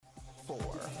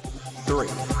3,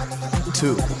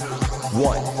 2,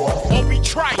 1. Obi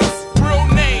Trice, real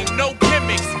name, no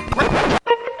gimmicks.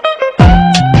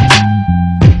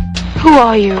 Who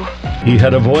are you? He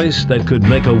had a voice that could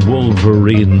make a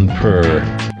wolverine purr.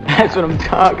 That's what I'm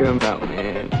talking about,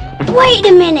 man. Wait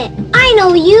a minute, I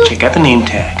know you. You got the name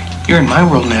tag. You're in my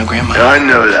world now, Grandma. I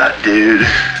know that, dude.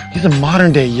 He's a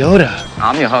modern day Yoda.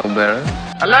 I'm your huckleberry.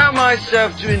 Allow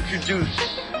myself to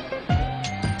introduce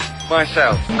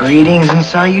myself. Greetings and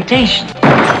salutations.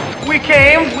 We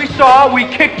came, we saw, we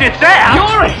kicked its ass.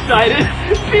 You're excited.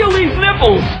 Feel these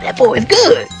nipples. That boy's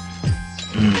good.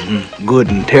 Mm-hmm.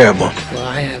 Good and terrible. Well,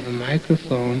 I have a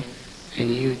microphone,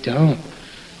 and you don't.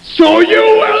 So you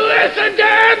will listen to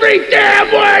every damn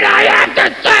word I have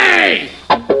to say!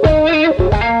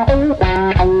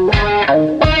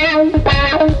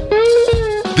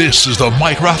 This is the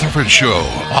Mike Rutherford Show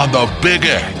on the Big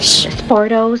X.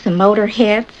 Sportos,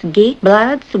 motorheads, geek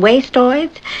bloods,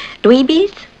 wastoids,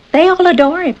 dweebies, they all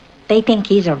adore him. They think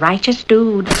he's a righteous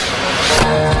dude.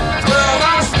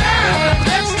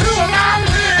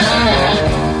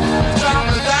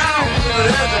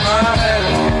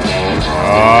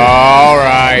 All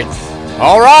right.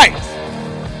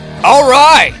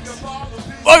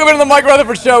 Welcome into the Mike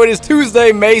Rutherford Show. It is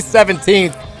Tuesday, May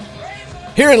 17th.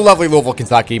 Here in lovely Louisville,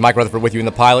 Kentucky, Mike Rutherford with you in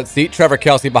the pilot seat. Trevor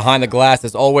Kelsey behind the glass.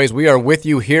 As always, we are with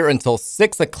you here until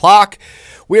 6 o'clock.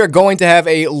 We are going to have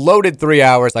a loaded 3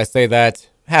 hours. I say that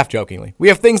half jokingly. We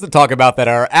have things to talk about that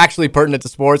are actually pertinent to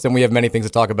sports, and we have many things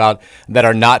to talk about that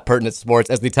are not pertinent to sports.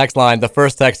 As the text line, the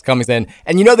first text comes in,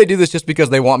 and you know they do this just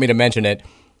because they want me to mention it,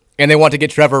 and they want to get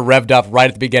Trevor revved up right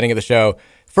at the beginning of the show.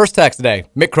 First text today,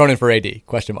 Mick Cronin for AD,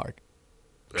 question mark.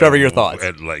 Trevor, your thoughts?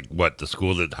 At like what, the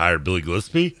school that hired Billy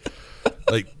Gillispie?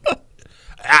 Like,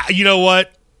 you know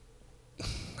what?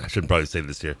 I shouldn't probably say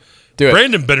this here. Do it.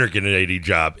 Brandon Benner get an AD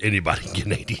job. Anybody can get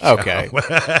an AD job. Okay.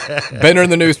 Benner in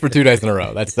the news for 2 days in a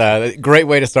row. That's a great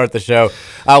way to start the show.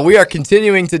 We are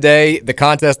continuing today the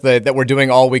contest that we're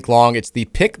doing all week long. It's the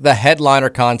Pick the Headliner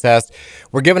contest.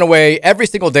 We're giving away every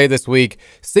single day this week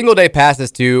single day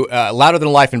passes to Louder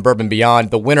Than Life and Bourbon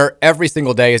Beyond. The winner every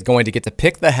single day is going to get to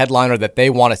pick the headliner that they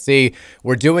want to see.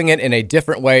 We're doing it in a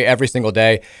different way every single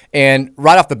day. And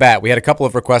right off the bat, we had a couple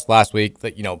of requests last week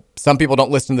that, you know, some people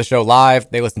don't listen to the show live.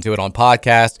 They listen to it on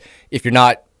podcast. If you're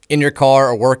not in your car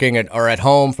or working or at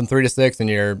home from 3 to 6 and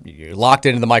you're locked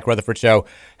into the Mike Rutherford Show,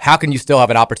 how can you still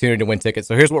have an opportunity to win tickets?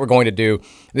 So here's what we're going to do.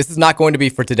 This is not going to be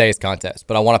for today's contest,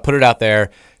 but I want to put it out there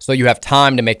so you have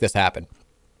time to make this happen.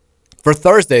 For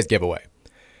Thursday's giveaway,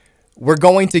 we're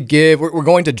going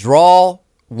to draw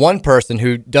one person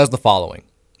who does the following.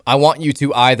 I want you to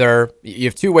you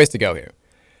have two ways to go here.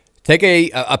 Take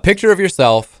a picture of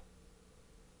yourself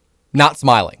not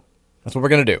smiling. That's what we're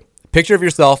going to do. Picture of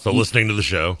yourself. So listening to the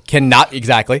show. Cannot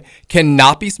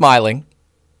be smiling.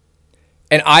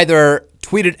 And either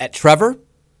tweet it at Trevor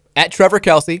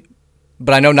Kelsey,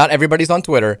 but I know not everybody's on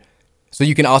Twitter, so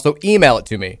you can also email it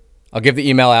to me. I'll give the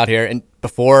email out here, and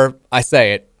before I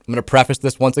say it, I'm going to preface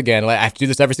this once again. I have to do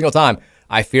this every single time.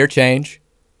 I fear change.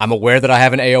 I'm aware that I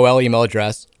have an AOL email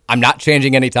address. I'm not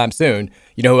changing anytime soon.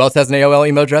 You know who else has an AOL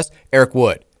email address? Eric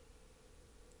Wood,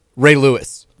 Ray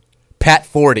Lewis, Pat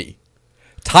Forty,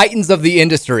 Titans of the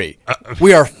industry.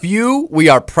 We are few. We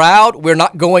are proud. We're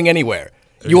not going anywhere.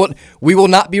 We will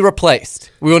not be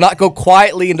replaced. We will not go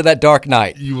quietly into that dark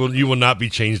night. You will not be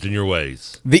changed in your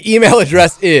ways. The email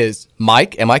address is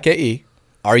Mike, M-I-K-E,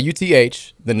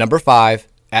 R-U-T-H, the number 5,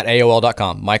 at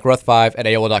AOL.com. MikeRuth5 at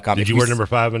AOL.com. Did you wear number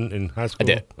 5 in high school?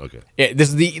 I did. Okay. Yeah, this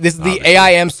is the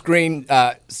AIM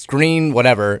screen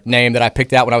whatever name that I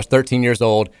picked out when I was 13 years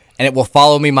old, and it will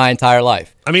follow me my entire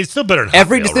life. I mean, it's still better than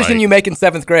every Hotmail, decision right? you make in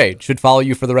 7th grade should follow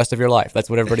you for the rest of your life. That's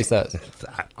what everybody says.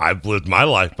 I've lived my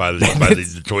life by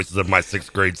the choices of my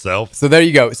 6th grade self. So there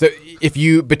you go. So if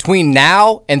you, between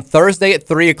now and Thursday at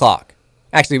 3 o'clock,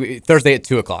 actually Thursday at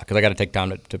 2 o'clock, because I got to take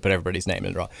time to put everybody's name in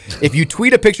the draw. If you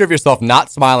tweet a picture of yourself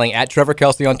not smiling at Trevor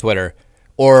Kelsey on Twitter,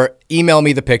 or email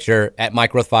me the picture at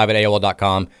MikeRuth5 at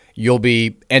AOL.com, you'll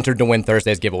be entered to win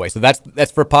Thursday's giveaway. So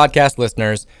that's for podcast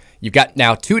listeners. You've got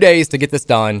now 2 days to get this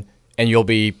done, and you'll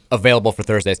be available for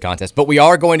Thursday's contest. But we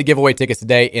are going to give away tickets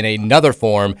today in another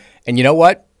form. And you know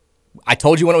what? I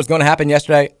told you when it was going to happen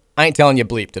yesterday. I ain't telling you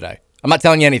bleep today. I'm not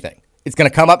telling you anything. It's going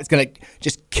to come up. It's going to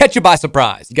just catch you by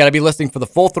surprise. You got to be listening for the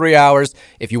full 3 hours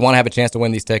if you want to have a chance to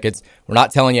win these tickets. We're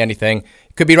not telling you anything.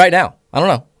 It could be right now. I don't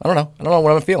know. I don't know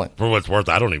what I'm feeling. For what it's worth,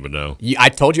 I don't even know. I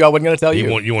told you I wasn't going to tell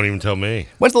you. You won't even tell me.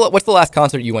 What's the last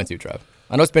concert you went to, Trev?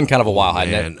 I know it's been kind of a while,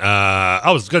 hasn't it?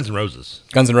 I was Guns N' Roses.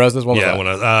 Guns N' Roses? When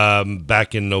was that? When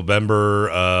back in November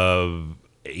of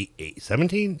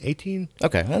 17, 18.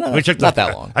 Okay, no, I mean, not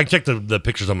that long. I can check the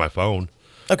pictures on my phone.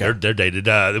 Okay, they're dated.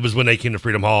 It was when they came to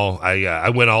Freedom Hall. I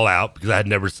went all out because I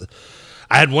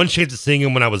had one chance of seeing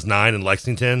them when I was 9 in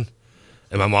Lexington,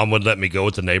 and my mom wouldn't let me go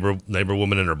with the neighbor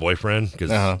woman and her boyfriend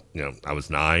because I was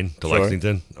 9 to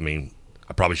Lexington. I mean,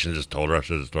 I probably shouldn't have just told her. I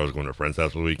should have just told her I was going to a friend's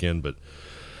house for the weekend, but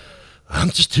I'm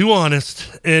just too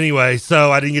honest. Anyway,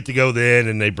 so I didn't get to go then,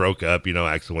 and they broke up.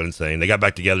 Axl went insane. They got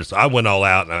back together, so I went all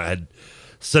out, and I had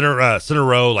center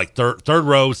row, like third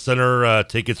row center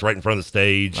tickets right in front of the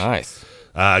stage. Nice.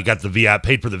 I got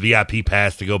paid for the VIP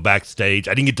pass to go backstage.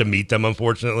 I didn't get to meet them,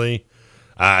 unfortunately.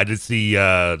 I did see,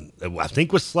 I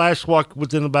think was Slash walk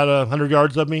within about 100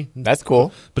 yards of me. That's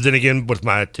cool. But then again, with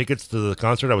my tickets to the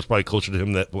concert, I was probably closer to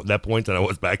him that point than I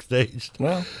was backstage.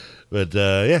 Well, but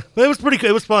it was pretty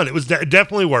good. It was fun. It was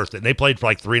definitely worth it. And they played for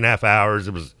like 3.5 hours.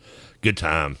 It was a good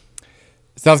time.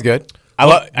 Sounds good.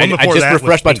 I just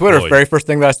refreshed my Twitter. Very first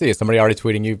thing that I see is somebody already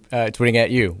tweeting at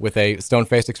you with a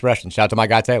stone-faced expression. Shout out to my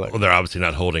guy Taylor. Well, they're obviously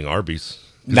not holding Arby's.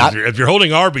 If you're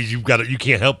holding Arby's, you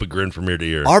can't help but grin from ear to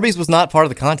ear. Arby's was not part of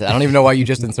the content. I don't even know why you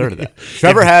just inserted that.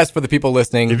 Trevor has, for the people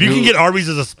listening, if you can get Arby's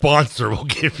as a sponsor, we'll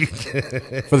give you.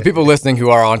 For the people listening who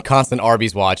are on constant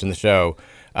Arby's watch in the show,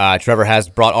 Trevor has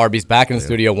brought Arby's back in the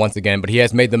studio once again, but he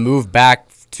has made the move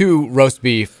back to roast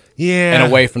beef. Yeah,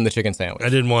 and away from the chicken sandwich. I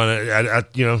didn't want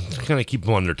to, kind of keep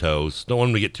them on their toes. Don't want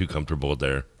them to get too comfortable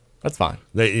there. That's fine.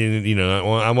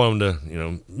 I want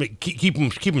them to, keep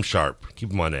them sharp, keep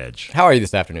them on edge. How are you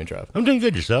this afternoon, Trev? I'm doing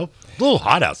good. Yourself? A little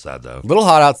hot outside, though. A little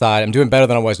hot outside. I'm doing better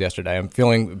than I was yesterday. I'm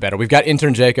feeling better. We've got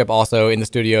intern Jacob also in the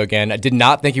studio again. I did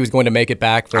not think he was going to make it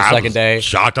back for a second day.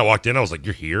 Shocked. I walked in. I was like,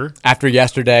 "You're here?" After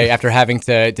yesterday, after having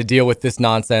to deal with this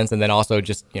nonsense, and then also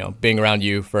just being around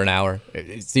you for an hour,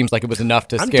 it seems like it was enough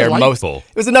to scare most. It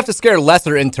was enough to scare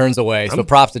lesser interns away. So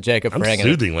props to Jacob for hanging.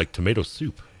 I'm soothing like tomato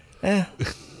soup.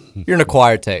 You're an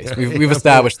acquired taste. We've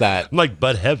established that. I'm like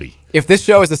Bud Heavy. If this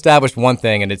show has established one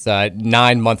thing, and it's a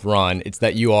 9-month run, it's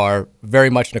that you are very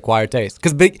much an acquired taste.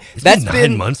 Because that's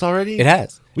been 9 months already. It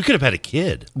has. We could have had a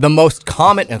kid. The most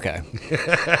common. Okay.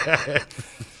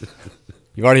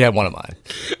 You've already had one of mine.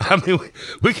 I mean,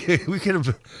 we could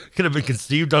have been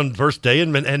conceived on the first day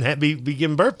and be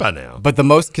giving birth by now. But the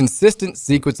most consistent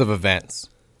sequence of events,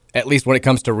 at least when it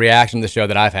comes to reaction to the show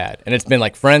that I've had, and it's been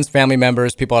like friends, family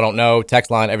members, people I don't know,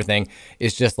 text line, everything,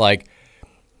 is just like,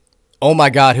 oh my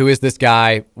God, who is this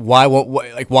guy? Why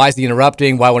is he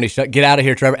interrupting? Why won't he get out of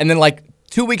here, Trevor? And then like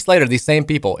 2 weeks later, these same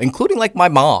people, including like my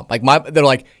mom, they're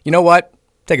like, you know what?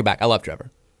 Take it back. I love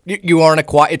Trevor. You aren't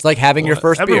it's like having your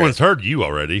first beer. Everyone's heard you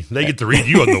already. They get to read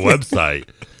you on the website.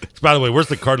 So, by the way, where's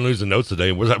the Cardinal News and Notes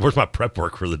today? Where's my prep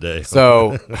work for the day?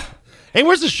 So, hey,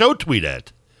 where's the show tweet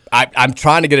at? I'm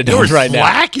trying to get it done right now.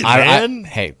 Slacking, man.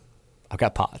 Hey, I've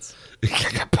got pots.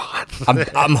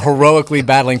 I'm heroically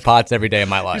battling pots every day of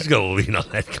my life. He's gonna lean on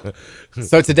that.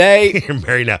 So today, you're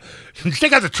married now. Did you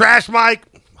take out the trash, Mike?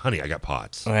 Honey, I got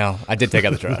pots. Well, I did take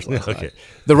out the trash last okay. night.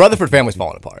 The Rutherford family's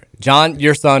falling apart. John,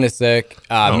 your son is sick.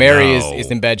 Mary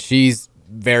is in bed. She's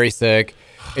very sick.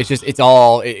 It's just it's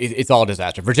all a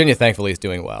disaster. Virginia, thankfully, is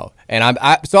doing well, and I'm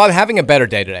having a better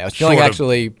day today. I was feeling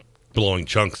actually blowing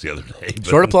chunks the other day.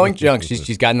 Short of blowing chunks,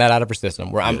 she's gotten that out of her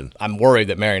system. Where I'm worried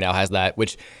that Mary now has that.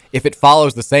 Which, if it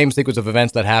follows the same sequence of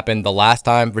events that happened the last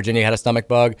time Virginia had a stomach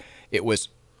bug, it was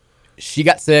she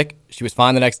got sick. She was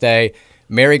fine the next day.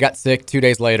 Mary got sick 2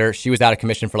 days later. She was out of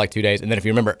commission for like 2 days. And then if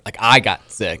you remember, like I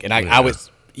got sick and I was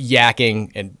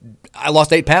yakking and I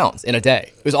lost 8 pounds in a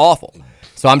day. It was awful.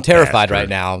 So I'm terrified right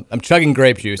now. I'm chugging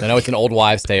grape juice. I know it's an old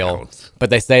wives' tale, but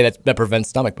they say that prevents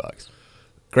stomach bugs.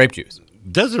 Grape juice.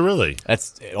 Does it really?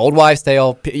 That's an old wives'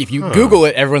 tale. If you Google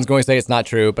it, everyone's going to say it's not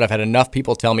true, but I've had enough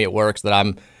people tell me it works that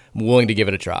I'm willing to give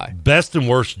it a try. Best and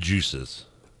worst juices.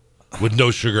 With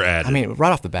no sugar added. I mean,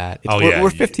 right off the bat. We're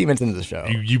 15 minutes into the show.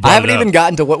 I haven't even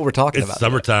gotten to what we're talking about. It's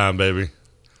summertime, baby.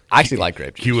 I actually like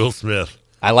grape juice. Q. Will Smith.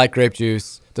 I like grape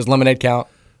juice. Does lemonade count?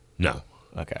 No.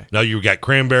 Okay. No, you got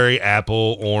cranberry,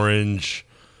 apple, orange,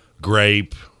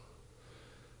 grape.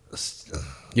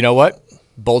 You know what?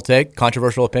 Bold take,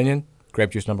 controversial opinion.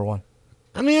 Grape juice number 1.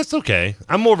 I mean, it's okay.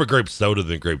 I'm more of a grape soda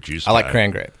than grape juice guy. I like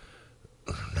cran grape.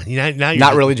 Now you're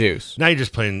not really juice. Now you're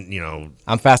just playing,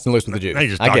 I'm fast and loose with the juice. Now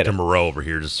you're just Dr. Moreau over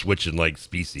here, just switching like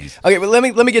species. Okay, but let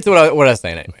me get to what I was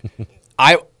saying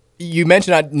anyway. You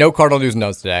mentioned no Cardinal News and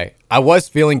Notes today. I was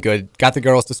feeling good. Got the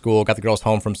girls to school. Got the girls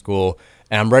home from school,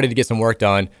 and I'm ready to get some work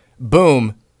done.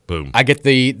 Boom. I get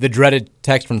the dreaded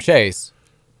text from Chase.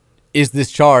 Is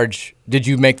this charge? Did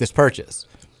you make this purchase?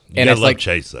 And it's like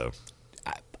Chase though.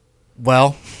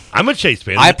 Well, I'm a Chase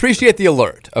fan. I appreciate the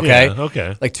alert. Okay. Yeah,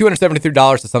 okay. Like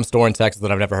 $273 to some store in Texas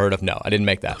that I've never heard of. No, I didn't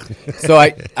make that. So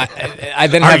I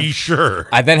then have. Are you sure?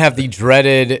 I then have the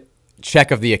dreaded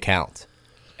check of the account,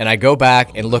 and I go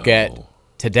back and look at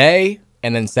today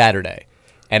and then Saturday,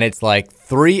 and it's like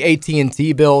 3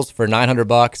 AT&T bills for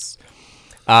 $900.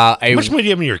 How much money do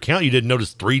you have in your account? You didn't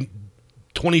notice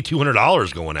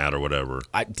 $2,200 going out or whatever.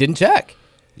 I didn't check.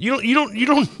 You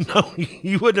don't know.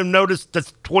 You wouldn't have noticed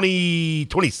that's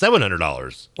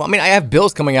 $2,700. Well, I mean, I have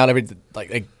bills coming out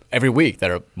every week that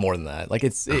are more than that. Like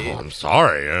I'm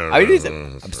sorry.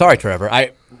 I'm sorry, Trevor.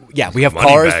 We have Money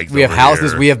cars, bags we have over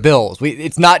houses, here. we have bills.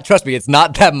 It's not. Trust me, it's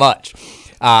not that much.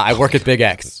 I work at Big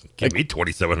X. Give me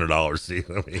 $2,700. See,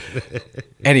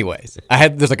 Anyways,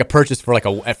 there's like a purchase for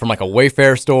from a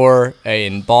Wayfair store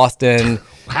in Boston,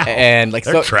 wow. And like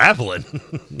they're traveling.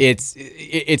 it's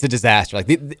a disaster. Like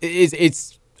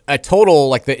it's a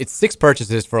total it's 6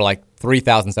 purchases for like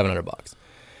 $3,700.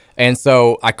 And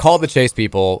so I called the Chase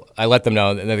people. I let them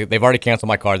know, and they've already canceled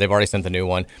my card. They've already sent the new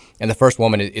one. And the first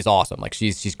woman is awesome. Like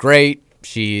she's great.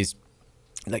 She's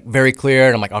like very clear.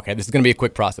 And I'm like, okay, this is going to be a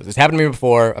quick process. This happened to me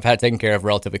before. I've had it taken care of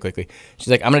relatively quickly. She's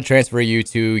like, I'm going to transfer you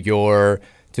to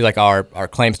our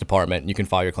claims department. And you can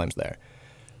file your claims there.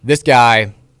 This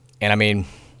guy, and I mean,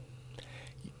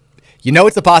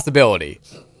 it's a possibility.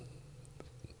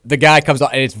 The guy comes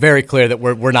on, and it's very clear that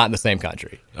we're not in the same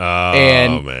country. Oh,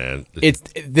 and man.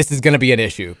 This is going to be an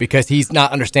issue because he's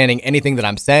not understanding anything that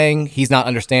I'm saying. He's not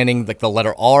understanding the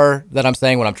letter R that I'm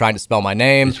saying when I'm trying to spell my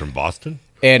name. He's from Boston?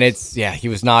 And he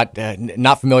was not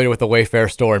familiar with the Wayfair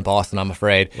store in Boston, I'm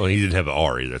afraid. Well, he didn't have an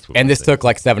R either. That's what and this took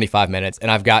like 75 minutes, and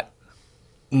I've got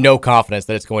no confidence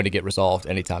that it's going to get resolved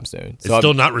anytime soon. So it's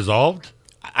still not resolved?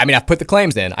 I mean, I've put the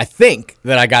claims in. I think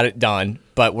that I got it done,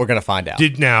 but we're going to find out.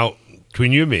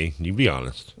 Between you and me, you be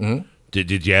honest. Mm-hmm.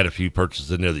 Did you add a few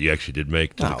purchases in there that you actually did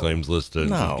make to the claims list?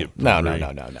 No.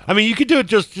 I mean, you could do it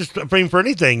just for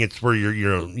anything. It's where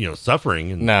you're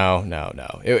suffering. And No.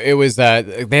 It was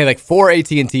they had like 4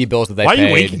 AT&T bills that they Why paid. are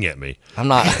you winking at me? I'm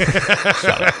not.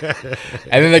 Shut up.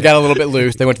 And then they got a little bit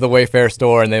loose. They went to the Wayfair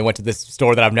store, and they went to this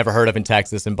store that I've never heard of in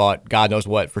Texas and bought God knows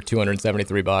what for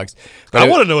 $273. But I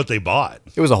want to know what they bought.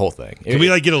 It was a whole thing. Can we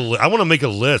I want to make a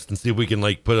list and see if we can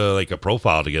put a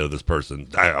profile together of this person.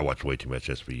 I watch way too much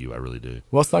SVU. I really do.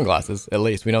 Well, sunglasses, at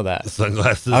least. We know that.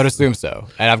 Sunglasses? I would assume so.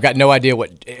 And I've got no idea I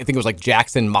think it was like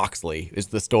Jackson Moxley is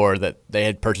the store that they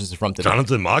had purchases from today.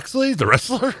 Jonathan Moxley, the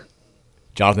wrestler?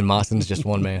 Jonathan Moxon's just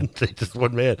one man. Just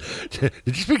one man. Did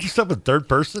you speak yourself in third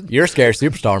person? You're a scary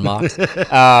superstar, Mox.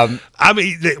 I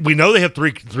mean, we know they have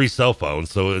three cell phones,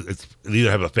 so it's they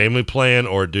either have a family plan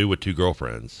or a dude with 2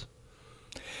 girlfriends.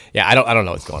 Yeah, I don't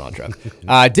know what's going on,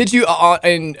 Trev. Did you,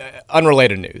 in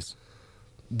unrelated news,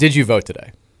 did you vote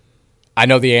today? I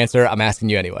know the answer. I'm asking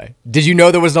you anyway. Did you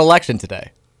know there was an election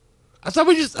today? I thought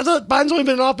Biden's only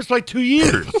been in office for like 2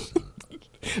 years.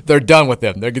 They're done with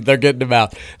him. They're getting him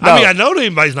out. No. I mean, I know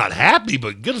anybody's not happy,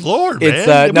 but good Lord,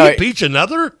 man. Can we impeach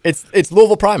another? It's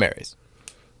Louisville primaries.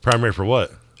 Primary for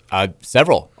what?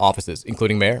 Several offices,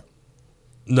 including mayor.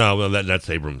 No, that's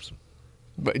Abrams.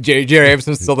 But Jerry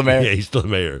Abramson's still the mayor? Yeah, he's still the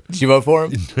mayor. Did you vote for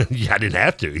him? Yeah, I didn't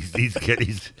have to. He's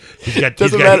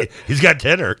got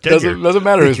tenure. Doesn't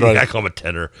matter who's running. I call him a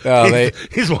tenor.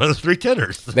 He's one of the 3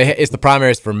 tenors. It's the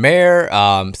primaries for mayor,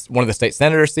 one of the state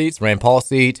senator seats, Rand Paul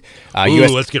seat.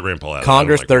 Let's get Rand Paul out.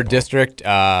 Congress, 3rd District,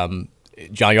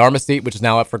 John Yarmouth's seat, which is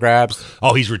now up for grabs.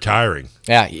 Oh, he's retiring.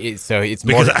 Yeah, so it's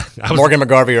Morgan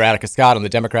McGarvey or Attica Scott on the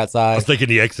Democrat side. I was thinking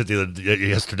the exit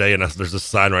yesterday, and there's a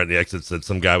sign right in the exit that said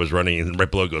some guy was running, and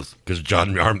right below goes, because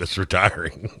John Yarmouth's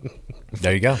retiring.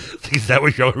 There you go. Is that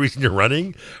the only reason you're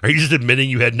running? Are you just admitting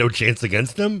you had no chance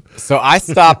against him? So I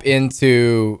stop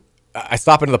into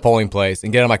the polling place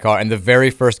and get in my car, and the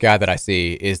very first guy that I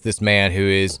see is this man who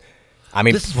is,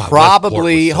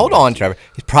 probably, hold on, Trevor,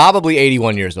 he's probably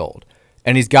 81 years old.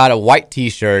 And he's got a white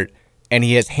T-shirt, and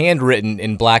he has handwritten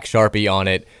in black Sharpie on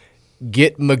it,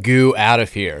 "Get Magoo out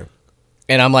of here."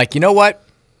 And I'm like, you know what?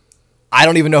 I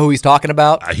don't even know who he's talking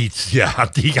about. I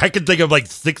can think of like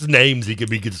 6 names he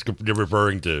could be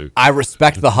referring to. I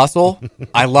respect the hustle.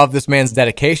 I love this man's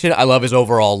dedication. I love his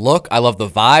overall look. I love the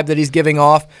vibe that he's giving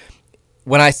off.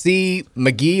 When I see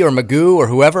McGee or Magoo or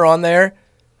whoever on there,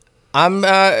 I'm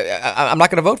not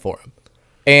going to vote for him.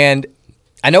 And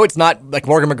I know it's not like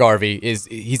Morgan McGarvey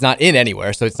he's not in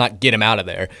anywhere, so it's not get him out of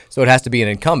there. So it has to be an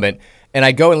incumbent. And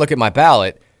I go and look at my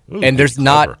ballot, and there's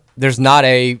not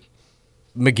a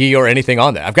McGee or anything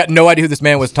on there. I've got no idea who this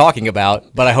man was talking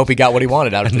about, but I hope he got what he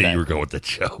wanted out of I today. knew you were going with the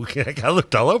joke. I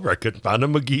looked all over. I couldn't find a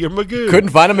McGee or Magoo. Couldn't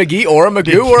find a McGee or a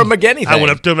Magoo or a McGee. I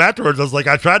went up to him afterwards. I was like,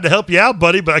 I tried to help you out,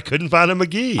 buddy, but I couldn't find a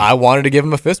Mgee. I wanted to give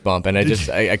him a fist bump, and I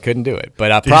couldn't do it.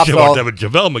 But props to all.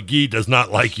 JaVale McGee does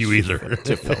not like you either.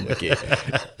 JaVale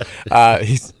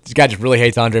McGee. This guy just really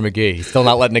hates Andre McGee. He's still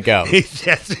not letting it go. He's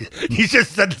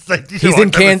just said the same thing.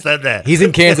 He's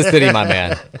in Kansas City, my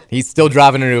man. He's still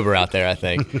driving an Uber out there, I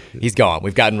think. He's gone.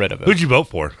 We've gotten rid of him. Who'd you vote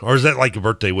for? Or is that like a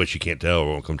birthday wish you can't tell or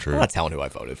won't come true? I'm not telling who I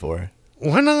voted for.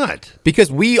 Why not?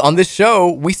 Because on this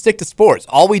show, we stick to sports.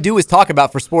 All we do is talk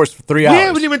about sports for 3 hours. We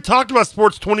haven't even talked about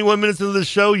sports 21 minutes into the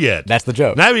show yet. That's the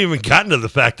joke. And I haven't even gotten to the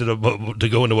fact to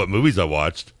go into what movies I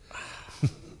watched.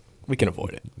 We can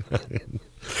avoid it.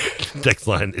 Text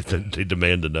line, they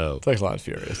demand to know. Text line's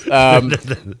furious.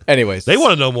 Anyways. They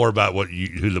want to know more about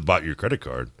who bought your credit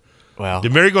card. Well.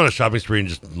 Did Mary go on a shopping spree and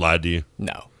just lie to you?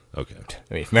 No. Okay.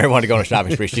 I mean, if Mary wanted to go on a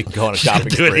shopping spree, she can go on a shopping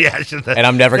spree. Yeah, and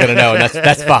I'm never going to know, and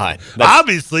that's fine.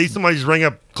 Obviously, somebody's rang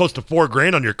up close to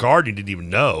 $4,000 on your card and you didn't even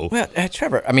know. Well,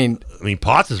 Trevor, I mean,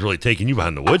 Potts is really taking you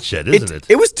behind the woodshed, isn't it?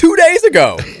 It was 2 days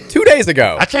ago. 2 days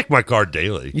ago. I check my card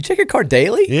daily. You check your card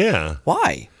daily? Yeah.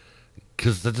 Why?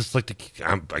 Because I just like to.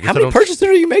 How many purchases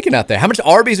are you making out there? How much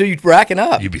Arby's are you racking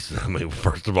up?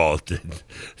 First of all,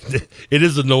 it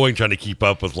is annoying trying to keep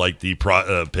up with like the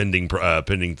pending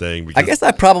thing. Because I guess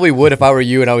I probably would if I were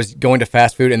you and I was going to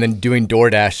fast food and then doing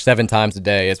DoorDash 7 times a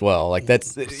day as well. Like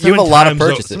you have a lot of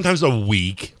purchases. Sometimes a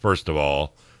week. First of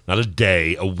all, not a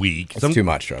day, a week. That's too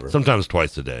much, Trevor. Sometimes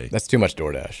twice a day. That's too much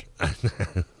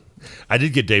DoorDash. I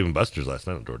did get Dave & Buster's last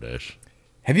night on DoorDash.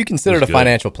 Have you considered a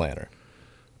financial planner?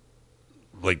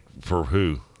 Like, for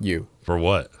who? You. For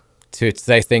what? To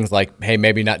say things like, hey,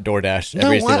 maybe not DoorDash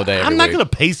every single day. I'm not going to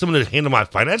pay someone to handle my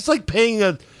finance. It's like paying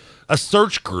a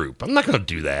search group. I'm not going to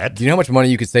do that. Do you know how much money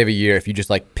you could save a year if you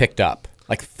just like picked up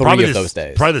like 3 of those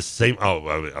days? Probably the same. Oh,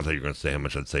 I thought you were going to say how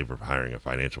much I'd save for hiring a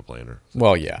financial planner.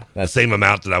 Well, yeah. That's the same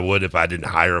amount that I would if I didn't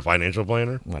hire a financial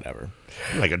planner. Whatever.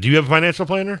 Like, do you have a financial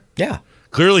planner? Yeah.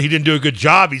 Clearly, he didn't do a good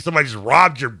job. Somebody just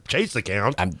robbed your Chase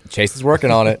account. Chase is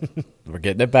working on it. We're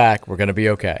getting it back. We're going to be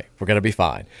okay. We're going to be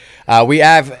fine. We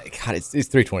have, God, it's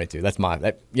 3:22. That's mine.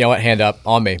 You know what? Hand up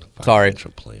on me. Sorry.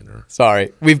 Financial planner.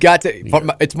 Sorry. We've got to. Yeah.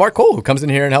 It's Mark Cole who comes in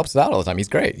here and helps us out all the time. He's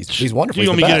great. He's wonderful. Do you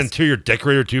want me to get an interior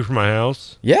decorator too for my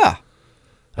house? Yeah.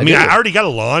 I already got a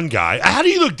lawn guy. How do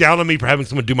you look down on me for having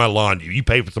someone do my lawn? You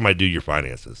pay for somebody to do your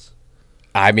finances.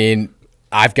 I mean,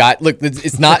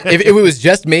 it's not, if it was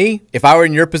just me, if I were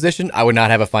in your position, I would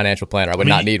not have a financial planner. I would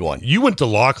not need one. You went to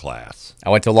law class. I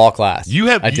went to law class.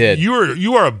 I did.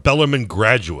 You are a Bellarmine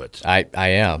graduate. I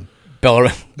am.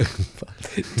 Bellarmine.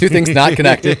 2 things not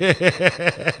connected.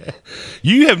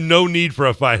 You have no need for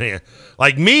a finance.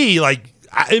 Like me,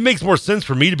 it makes more sense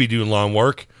for me to be doing lawn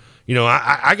work. You know,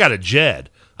 I got a JED.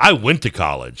 I went to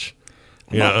college.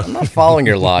 I'm not following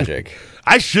your logic.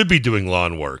 I should be doing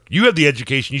lawn work. You have the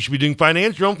education. You should be doing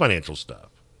your own financial stuff.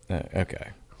 Okay.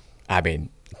 I mean,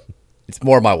 it's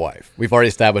more my wife. We've already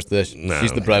established this. No,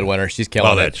 she's the breadwinner. She's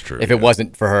killing it. That's true. If it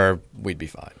wasn't for her, we'd be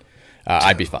fine.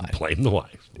 I'd be fine. Blame the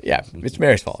wife. Yeah, it's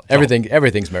Mary's fault.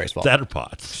 Everything's Mary's fault. That or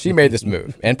Potts. She made this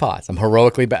move. And Potts. I'm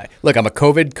heroically back. Look, I'm a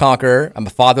COVID conqueror. I'm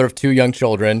a father of 2 young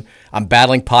children. I'm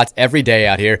battling Potts every day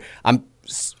out here. I'm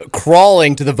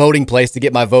crawling to the voting place to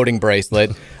get my voting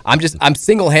bracelet. I'm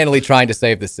single-handedly trying to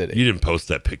save the city. You didn't post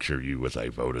that picture of you as I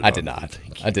voted. I did not.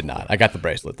 I got the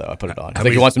bracelet though. I put it on. He's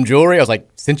like, you want some jewelry? I was like,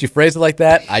 since you phrased it like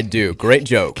that, I do. Great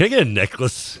joke. Can I get a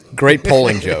necklace? Great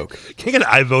polling joke. Can I get an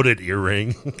I voted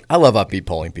earring? I love upbeat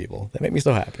polling people. They make me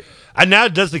so happy. And now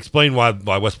it does explain why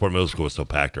Westport Middle School was so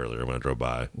packed earlier when I drove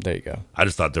by. There you go. I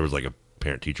just thought there was like a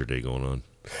parent-teacher day going on.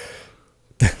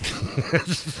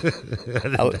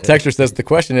 Texture says the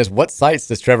question is, what sites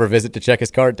does Trevor visit to check his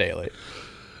card daily?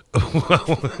 I'll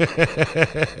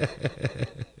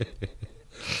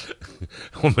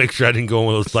make sure I didn't go on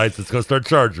one of those sites that's going to start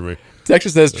charging me. Texture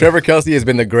says Trevor Kelsey has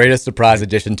been the greatest surprise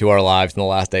addition to our lives in the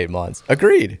last 8 months.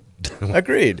 Agreed.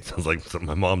 Sounds like something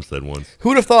my mom said once.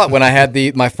 Who'd have thought when I had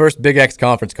my first Big X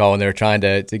conference call when they were trying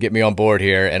to get me on board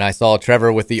here, and I saw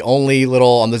Trevor with the only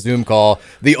on the Zoom call,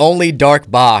 the only dark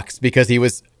box because he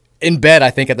was in bed, I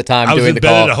think, at the time doing the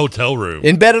call. I was in bed at a hotel room.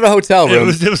 In bed at a hotel room.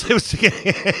 It was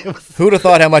Who'd have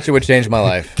thought how much it would change my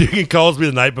life? Deacon calls me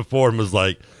the night before and was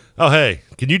like, oh, hey,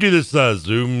 can you do this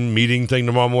Zoom meeting thing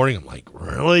tomorrow morning? I'm like,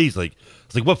 really? He's like,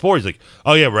 what for? He's like,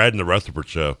 oh, yeah, we're adding the Rutherford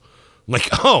show. I'm like,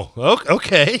 oh,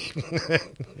 okay.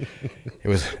 It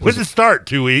was. When did it start?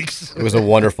 2 weeks. It was a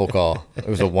wonderful call. It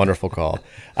was a wonderful call.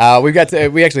 We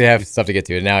actually have stuff to get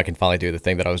to, and now I can finally do the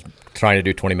thing that I was trying to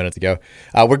do 20 minutes ago.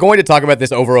 We're going to talk about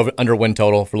this over/under win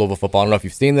total for Louisville football. I don't know if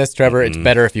you've seen this, Trevor. It's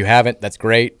better if you haven't. That's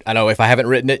great. I know if I haven't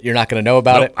written it, you're not going to know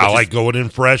about it. I like going in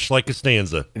fresh like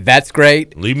Costanza. That's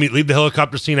great. Leave the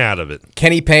helicopter scene out of it.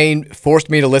 Kenny Payne forced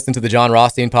me to listen to the John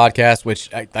Rothstein podcast,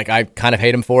 which I kind of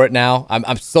hate him for it now.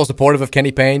 I'm still supportive of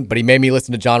Kenny Payne, but he made me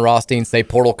listen to John Rothstein say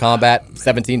Portal Combat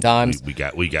 17 times. We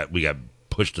got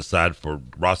pushed aside for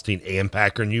Rothstein and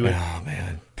Packer and Ewing. Oh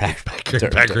man, Packer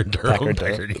and Durham.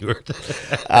 Packer and Ewing.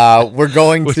 We're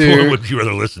going Which to. one would you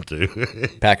rather listen to?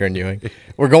 Packer and Ewing.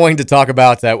 We're going to talk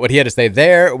about what he had to say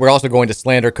there. We're also going to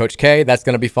slander Coach K. That's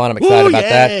going to be fun. I'm excited about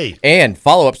that. And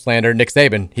follow-up slander, Nick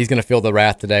Saban. He's going to feel the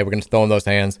wrath today. We're going to throw in those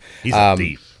hands. He's a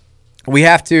thief. We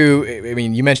have to. I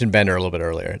mean, you mentioned Bender a little bit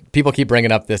earlier. People keep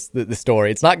bringing up the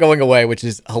story. It's not going away, which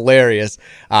is hilarious.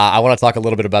 I want to talk a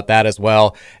little bit about that as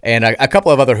well, and a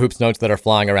couple of other hoops notes that are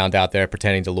flying around out there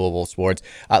pertaining to Louisville sports.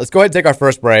 Let's go ahead and take our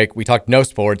first break. We talked no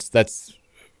sports. That's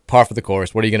par for the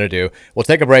course. What are you going to do? We'll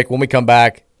take a break. When we come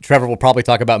back, Trevor will probably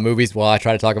talk about movies while I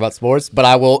try to talk about sports, but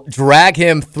I will drag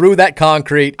him through that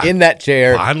concrete in that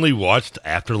chair. I finally watched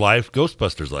Afterlife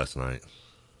Ghostbusters last night.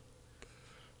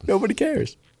 Nobody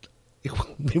cares.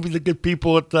 Maybe the good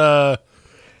people at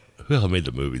who made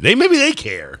the movie? Maybe they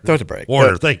care. Throw it to break.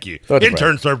 Warner, thank you.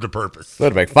 Intern served a purpose. Throw it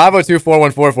to break.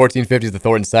 502-414-1450 is the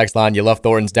Thornton's text line. You love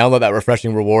Thornton's. Download that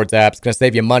refreshing rewards app. It's going to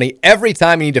save you money every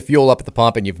time you need to fuel up at the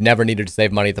pump, and you've never needed to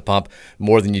save money at the pump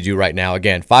more than you do right now.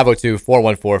 Again,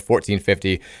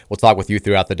 502-414-1450. We'll talk with you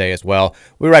throughout the day as well.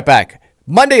 We'll be right back.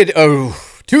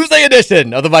 Tuesday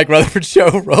edition of the Mike Rutherford Show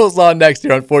rolls on next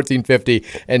year on 1450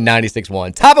 and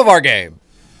 96.1. Top of our game.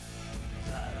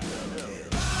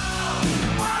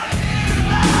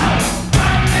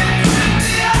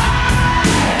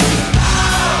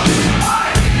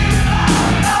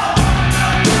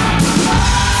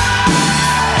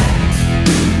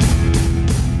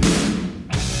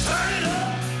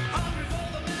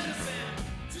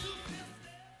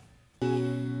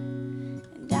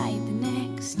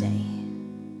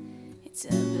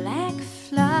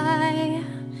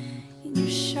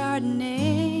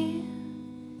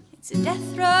 It's a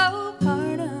death row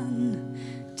pardon.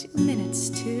 2 minutes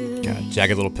to. God,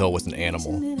 Jagged Little Pill was an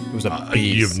animal. It was a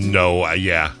beast. You have no,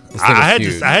 yeah. I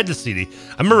had the CD.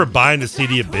 I remember buying the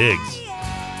CD at Biggs.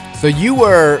 So you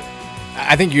were,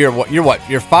 I think you're what?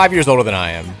 You're 5 years older than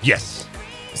I am. Yes.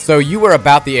 So you were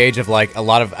about the age of like a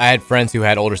lot of. I had friends who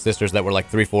had older sisters that were like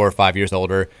 3, 4, or 5 years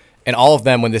older. And all of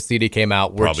them, when this CD came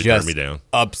out, were probably just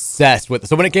obsessed with it.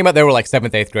 So when it came out, they were like 7th,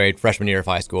 8th grade, freshman year of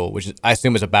high school, which I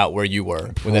assume is about where you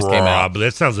were when this came out.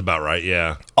 That sounds about right,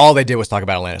 yeah. All they did was talk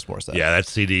about Alanis Morissette. Yeah, that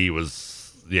CD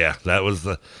was, that was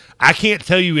the... I can't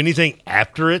tell you anything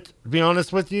after it, to be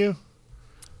honest with you.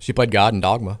 She played God in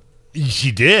Dogma.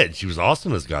 She did. She was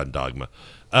awesome as God in Dogma.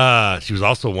 She was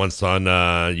also once on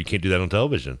You Can't Do That on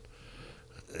Television.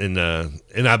 And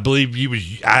I believe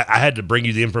I had to bring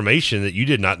you the information that you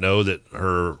did not know, that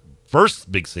her first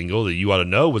big single that you ought to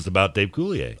know was about Dave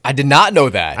Coulier. I did not know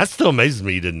that. That still amazes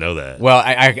me you didn't know that. Well,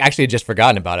 I actually had just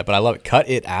forgotten about it, but I love it. Cut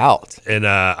It Out. And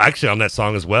actually on that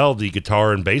song as well, the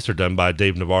guitar and bass are done by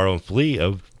Dave Navarro and Flea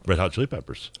of Red Hot Chili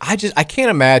Peppers. I can't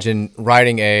imagine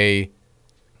writing a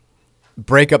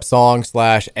breakup song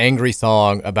 / angry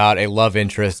song about a love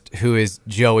interest who is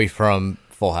Joey from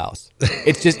Full House.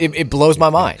 It's just it blows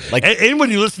my mind. Like, and when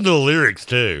you listen to the lyrics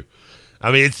too,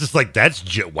 I mean, it's just like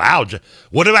wow.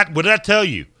 What did I tell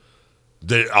you?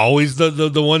 That always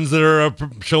the ones that are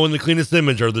showing the cleanest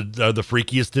image are the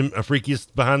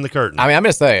freakiest behind the curtain. I mean, I'm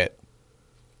gonna say it.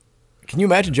 Can you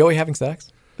imagine Joey having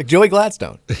sex? Like Joey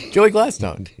Gladstone.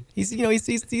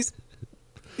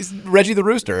 He's Reggie the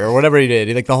Rooster or whatever he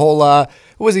did. Like the whole what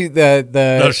was he the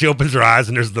No, she opens her eyes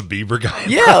and there's the Bieber guy.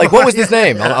 Yeah, like what was his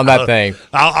name on that thing?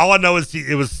 All I know is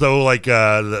it was so like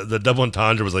the double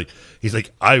entendre was like, he's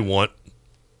like, I want,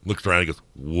 looks around and goes,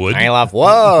 wood. I love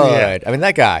wood. Yeah. I mean,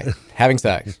 that guy having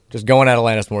sex, just going at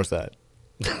Alanis Morissette.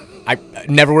 I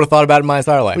never would have thought about it in my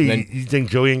entire life. Wait, you think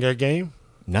Joey ain't got game?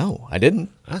 No, I didn't.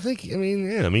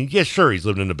 Yeah, sure, he's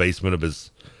lived in the basement of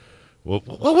his. What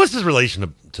was his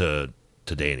relation to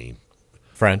Danny?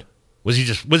 Friend. Was he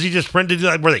just friend?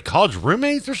 Were they college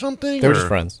roommates or something? They were just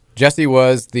friends. Jesse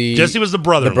was the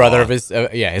brother. The brother of his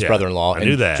his brother-in-law. I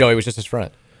knew that. Joey was just his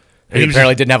friend. And he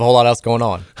apparently didn't have a whole lot else going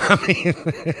on. I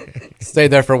mean, stayed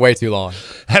there for way too long.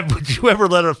 Would you ever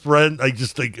let a friend I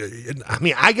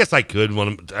mean, I guess I could.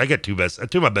 I got two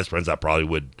of my best friends. I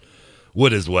probably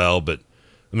would as well. But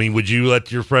I mean, would you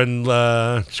let your friend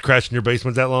just crash in your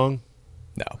basement that long?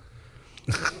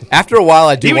 No. After a while,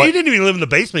 I do. He didn't even live in the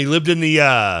basement. He lived in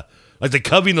the like the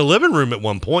cubby in the living room at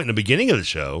one point in the beginning of the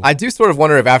show. I do sort of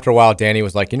wonder if after a while Danny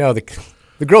was like,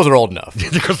 the girls are old enough.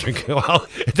 The girls are, well,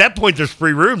 at that point, there's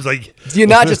free rooms. Like, do you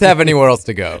not just have anywhere else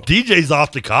to go? DJ's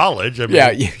off to college. I mean,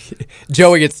 yeah,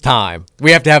 Joey, it's time.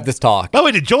 We have to have this talk. By the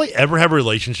way, did Joey ever have a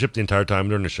relationship the entire time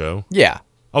during the show? Yeah.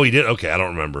 Oh, he did? Okay, I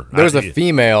don't remember. There was a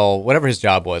female, whatever his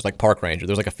job was, like park ranger.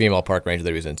 There was like a female park ranger that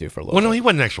he was into for a little bit. No, he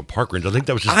wasn't an actual park ranger. I think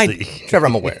that was just Trevor,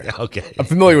 I'm aware. Okay. I'm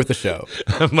familiar with the show.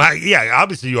 Yeah,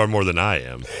 obviously you are more than I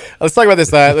am. Let's talk about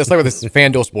this. Let's talk about this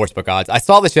FanDuel Sportsbook odds. I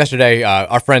saw this yesterday.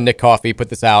 Our friend Nick Coffey put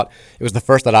this out. It was the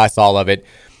first that I saw of it.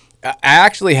 I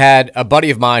actually had a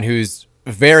buddy of mine who's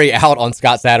very out on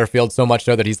Scott Satterfield, so much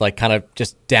so that he's like kind of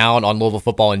just down on Louisville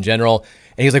football in general.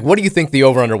 And he's like, what do you think the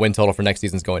over-under win total for next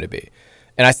season is going to be?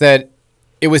 And I said,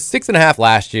 it was 6.5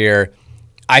 last year.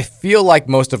 I feel like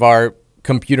most of our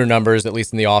computer numbers, at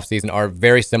least in the offseason, are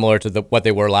very similar to what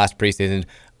they were last preseason.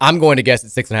 I'm going to guess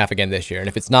it's 6.5 again this year. And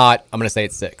if it's not, I'm going to say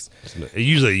it's 6.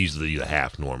 Usually the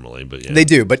half normally, but yeah. They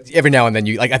do, but every now and then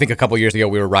I think a couple years ago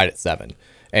we were right at 7.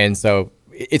 And so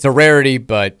it's a rarity,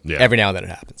 but every now and then it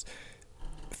happens.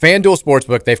 FanDuel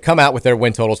Sportsbook, they've come out with their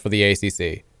win totals for the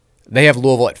ACC. They have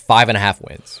Louisville at 5.5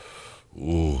 wins.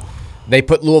 Ooh. They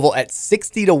put Louisville at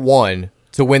 60-1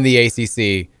 to win the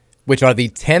ACC, which are the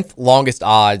 10th longest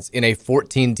odds in a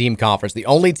 14-team conference. The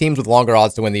only teams with longer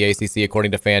odds to win the ACC,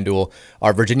 according to FanDuel,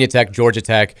 are Virginia Tech, Georgia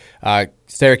Tech,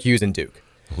 Syracuse, and Duke.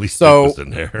 At least Duke was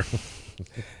in there.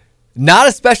 Not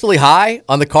especially high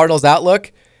on the Cardinals'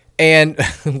 outlook. And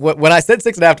when I said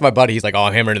 6.5 to my buddy, he's like, "Oh,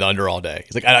 I'm hammering the under all day."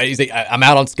 He's like, "I'm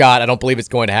out on Scott. I don't believe it's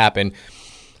going to happen."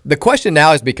 The question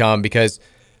now has become, because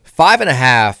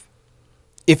 5.5.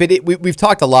 We've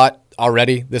talked a lot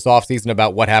already this offseason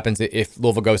about what happens if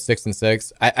Louisville goes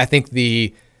 6-6. I think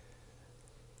the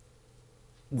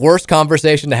worst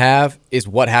conversation to have is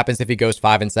what happens if he goes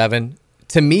 5-7.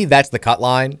 To me, that's the cut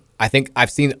line. I think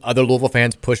I've seen other Louisville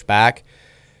fans push back.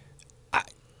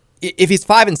 If he's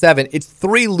 5-7, it's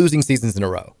 3 losing seasons in a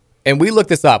row. And we looked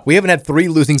this up. We haven't had 3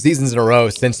 losing seasons in a row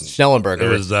since Schnellenberger. It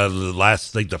was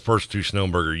the first 2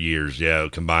 Schnellenberger years,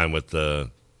 combined with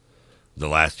the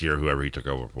last year, whoever he took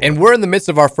over for. And we're in the midst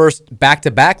of our first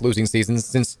back-to-back losing seasons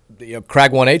since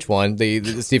Crag 1H1,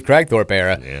 the Steve Cragthorpe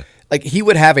era. Yeah. Like, he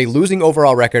would have a losing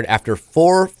overall record after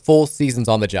 4 full seasons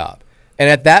on the job. And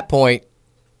at that point,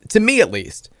 to me at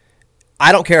least,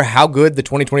 I don't care how good the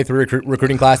 2023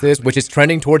 recruiting class is, which is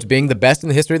trending towards being the best in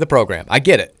the history of the program. I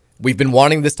get it. We've been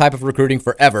wanting this type of recruiting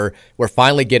forever. We're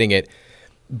finally getting it.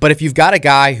 But if you've got a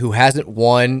guy who hasn't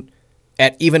won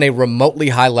at even a remotely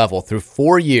high level through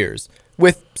 4 years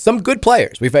with some good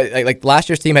players. We've had, like last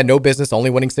year's team had no business only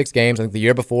winning 6 games. I think the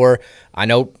year before, I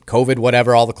know COVID,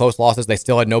 whatever, all the close losses, they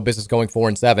still had no business going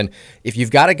 4-7. If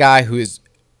you've got a guy who's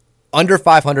under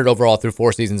 500 overall through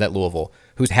 4 seasons at Louisville,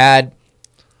 who's had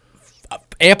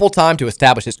ample time to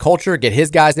establish his culture, get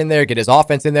his guys in there, get his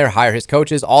offense in there, hire his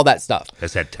coaches, all that stuff.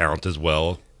 Has had talent as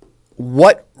well.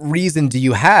 What reason do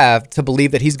you have to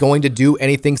believe that he's going to do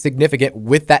anything significant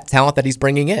with that talent that he's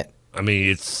bringing in? I mean,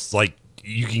 it's like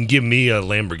you can give me a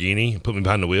Lamborghini, put me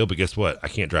behind the wheel, but guess what? I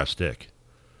can't drive stick.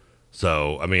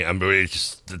 So, I mean, it's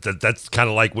just, that's kind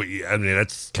of like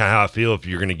that's kind of how I feel if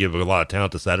you're going to give a lot of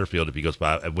talent to Satterfield if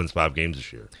he wins 5 games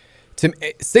this year.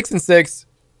 6-6,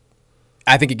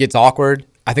 I think it gets awkward.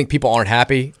 I think people aren't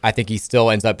happy. I think he still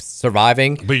ends up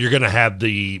surviving. But you're going to have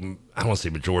I don't want to say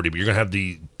majority, but you're going to have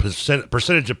the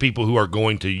percentage of people who are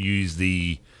going to use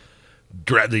the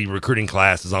recruiting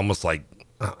class as almost like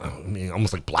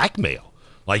blackmail.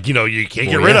 Like, you can't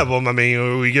get rid of them. I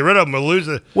mean, we get rid of them, we'll lose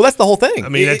it. Well, that's the whole thing. I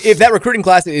mean, if that recruiting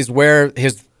class is where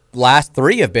his last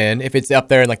 3 have been, if it's up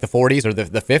there in like the 40s or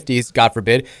the 50s, God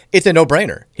forbid, it's a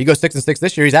no-brainer. He goes 6-6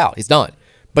 this year, he's out. He's done.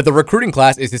 But the recruiting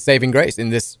class is his saving grace in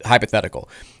this hypothetical.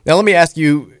 Now, let me ask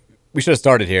you, we should have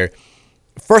started here.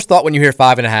 First thought when you hear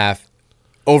 5.5,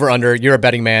 over, under, you're a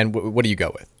betting man, what do you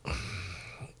go with?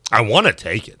 I want to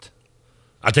take it.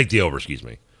 I take the over, excuse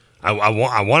me. I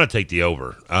want to take the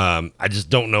over. I just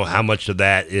don't know how much of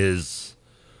that is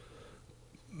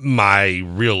my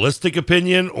realistic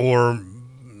opinion or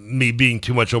me being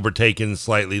too much overtaken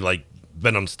slightly like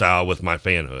Venom style with my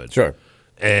fanhood. Sure.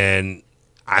 And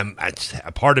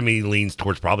a part of me leans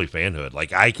towards probably fanhood.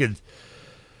 Like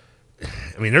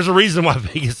there's a reason why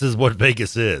Vegas is what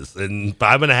Vegas is, and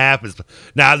 5.5 is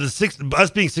now us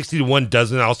being 60-1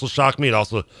 doesn't also shock me. It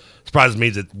also surprises me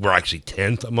that we're actually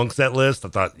 10th amongst that list. I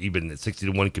thought even at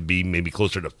 60-1 could be maybe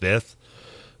closer to 5th,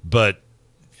 but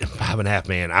 5.5,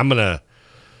 man, I'm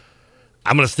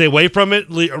gonna stay away from it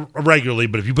regularly.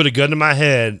 But if you put a gun to my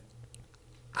head,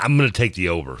 I'm going to take the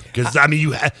over because I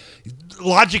mean,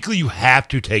 logically you have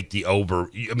to take the over.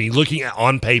 I mean, looking at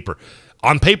on paper,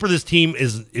 this team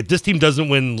is if this team doesn't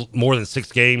win more than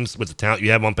 6 games with the talent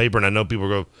you have on paper, and I know people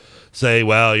go say,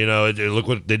 well, look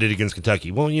what they did against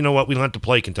Kentucky. Well, you know what? We don't have to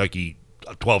play Kentucky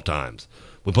 12 times.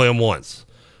 We play them once.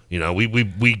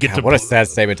 We get to. What a sad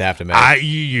statement to have to make.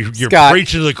 You're Scott,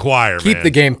 preaching to the choir. Keep man. the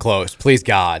game close, please,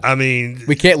 God. I mean,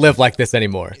 we can't live like this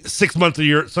anymore. 6 months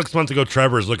ago,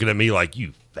 Trevor is looking at me like,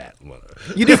 you fat mother.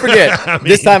 You do forget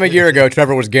this time a year ago,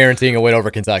 Trevor was guaranteeing a win over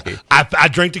Kentucky. I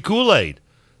drank the Kool-Aid.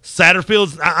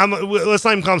 Satterfield's. Let's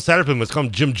not even call him Satterfield. Let's call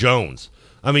him Jim Jones.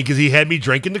 I mean, because he had me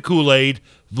drinking the Kool-Aid,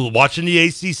 watching the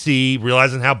ACC,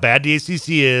 realizing how bad the ACC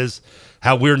is.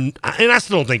 How and I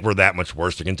still don't think we're that much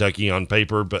worse than Kentucky on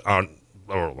paper, but on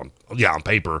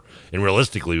paper, and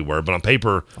realistically we were, but on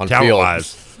paper,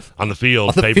 talent-wise, on the field,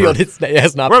 on the paper, field, it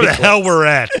has not. Where the hell we're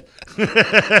at?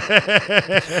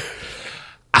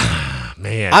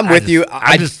 Man, I'm with you.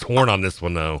 I'm just torn on this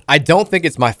one, though. I don't think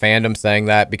it's my fandom saying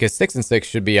that because 6-6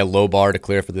 should be a low bar to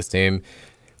clear for this team.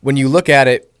 When you look at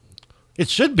it, it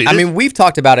should be. I mean, we've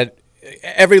talked about it.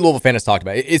 Every Louisville fan has talked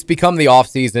about it. It's become the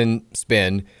offseason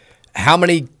spin. How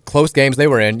many close games they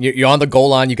were in. You're on the goal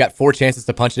line. You got 4 chances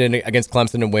to punch it in against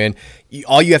Clemson and win.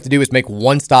 All you have to do is make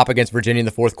one stop against Virginia in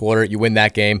the fourth quarter. You win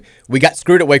that game. We got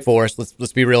screwed at Wake Forest.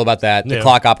 Let's be real about that. The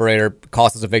clock operator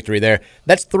cost us a victory there.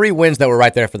 That's 3 wins that were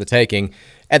right there for the taking.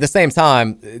 At the same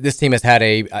time, this team has had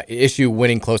a issue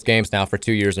winning close games now for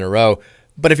 2 years in a row.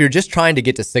 But if you're just trying to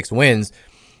get to 6 wins,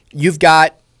 you've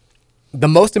got the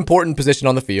most important position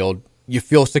on the field. You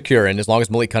feel secure in as long as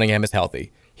Malik Cunningham is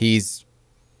healthy. He's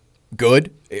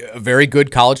good, a very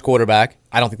good college quarterback.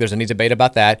 I don't think there's any debate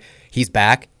about that. He's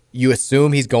back. You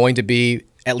assume he's going to be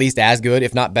at least as good,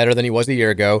 if not better than he was a year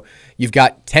ago. You've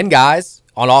got 10 guys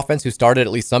on offense who started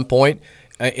at least some point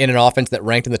in an offense that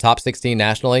ranked in the top 16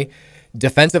 nationally.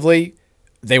 Defensively,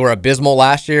 they were abysmal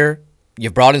last year.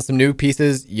 You've brought in some new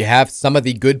pieces. You have some of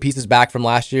the good pieces back from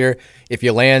last year. If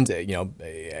you land,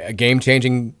 a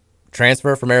game-changing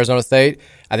transfer from Arizona State,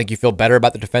 I think you feel better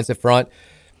about the defensive front.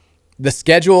 The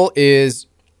schedule is,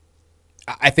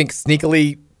 I think,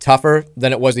 sneakily tougher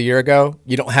than it was a year ago.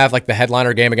 You don't have like the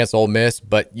headliner game against Ole Miss,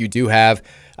 but you do have,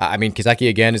 Kentucky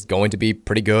again is going to be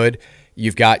pretty good.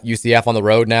 You've got UCF on the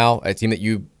road now, a team that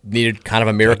you needed kind of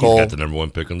a miracle. You've got the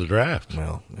 #1 pick in the draft.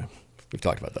 Well, we've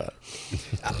talked about that.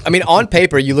 On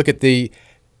paper, you look at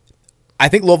I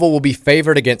think Louisville will be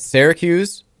favored against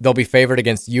Syracuse. They'll be favored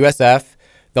against USF.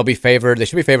 They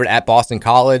should be favored at Boston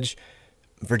College.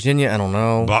 Virginia, I don't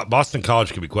know. Boston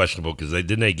College could be questionable because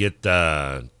didn't they get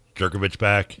Jerkovich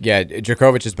back? Yeah,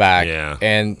 Jerkovich is back. Yeah,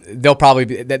 and they'll probably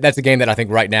be. That's a game that I think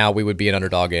right now we would be an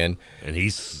underdog in. And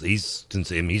he's a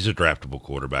draftable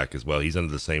quarterback as well. He's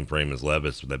under the same frame as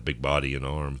Levis with that big body and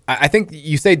arm. I think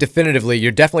you say definitively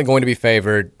you're definitely going to be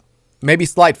favored. Maybe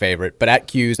slight favorite, but at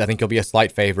Q's, I think you'll be a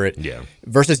slight favorite. Yeah.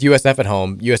 Versus USF at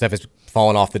home. USF has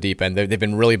fallen off the deep end. They've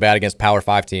been really bad against Power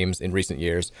 5 teams in recent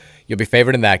years. You'll be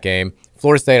favored in that game.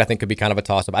 Florida State, I think, could be kind of a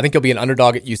toss-up. I think you'll be an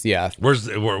underdog at UCF. Where's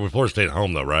Florida State at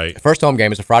home, though, right? First home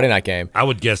game is a Friday night game. I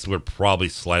would guess we're probably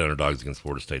slight underdogs against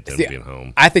Florida State than being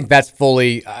home. I think I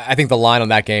think the line on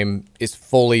that game is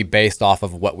fully based off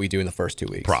of what we do in the first 2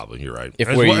 weeks. Probably, you're right.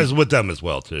 As with them as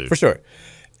well, too. For sure.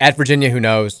 At Virginia, who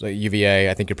knows? UVA,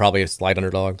 I think you're probably a slight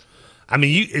underdog.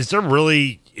 Is there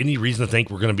really any reason to think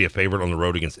we're going to be a favorite on the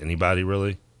road against anybody,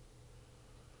 really?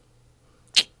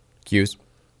 Q's.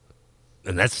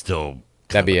 And that's still...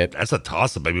 That'd be it. That's a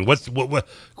toss-up. What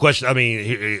question?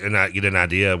 And I get an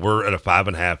idea. We're at a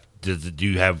 5.5. Do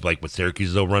you have, what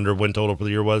Syracuse's over-under win total for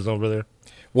the year was over there?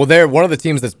 Well, they're one of the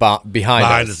teams that's behind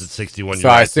us at 61. So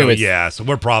I assume so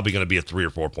we're probably going to be a 3 or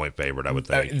 4 point favorite, I would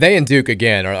think. They and Duke,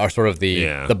 again, are sort of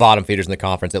the bottom feeders in the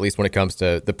conference, at least when it comes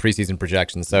to the preseason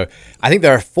projections. So I think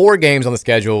there are 4 games on the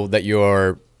schedule that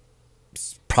you're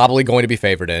probably going to be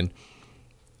favored in.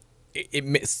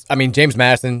 James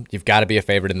Madison, you've got to be a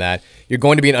favorite in that. You're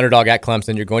going to be an underdog at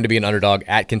Clemson. You're going to be an underdog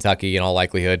at Kentucky in all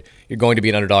likelihood. You're going to be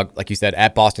an underdog, like you said,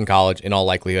 at Boston College in all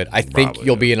likelihood. I think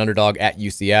you'll be an underdog at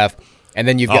UCF. And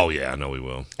then you've got, I know we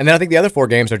will. And then I think the other 4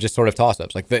 games are just sort of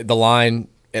toss-ups. Like the line,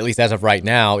 at least as of right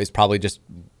now, is probably just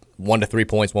 1 to 3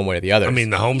 points one way or the other.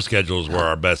 The home schedules were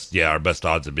our best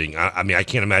odds of being. I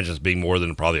can't imagine us being more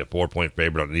than probably a 4-point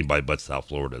favorite on anybody but South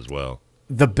Florida as well.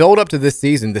 The build up to this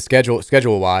season, the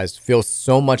schedule-wise, feels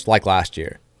so much like last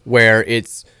year, where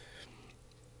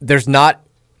there's not.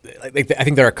 I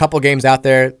think there are a couple games out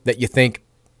there that you think,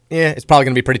 it's probably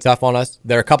going to be pretty tough on us.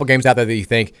 There are a couple games out there that you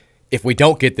think, if we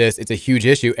don't get this, it's a huge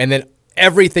issue. And then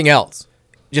everything else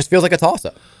just feels like a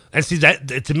toss-up. And see,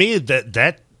 that to me,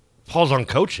 that falls on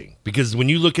coaching, because when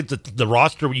you look at the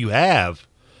roster you have,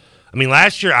 I mean,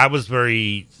 last year I was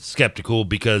very skeptical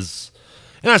because,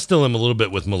 and I still am a little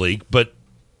bit with Malik, but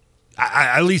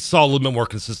I at least saw a little bit more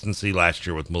consistency last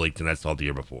year with Malik than I saw the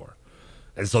year before.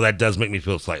 And so that does make me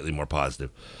feel slightly more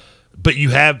positive. But you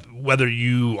have, whether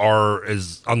you are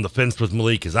as on the fence with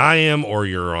Malik as I am, or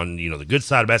you're on, the good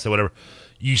side of basketball, whatever,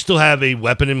 you still have a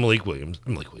weapon in Malik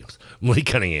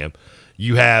Cunningham.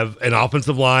 You have an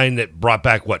offensive line that brought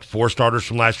back, 4 starters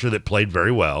from last year that played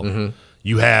very well. Mm-hmm.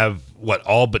 You have,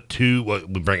 all but 2,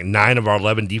 we bring 9 of our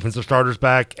 11 defensive starters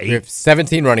back. 8. We have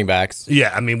 17 running backs.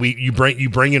 Yeah, I mean, you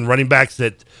bring in running backs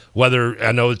that, whether,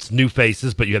 I know it's new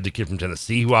faces, but you have the kid from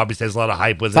Tennessee who obviously has a lot of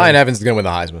hype with him. Zion Evans is going to win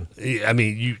the Heisman. I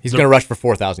mean, he's going to rush for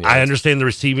 4,000 yards. I understand the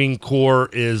receiving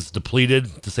core is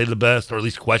depleted, to say the best, or at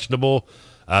least questionable,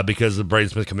 because of Braden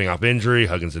Smith coming off injury.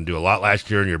 Huggins didn't do a lot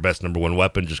last year, and your best number 1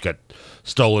 weapon just got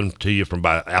stolen to you from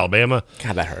Alabama.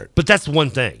 God, that hurt. But that's one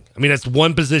thing. I mean, that's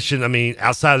one position. I mean,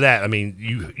 outside of that, I mean,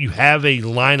 you have a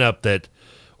lineup that,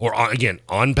 or again,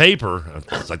 on paper,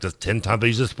 it's like the 10 times I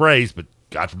use this phrase, but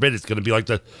God forbid it's going to be like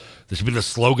this should be the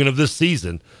slogan of this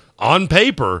season. On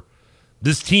paper,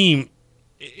 this team,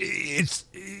 it's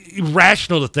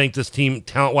irrational to think this team,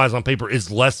 talent-wise on paper, is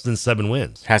less than 7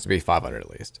 wins. Has to be 500 at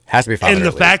least. Has to be 500 And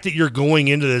the fact that you're going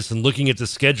into this and looking at the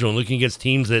schedule and looking against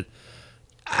teams that,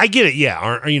 I get it, yeah,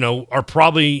 are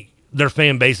probably, their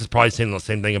fan base is probably saying the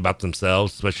same thing about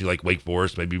themselves, especially like Wake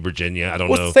Forest, maybe Virginia. I don't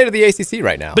know. What's the state of the ACC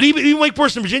right now? But even Wake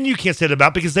Forest and Virginia, you can't say that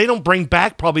about, because they don't bring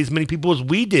back probably as many people as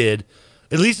we did,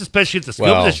 at least especially at the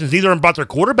skill positions. Neither of them brought their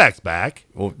quarterbacks back.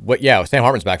 Well, Sam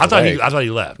Hartman's back. I thought he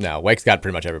left. No, Wake's got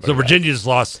pretty much everybody. So Virginia's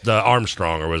lost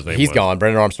Armstrong, or what his name was. He's gone.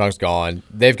 Brendan Armstrong's gone.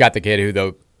 They've got the kid who,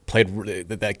 though, played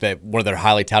one of their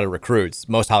highly touted recruits,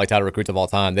 most highly touted recruits of all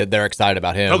time. They're excited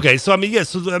about him. Okay, so I mean,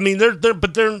 yes, they're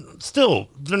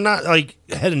not like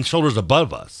head and shoulders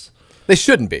above us. They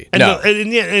shouldn't be. And no.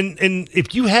 And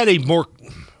if you had a more,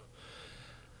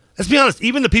 let's be honest,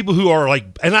 even the people who are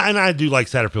like, and I do like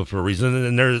Satterfield for a reason,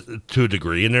 and there's to a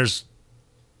degree, and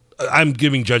I'm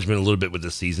giving judgment a little bit with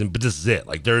this season, but this is it.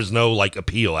 Like, there's no like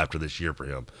appeal after this year for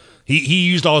him. He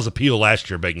used all his appeal last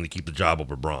year, begging to keep the job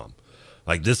over Brom.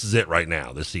 Like, this is it right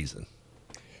now, this season.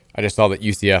 I just saw that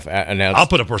UCF announced. I'll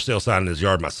put a for sale sign in his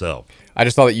yard myself. I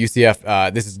just saw that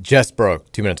UCF, this is just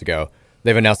broke 2 minutes ago.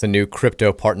 They've announced a new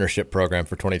crypto partnership program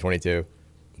for 2022.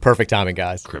 Perfect timing,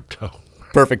 guys. Crypto.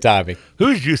 Perfect timing.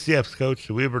 Who's UCF's coach?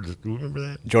 Do we remember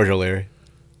that? George O'Leary.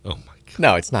 Oh, my God.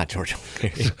 No, it's not George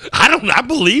O'Leary. I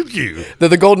believed you. They're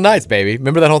the Golden Knights, baby.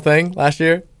 Remember that whole thing last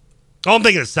year? Oh, I'm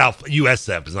thinking of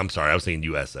USF. I'm sorry. I was thinking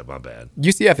USF. My bad.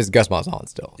 UCF is Gus Malzahn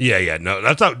still. Yeah. No,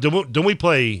 that's not. Don't we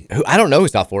play? I don't know who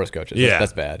South Florida's coach is. Yeah.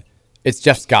 That's bad. It's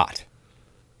Jeff Scott.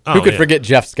 Who could forget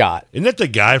Jeff Scott? Isn't that the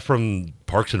guy from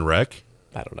Parks and Rec?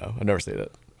 I don't know. I've never seen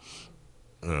it.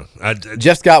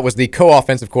 Jeff Scott was the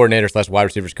co-offensive coordinator / wide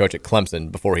receivers coach at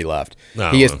Clemson before he left.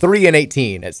 He is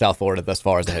 3-18 at South Florida thus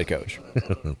far as the head coach.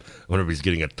 I wonder if he's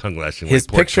getting a tongue lashing like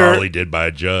poor Charlie did by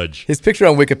a judge. His picture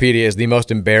on Wikipedia is the most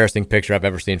embarrassing picture I've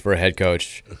ever seen for a head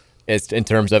coach. It's in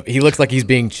terms of, he looks like he's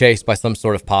being chased by some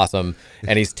sort of possum,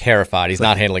 and he's terrified. He's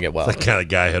not handling it well. It's the kind of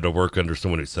guy who had to work under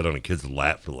someone who sat on a kid's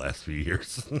lap for the last few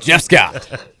years. Jeff Scott.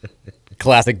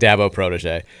 Classic Dabo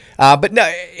protege. But no,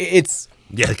 it's...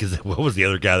 Yeah, because what was the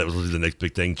other guy that was the next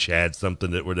big thing? Chad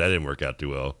something that didn't work out too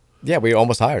well. Yeah, we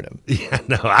almost hired him. Yeah,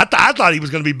 no, I thought he was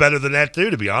going to be better than that too,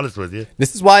 to be honest with you.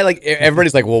 This is why, like,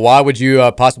 everybody's like, well, why would you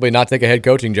possibly not take a head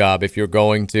coaching job if you're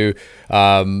going to,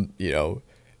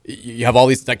 you have all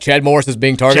these, like, Chad Morris is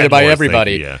being targeted by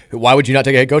everybody. Yeah. Why would you not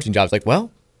take a head coaching job? It's like,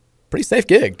 well, pretty safe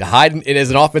gig to hide in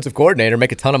as an offensive coordinator,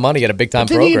 make a ton of money at a big time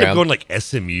program. Didn't he end up going like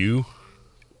SMU?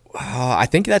 I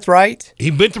think that's right.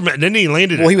 He went from, and then he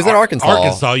landed. Well, he was at Arkansas.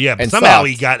 Arkansas, yeah, but somehow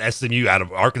he got SMU out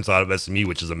of Arkansas out of SMU,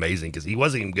 which is amazing because he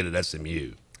wasn't even good at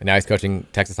SMU. And now he's coaching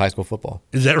Texas high school football.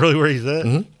 Is that really where he's at?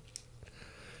 Mm-hmm.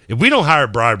 If we don't hire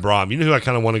Brian Brom, you know who I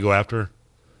kind of want to go after?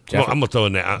 Jeff, I'm gonna throw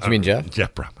in that. You mean Jeff?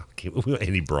 Jeff Brom.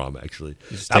 Any Brom, actually.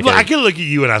 I can look at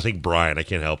you and I think Brian. I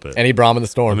can't help it. Any Brom in the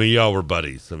storm. I mean, y'all were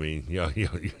buddies. I mean,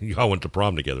 y'all went to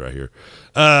prom together, I hear.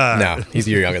 No, he's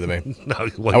a year younger than me.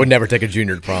 No, I would never take a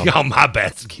junior to prom. Oh, my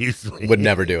bad. Excuse me. Would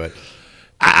never do it.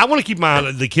 I want to keep my eye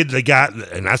on the kid they got,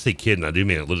 and I say kid, and I do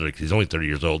mean it literally because he's only 30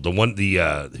 years old. The one,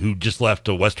 who just left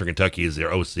to Western Kentucky as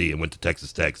their OC and went to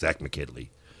Texas Tech, Zach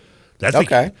McKinley. That's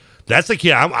okay. That's a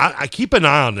kid. I keep an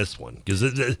eye on this one because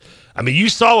I mean, you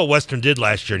saw what Western did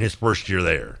last year in his first year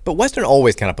there. But Western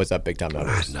always kind of puts up big time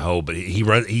numbers. I know, but he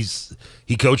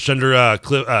coached under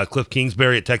Cliff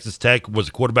Kingsbury at Texas Tech. Was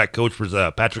a quarterback coach for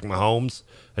Patrick Mahomes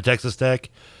at Texas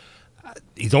Tech.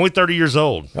 He's only 30 years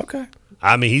old. Okay.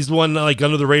 I mean, he's one like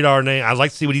under the radar name. I'd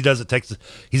like to see what he does at Texas.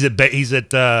 He's at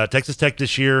Texas Tech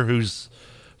this year. Who's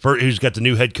got the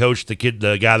new head coach, the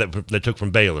guy that took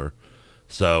from Baylor.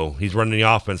 So he's running the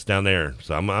offense down there.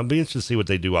 So I'm be interested to see what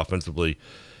they do offensively.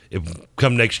 If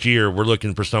come next year, we're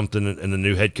looking for something in the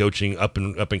new head coaching up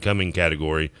and coming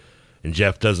category, and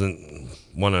Jeff doesn't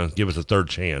want to give us a third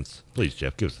chance. Please,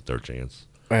 Jeff, give us a third chance.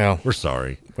 Well, we're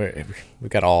sorry. We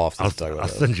got all off. I'll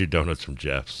send you donuts from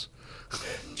Jeff's.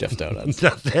 Jeff's Donuts.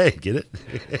 Hey, get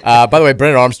it? By the way,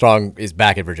 Brennan Armstrong is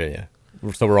back in Virginia.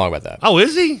 So we're wrong about that. Oh,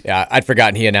 is he? Yeah, I'd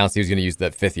forgotten he announced he was going to use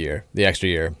the 5th year, the extra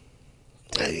year.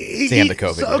 The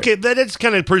COVID year. Okay, that's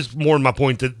kind of proves more my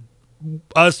point that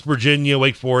us, Virginia,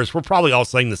 Wake Forest, we're probably all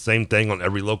saying the same thing on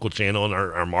every local channel in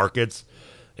our markets.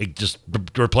 It just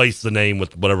replace the name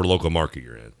with whatever local market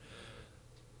you're in.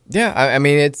 Yeah, I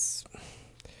mean,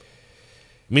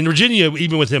 Virginia,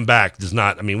 even with him back, does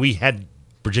not. I mean, we had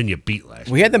Virginia beat last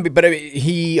year. We had them, but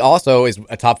he also is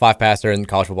a top 5 passer in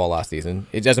college football last season.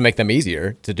 It doesn't make them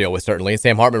easier to deal with, certainly. And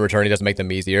Sam Hartman returning doesn't make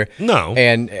them easier. No.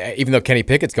 And even though Kenny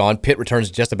Pickett's gone, Pitt returns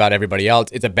just about everybody else.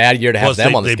 It's a bad year to have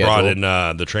them on the schedule. They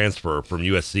brought in the transfer from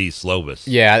USC, Slovis.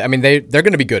 Yeah, I mean, they're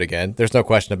going to be good again. There's no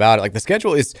question about it. Like, the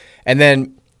schedule is – and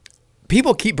then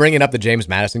people keep bringing up the James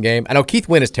Madison game. I know Keith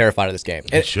Wynn is terrified of this game.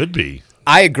 It should be.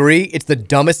 I agree. It's the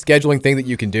dumbest scheduling thing that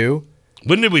you can do.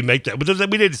 When did we make that? We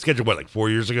did the schedule, like 4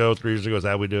 years ago, 3 years ago? Is that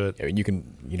how we do it? Yeah, you can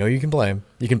blame.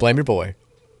 You can blame your boy.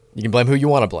 You can blame who you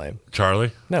want to blame.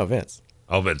 Charlie? No, Vince.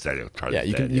 Oh, Vince. Charlie's yeah,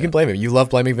 you can blame him. You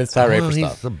love blaming Vince Tyree for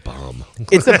stuff. He's a bum.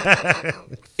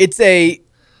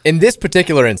 In this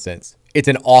particular instance, it's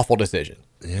an awful decision.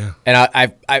 Yeah. And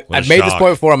I've made this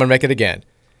point before. I'm going to make it again.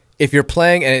 If you're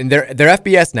playing, and they're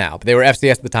FBS now, but they were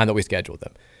FCS at the time that we scheduled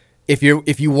them. If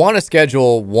you want to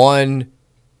schedule one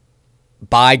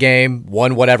bye game,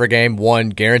 one whatever game, one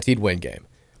guaranteed win game,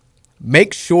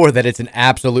 make sure that it's an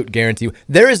absolute guarantee.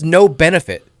 There is no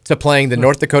benefit to playing the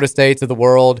North Dakota States of the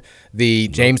world, the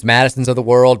James Madisons of the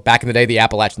world, back in the day, the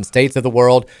Appalachian States of the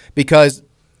world, because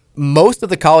most of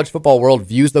the college football world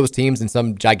views those teams in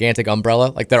some gigantic umbrella,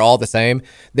 like they're all the same.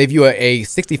 They view a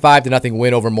 65-0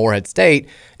 win over Morehead State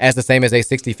as the same as a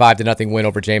 65-0 win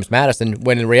over James Madison,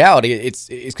 when in reality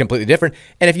it's completely different.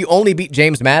 And if you only beat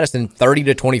James Madison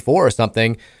 30-24 or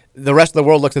something, the rest of the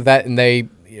world looks at that and they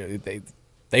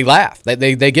laugh,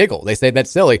 they giggle, they say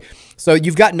that's silly. So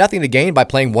you've got nothing to gain by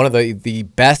playing one of the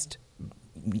best,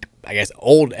 I guess,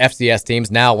 old FCS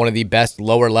teams, now one of the best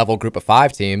lower level group of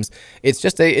 5 teams. It's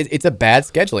just it's a bad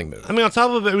scheduling move. I mean, on top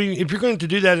of it, if you're going to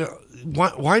do that,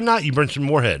 why not? You mentioned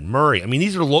Morehead, Murray. I mean,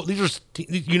 these are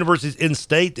universities in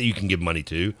state that you can give money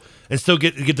to and still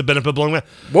get the benefit of blowing that.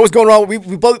 What was going wrong?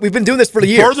 We've been doing this for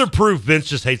years. Further proof, Vince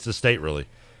just hates the state, really,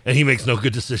 and he makes no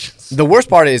good decisions. The worst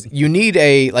part is you need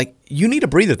a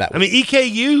breather that way. I mean,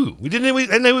 EKU,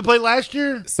 we played last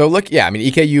year. So look, yeah, I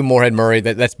mean, EKU, Morehead, Murray.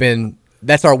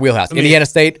 That's our wheelhouse. I mean, Indiana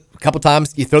State, a couple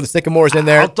times, you throw the Sycamores in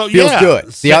there, feels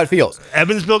good. See how it feels.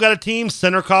 Evansville got a team,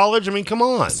 Center College. I mean, come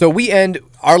on. So we end,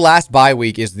 our last bye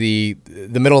week is the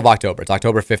middle of October. It's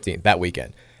October 15th, that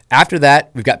weekend. After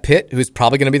that, we've got Pitt, who's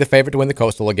probably going to be the favorite to win the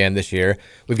Coastal again this year.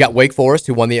 We've got Wake Forest,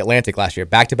 who won the Atlantic last year,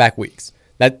 back-to-back weeks.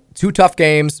 That 2 tough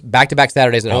games, back-to-back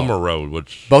Saturdays at home. Home or road,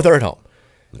 which both are at home.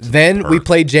 Then we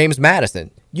play James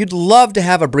Madison. You'd love to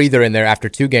have a breather in there after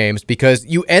 2 games because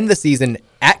you end the season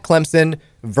at Clemson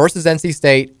versus NC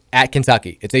State at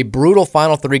Kentucky. It's a brutal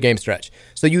final 3-game stretch.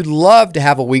 So you'd love to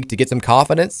have a week to get some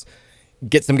confidence,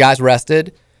 get some guys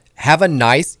rested, have a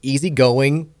nice,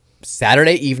 easygoing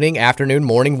Saturday evening, afternoon,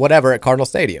 morning, whatever at Cardinal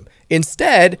Stadium.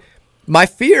 Instead, my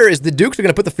fear is the Dukes are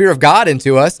going to put the fear of God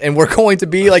into us, and we're going to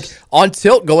be on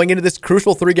tilt going into this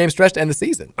crucial 3-game stretch to end the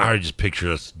season. I just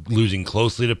picture us losing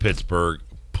closely to Pittsburgh,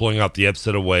 pulling out the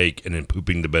upset of Wake, and then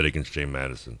pooping the bed against James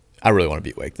Madison. I really want to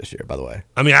beat Wake this year, by the way.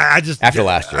 I mean, I just after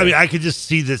last year. I mean, I could just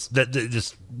see this that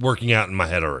just working out in my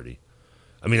head already.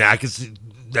 I mean, I could see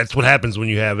that's what happens when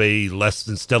you have a less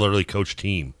than stellarly coached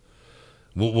team.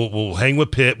 We'll hang with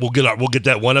Pitt. We'll get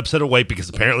that one upset of Wake because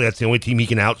apparently that's the only team he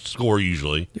can outscore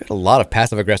usually. You had a lot of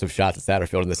passive aggressive shots at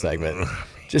Satterfield in this segment.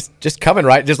 just coming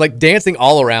right, just like dancing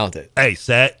all around it. Hey,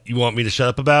 Sat, you want me to shut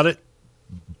up about it?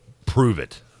 Prove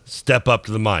it. Step up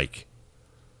to the mic.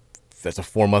 That's a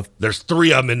 4-month. There's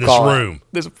 3 of them in this room.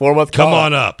 There's a 4-month. Come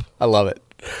on up. I love it.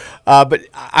 But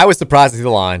I was surprised to see the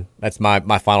line. That's my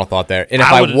final thought there. And if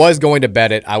I was going to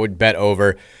bet it, I would bet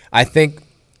over. I think.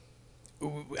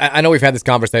 I know we've had this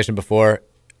conversation before.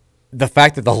 The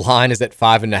fact that the line is at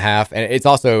 5.5, and it's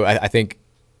also I think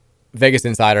Vegas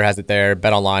Insider has it there,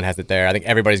 BetOnline has it there. I think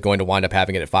everybody's going to wind up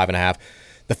having it at 5.5.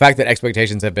 the fact that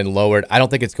expectations have been lowered, I don't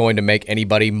think it's going to make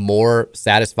anybody more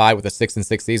satisfied with a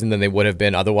 6-6 season than they would have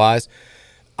been otherwise.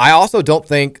 I also don't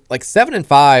think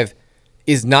 7-5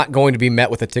 is not going to be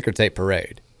met with a ticker tape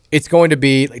parade. It's going to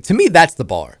be, to me, that's the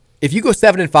bar. If you go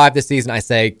 7-5 this season, I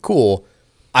say, cool,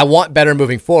 I want better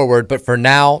moving forward, but for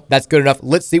now, that's good enough.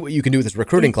 Let's see what you can do with this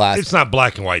recruiting class. It's not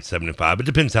black and white 7-5. It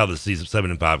depends how the season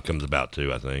 7-5 comes about,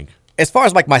 too, I think. As far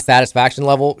as my satisfaction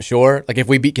level, sure. If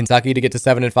we beat Kentucky to get to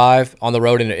 7-5 on the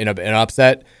road in an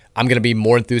upset, I'm going to be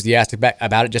more enthusiastic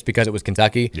about it just because it was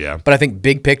Kentucky. Yeah. But I think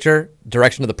big picture,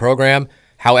 direction of the program,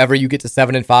 however you get to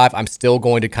 7-5, I'm still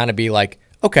going to kind of be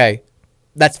okay,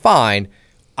 that's fine.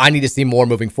 I need to see more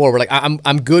moving forward.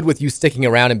 I'm good with you sticking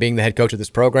around and being the head coach of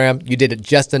this program. You did it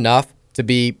just enough for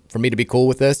me to be cool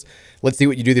with this. Let's see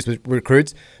what you do this with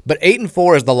recruits. But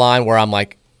 8-4 is the line where I'm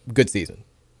good season.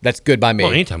 That's good by me.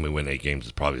 Well, anytime we win 8 games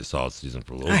is probably a solid season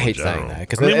for Louisville. I hate saying that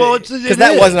because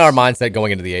that wasn't our mindset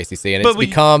going into the ACC, and it's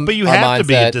become. But you our have mindset. to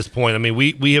be at this point. I mean,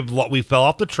 we fell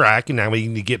off the track, and now we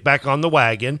need to get back on the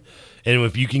wagon. And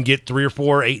if you can get 3 or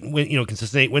 4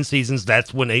 consistent 8-win seasons,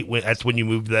 that's when you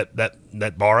move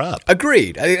that bar up.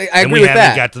 Agreed. I agree with that. And we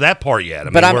haven't got to that part yet.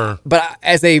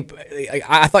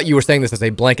 I thought you were saying this as a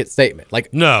blanket statement.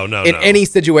 No. In any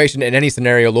situation, in any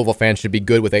scenario, Louisville fans should be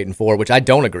good with 8-4, which I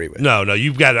don't agree with. No,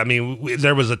 you've got. I mean,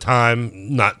 there was a time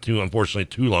unfortunately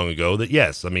too long ago that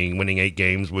yes, I mean, winning 8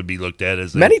 games would be looked at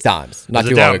as many times not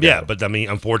too long ago. Yeah, but I mean,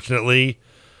 unfortunately.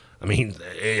 I mean,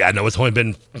 I know it's only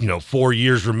been 4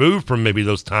 years removed from maybe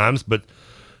those times, but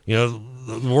the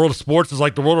world of sports is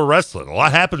like the world of wrestling. A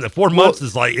lot happens. 4 months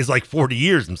is like 40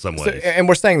 years in some ways. And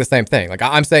we're saying the same thing.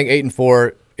 I'm saying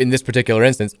 8-4 in this particular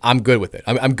instance. I'm good with it.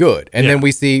 I'm good. And then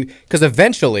we see because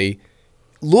eventually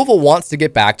Louisville wants to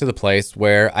get back to the place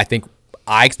where I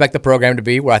expect the program to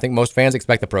be, where I think most fans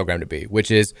expect the program to be,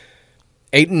 which is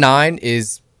 8-9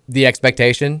 is the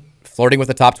expectation. Flirting with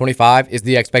the top 25 is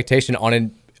the expectation on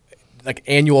an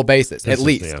annual basis, at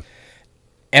least. Yeah.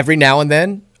 Every now and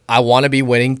then, I want to be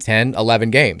winning 10, 11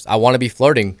 games. I want to be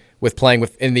flirting with playing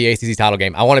in the ACC title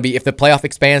game. I want to be, if the playoff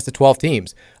expands to 12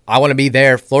 teams, I want to be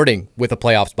there flirting with a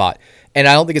playoff spot. And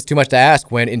I don't think it's too much to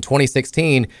ask when in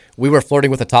 2016, we were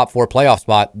flirting with a top 4 playoff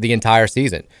spot the entire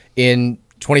season. In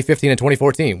 2015 and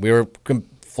 2014, we were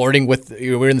flirting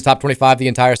we were in the top 25 the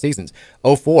entire seasons.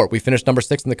 04, we finished number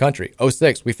 6 in the country.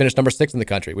 06, we finished number 6 in the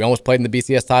country. We almost played in the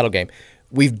BCS title game.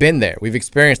 We've been there. We've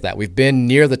experienced that. We've been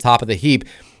near the top of the heap.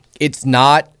 It's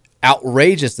not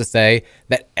outrageous to say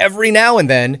that every now and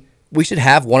then we should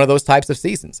have one of those types of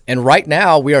seasons. And right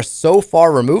now we are so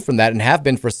far removed from that and have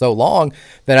been for so long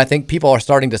that I think people are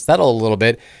starting to settle a little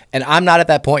bit. And I'm not at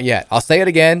that point yet. I'll say it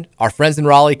again. Our friends in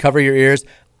Raleigh, cover your ears.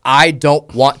 I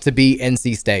don't want to be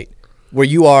NC State, where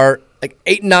you are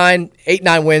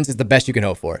 8-9 wins is the best you can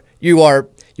hope for.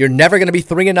 You're never going to be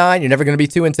 3-9. You're never going to be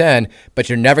 2-10, but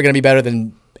you're never going to be better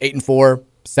than 8-4,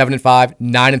 7-5,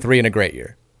 9-3 in a great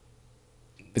year.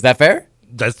 Is that fair?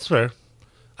 That's fair.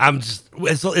 I'm just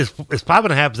it's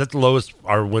 5.5. Is that the lowest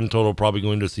our win total probably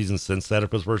going to a season since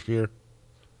Satterfield's first year?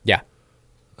 Yeah,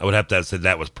 I would have to say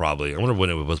that was probably. I wonder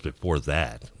when it was before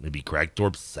that. Maybe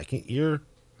Kragthorpe's second year.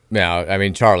 Yeah, I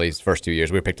mean, Charlie's first 2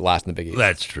 years, we were picked last in the Big East.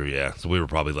 That's true, yeah. So we were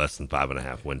probably less than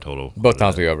 5.5 win total. Both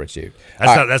times we overachieved.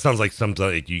 That sounds like something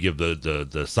like you give the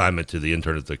assignment to the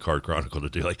intern at the Card Chronicle to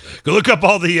do. Go look up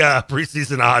all the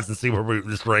preseason odds and see where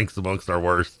this ranks amongst our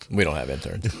worst. We don't have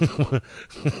interns.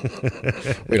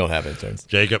 We don't have interns.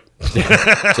 Jacob, get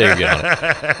on it.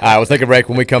 All right, we'll take a break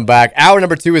when we come back. Hour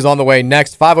number 2 is on the way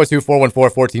next.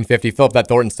 502-414-1450. Fill up that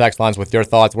Thornton text lines with your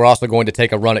thoughts. We're also going to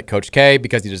take a run at Coach K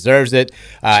because he deserves it.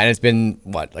 And it's been,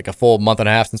 a full month and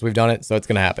a half since we've done it, so it's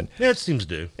going to happen. Yeah, it seems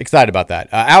to. Excited about that.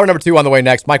 Hour number 2 on the way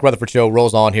next. Mike Rutherford Show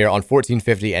rolls on here on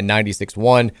 1450 and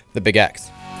 96.1, The Big X.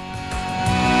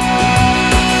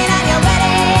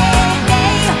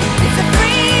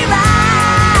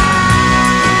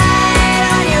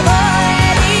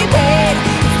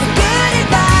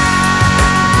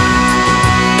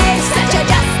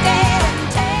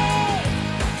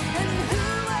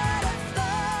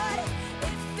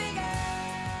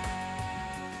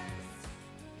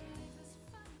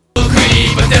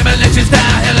 Demolition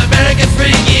style, hell American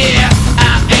spring, yeah.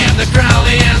 I am the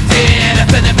Crowley MD.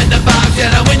 I've been up in the box, and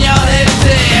I win your head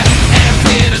there.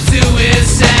 Empty to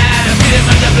suicide. I beat him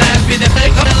on the blast, be the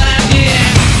fake on the line, yeah.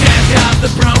 Catch off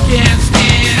the broken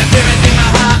skin. I feel it in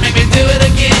my heart, make me do it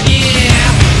again,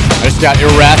 yeah. I just got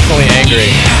irrationally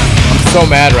angry. I'm so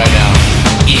mad right now.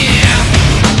 Yeah.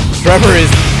 Trevor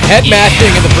is head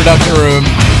mashing in the production room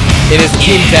in his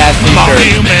Team Taz t-shirt. More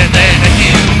human than a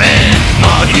human.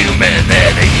 More human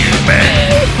than a human.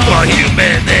 More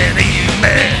human than a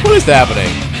human. What is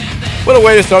happening? What a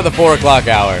way to start the 4 o'clock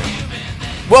hour.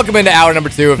 Welcome into hour number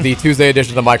 2 of the Tuesday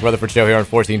edition of the Mike Rutherford Show here on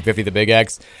 1450 The Big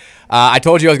X. I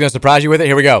told you I was going to surprise you with it.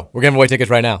 Here we go. We're giving away tickets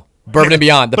right now. Bourbon and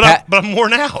Beyond. But I'm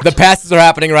worn out. The passes are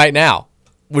happening right now.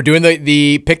 We're doing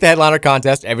the Pick the Headliner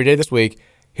contest every day this week.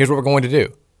 Here's what we're going to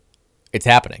do. It's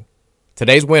happening.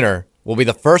 Today's winner will be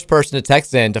the first person to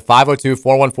text in to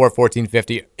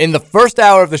 502-414-1450 in the first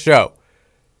hour of the show.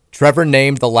 Trevor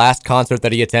named the last concert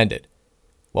that he attended.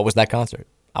 What was that concert?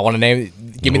 I want to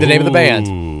give me the name of the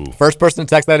band. First person to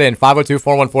text that in,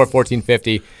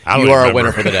 502-414-1450. You are a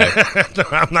winner for the day.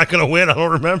 I'm not going to win. I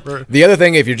don't remember. The other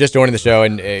thing, if you're just joining the show,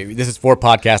 and this is for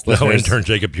podcast listeners. No, intern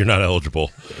Jacob, you're not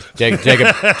eligible.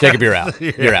 Jacob, you're out.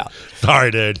 Yeah. You're out.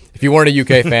 Sorry, dude. If you weren't a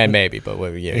UK fan, maybe, but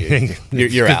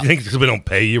you're out. You think because we don't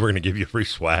pay you, we're going to give you free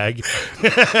swag?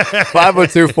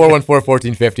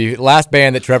 502-414-1450. Last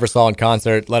band that Trevor saw in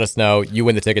concert, let us know. You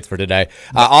win the tickets for today.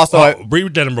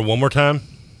 Read that number one more time.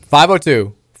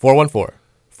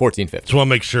 502-414-1450. Just want to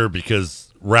make sure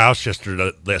because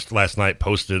Roush last night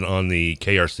posted on the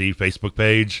KRC Facebook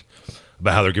page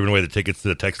about how they're giving away the tickets to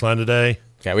the text line today.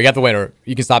 Okay, we got the winner.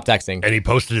 You can stop texting. And he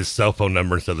posted his cell phone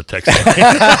number instead of the text line.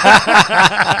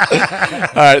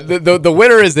 All right, the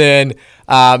winner is in.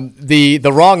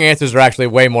 The wrong answers are actually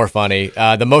way more funny.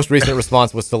 The most recent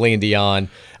response was Celine Dion.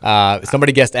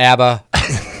 Somebody guessed ABBA.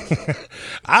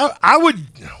 I would.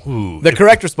 The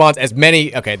correct response, as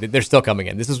many. Okay, they're still coming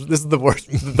in. This is the worst.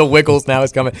 The Wiggles now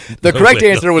is coming. The correct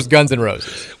answer was Guns N'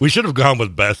 Roses. We should have gone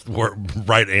with best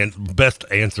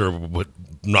answer, with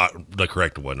not the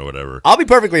correct one or whatever. I'll be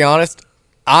perfectly honest.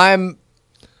 I'm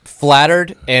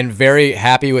flattered and very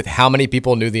happy with how many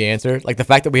people knew the answer. Like the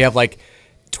fact that we have like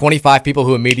 25 people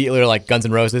who immediately are like Guns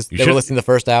N' Roses. They were listening the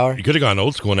first hour. You could have gone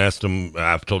old school and asked them.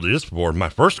 I've told you this before. My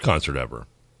first concert ever.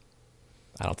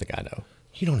 I don't think I know.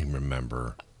 You don't even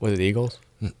remember. Was it the Eagles?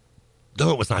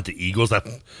 No, it was not the Eagles. I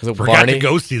forgot Barney? to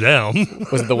go see them.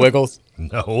 Was it the Wiggles?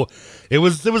 No, it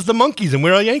was the Monkees in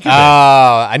Weird Al Yankovic.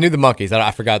 I knew the Monkees.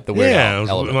 I forgot the Weird Al. Yeah, it was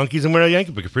the Monkees in Weird Al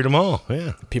Yankovic at Freedom Hall.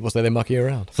 Yeah, people say they monkey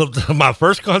around. So my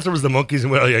first concert was the Monkees in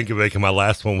Weird Al Yankovic, and my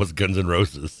last one was Guns N'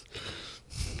 Roses.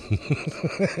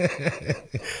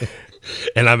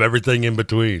 And I'm everything in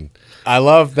between. I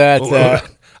love that.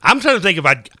 I'm trying to think if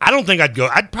I don't think I'd go.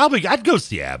 I'd go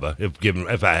see ABBA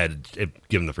if I had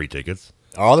given the free tickets.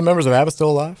 Are all the members of ABBA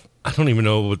still alive? I don't even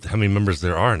know how many members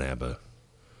there are in ABBA.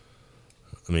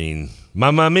 I mean,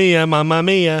 Mamma Mia, Mamma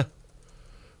Mia.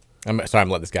 I'm sorry, I'm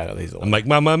letting this guy know that he's alive. I'm like,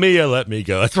 Mamma Mia, let me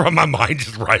go. That's where my mind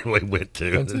just right away went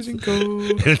to. It's not even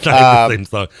the same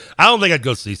song. I don't think I'd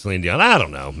go see Celine Dion. I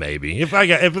don't know, maybe if I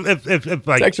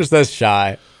Texture says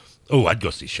Shy. Oh, I'd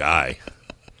go see Shy.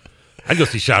 I'd go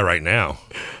see Shy right now.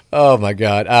 Oh, my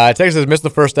God. Texas says, missed the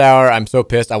first hour. I'm so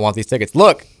pissed. I want these tickets.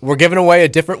 Look, we're giving away a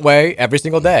different way every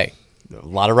single day. A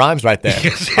lot of rhymes right there.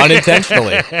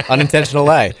 Unintentionally. Unintentional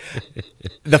way.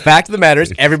 The fact of the matter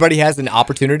is everybody has an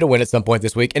opportunity to win at some point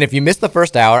this week. And if you missed the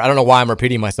first hour, I don't know why I'm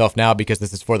repeating myself now because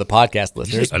this is for the podcast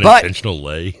listeners. Unintentional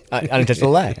lay. Unintentional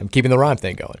lay. I'm keeping the rhyme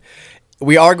thing going.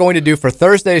 We are going to do for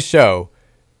Thursday's show,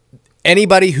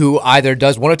 anybody who either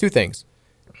does one of two things.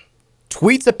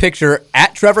 Tweets a picture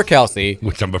at Trevor Kelsey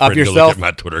which I'm afraid of yourself. To look at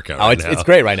my Twitter account right now. It's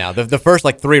great right now. The first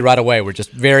like 3 right away were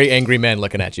just very angry men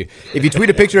looking at you. If you tweet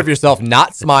a picture of yourself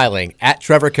not smiling at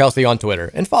Trevor Kelsey on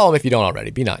Twitter, and follow him if you don't already,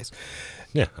 be nice.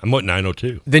 Yeah, I'm at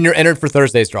 902. Then you're entered for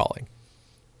Thursday's drawing.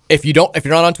 If you're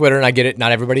not on Twitter, and I get it,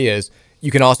 not everybody is,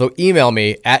 you can also email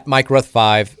me at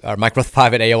MikeRuth5 or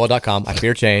MikeRuth5@AOL.com. I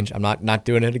fear change. I'm not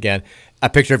doing it again. A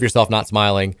picture of yourself not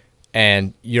smiling.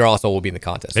 And you also will be in the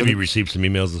contest. Have you received some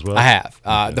emails as well? I have.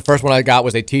 The first one I got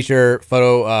was a teacher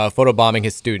photo bombing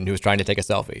his student who was trying to take a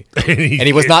selfie, and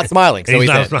he was not smiling. So he's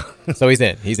in. So he's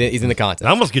in. He's in the contest. I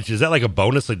almost get you. Is that like a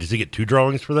bonus? Like, does he get 2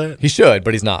 drawings for that? He should,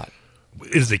 but he's not.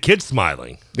 Is the kid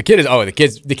smiling? The kid is. Oh, the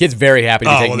kid's very happy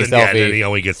to be taking a selfie. Yeah, then he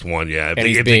only gets 1. Yeah.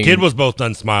 If the kid was both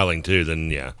done smiling too,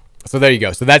 then yeah. So there you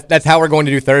go. So that's how we're going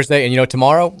to do Thursday. And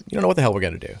tomorrow, you don't know what the hell we're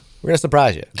going to do. We're going to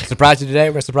surprise you. Surprise you today.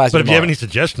 We're going to surprise you tomorrow. But if you have any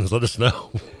suggestions, let us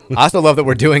know. I also love that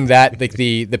we're doing that.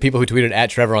 The people who tweeted at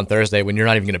Trevor on Thursday when you're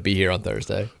not even going to be here on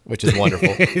Thursday, which is wonderful.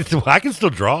 I can still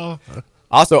draw.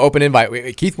 Also, open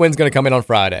invite. Keith Wynn's going to come in on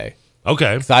Friday.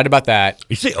 Okay. Excited about that.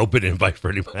 You say open invite for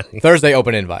anybody. Thursday,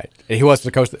 open invite. He wants to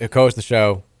co-host the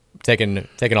show. taking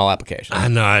all applications. I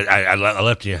know. I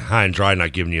left you high and dry,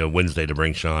 not giving you a Wednesday to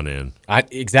bring Sean in.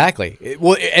 Exactly.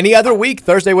 Well, any other week,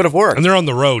 Thursday would have worked. And they're on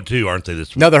the road, too, aren't they,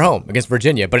 this week? No, they're home against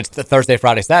Virginia, but it's the Thursday,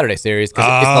 Friday, Saturday series because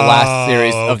it's the last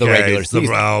series of the regular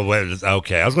season.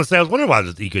 Okay. I was going to say, I was wondering why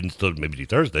he couldn't still maybe do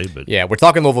Thursday. But yeah, we're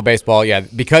talking Louisville baseball. Yeah,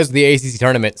 because the ACC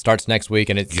tournament starts next week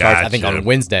and it starts, I think, on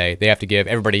Wednesday, they have to give,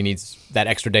 everybody needs that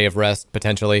extra day of rest,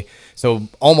 potentially. So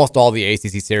almost all the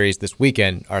ACC series this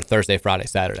weekend are Thursday, Friday,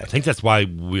 Saturday. I think that's why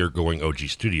we're going OG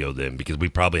Studio then, because we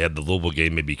probably had the Louisville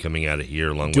game maybe coming out of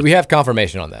here along with... Do we have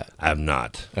confirmation on that? I have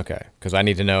not. Okay, because I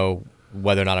need to know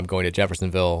whether or not I'm going to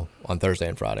Jeffersonville on Thursday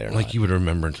and Friday or not. Like you would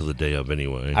remember until the day of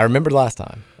anyway. I remembered last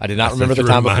time. I did not remember the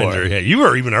time before. Yeah, you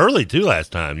were even early too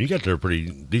last time. You got there pretty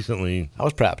decently. I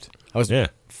was prepped.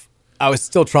 I was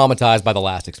still traumatized by the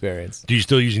last experience. Do you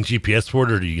still using GPS for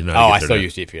it, or do you not? I still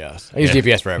use GPS. I use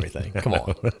GPS for everything. Come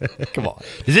on. Come on.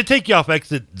 Does it take you off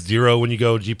exit 0 when you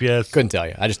go GPS? Couldn't tell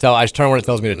you. I just turn when it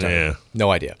tells me to turn. Yeah.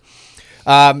 No idea.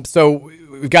 So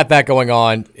we've got that going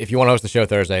on. If you want to host the show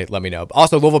Thursday, let me know.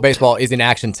 Also, Louisville baseball is in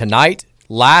action tonight.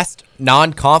 Last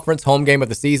non-conference home game of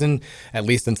the season, at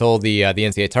least until the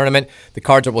NCAA tournament. The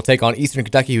Cards will take on Eastern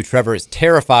Kentucky, who Trevor is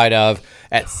terrified of,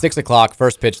 at 6 o'clock.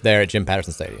 First pitch there at Jim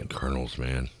Patterson Stadium. Colonels,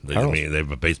 man. They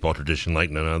have a baseball tradition like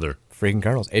none other. Freaking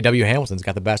Colonels. A.W. Hamilton's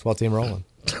got the basketball team rolling.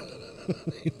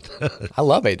 I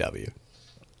love A.W.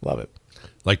 Love it.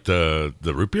 Like the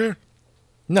root beer?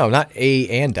 No, not A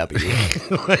and W.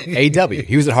 A.W.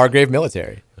 He was at Hargrave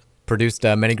Military. Produced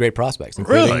many great prospects,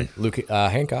 including Luke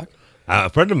Hancock. A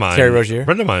friend of mine, Terry Rozier.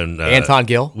 Anton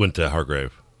Gill, went to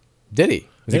Hargrave. Did he?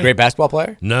 Was he a great basketball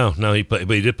player? No, he played,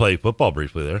 but he did play football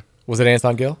briefly there. Was it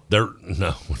Anton Gill? No,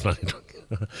 it's not.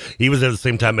 He was there at the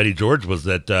same time Eddie George was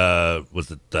at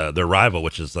their rival,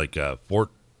 which is like Fort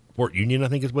Union, I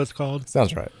think is what it's called.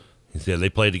 Sounds right. Yeah, they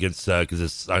played against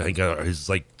because I think his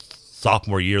like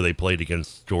sophomore year they played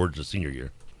against George the senior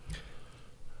year.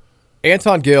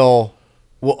 Anton Gill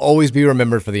will always be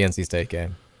remembered for the NC State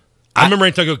game. I remember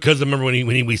Anton Gill because I remember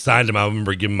when we signed him. I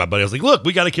remember giving my buddy. I was like, "Look,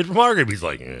 we got a kid from Hargrave." He's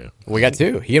like, "Yeah, we got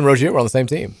two." He and Rozier were on the same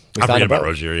team. I forgot about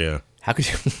Rozier. Yeah. How could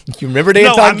you? You remembered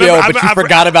Anton Gill, but you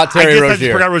forgot about Terry Rozier. I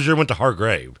just forgot Rozier went to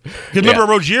Hargrave. Because remember,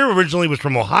 Rozier originally was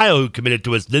from Ohio, who committed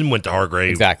to us, then went to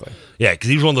Hargrave. Exactly. Yeah, because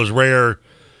he was one of those rare.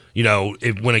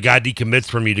 When a guy decommits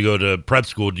from you to go to prep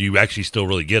school, do you actually still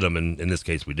really get him? And in this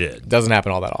case, we did. Doesn't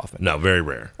happen all that often. No, very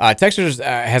rare. Texters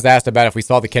has asked about if we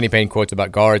saw the Kenny Payne quotes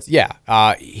about guards. Yeah.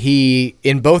 He,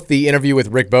 in both the interview with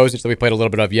Rick Bozich that we played a little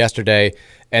bit of yesterday,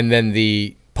 and then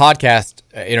the podcast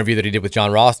interview that he did with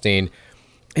John Rothstein,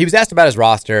 he was asked about his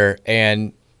roster,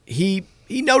 and he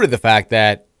noted the fact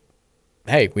that,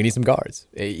 hey, we need some guards.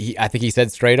 I think he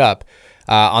said straight up,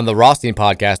 on the Rothstein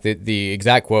podcast, the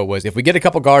exact quote was, if we get a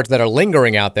couple guards that are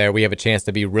lingering out there, we have a chance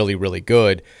to be really, really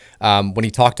good. When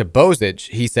he talked to Bozich,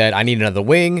 he said, I need another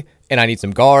wing and I need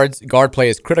some guards. Guard play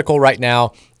is critical right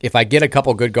now. If I get a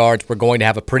couple good guards, we're going to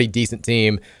have a pretty decent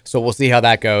team. So we'll see how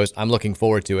that goes. I'm looking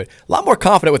forward to it. A lot more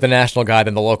confident with the national guy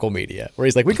than the local media, where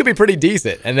he's like, we could be pretty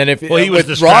decent. And then if he was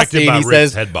with Rothstein, he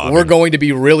says, head-bobbing. We're going to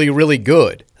be really, really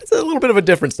good. That's a little bit of a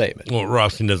different statement. Well,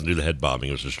 Rothstein doesn't do the head bobbing.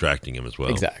 It was distracting him as well.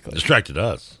 Exactly. Distracted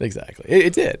us. Exactly.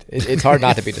 It did. It's hard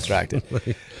not to be distracted.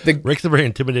 Rick's a very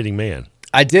intimidating man.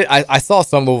 I saw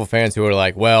some Louisville fans who were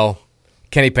like, well,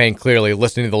 Kenny Payne clearly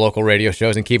listening to the local radio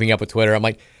shows and keeping up with Twitter. I'm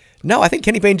like, no, I think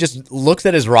Kenny Payne just looks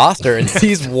at his roster and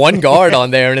sees one guard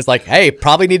on there and it's like, hey,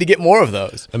 probably need to get more of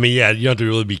those. I mean, yeah, you don't have to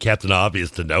really be Captain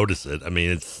Obvious to notice it. I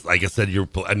mean, it's like I said,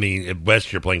 at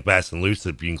West you're playing fast and loose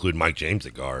if you include Mike James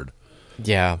at guard.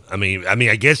 Yeah. I mean,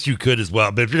 I guess you could as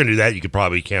well, but if you're gonna do that, you could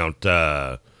probably count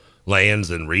Lands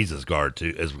and Reeves as guards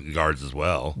as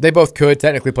well. They both could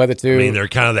technically play the two. I mean, they're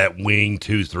kind of that wing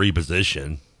 2-3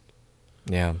 position.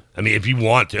 Yeah. I mean, if you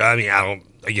want to, I mean,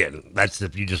 again, that's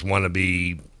if you just want to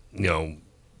be,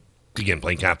 again,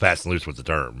 playing kind of fast and loose with the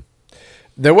term.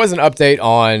 There was an update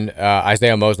on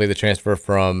Isaiah Mosley, the transfer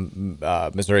from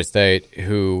Missouri State,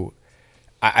 who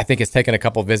I think has taken a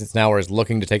couple visits now or is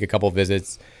looking to take a couple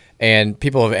visits. And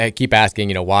people keep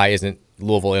asking, why isn't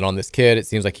Louisville in on this kid? It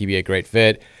seems like he'd be a great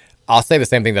fit. I'll say the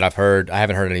same thing that I've heard. I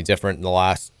haven't heard any different in the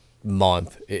last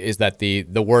month, is that the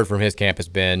word from his camp has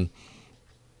been,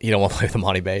 you don't want to play with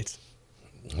Amani Bates.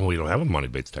 Well, we don't have Amani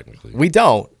Bates technically. We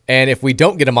don't. And if we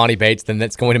don't get Amani Bates, then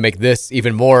that's going to make this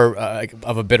even more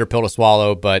of a bitter pill to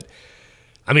swallow. But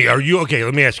I mean, are you okay?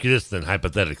 Let me ask you this then,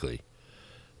 hypothetically.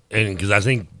 And because I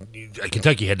think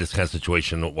Kentucky had this kind of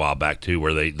situation a while back too,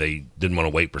 where they didn't want to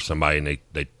wait for somebody, and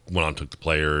they went on and took the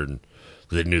player, and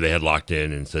they knew they had locked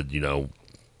in, and said, and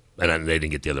they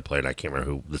didn't get the other player. And I can't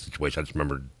remember who the situation. I just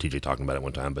remember TJ talking about it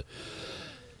one time. But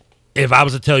If I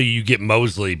was to tell you, you get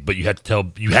Mosley, but you have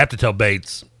to tell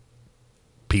Bates,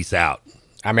 peace out.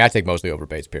 I mean, I take Mosley over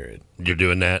Bates. Period. You're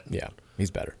doing that? Yeah,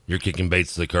 he's better. You're kicking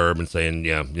Bates to the curb and saying,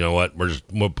 yeah, you know what?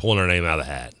 We're pulling our name out of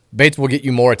the hat. Bates will get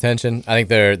you more attention. I think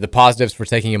the positives for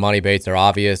taking Emoni Bates are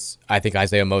obvious. I think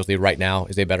Isaiah Mosley right now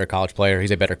is a better college player.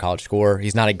 He's a better college scorer.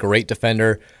 He's not a great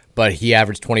defender, but he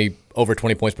averaged over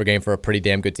 20 points per game for a pretty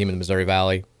damn good team in the Missouri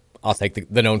Valley. I'll take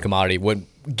the known commodity.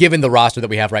 Given the roster that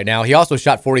we have right now, he also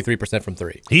shot 43% from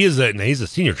three. He's a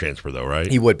senior transfer though,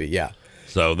 right? He would be, yeah.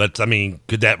 So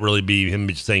could that really be him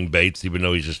just saying Bates, even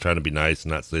though he's just trying to be nice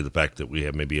and not say the fact that we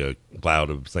have maybe a cloud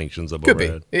of sanctions up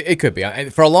overhead? It could be.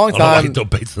 For a long time, I don't know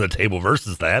why Bates on the table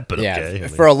versus that, but yeah, okay.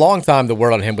 For a long time, the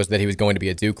word on him was that he was going to be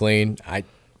a Duke lean. I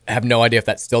have no idea if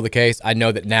that's still the case. I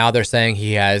know that now they're saying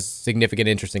he has significant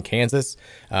interest in Kansas.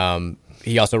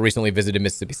 He also recently visited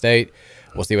Mississippi State.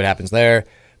 We'll see what happens there.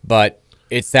 But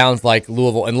it sounds like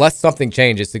Louisville, unless something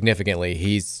changes significantly,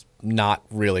 he's not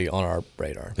really on our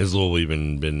radar. Has Louisville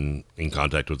even been in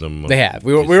contact with him? They have.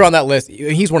 We were on that list.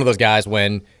 He's one of those guys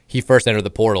when he first entered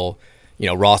the portal,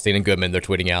 Rothstein and Goodman, they're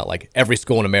tweeting out like every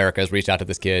school in America has reached out to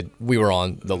this kid. We were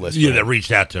on the list. Yeah, that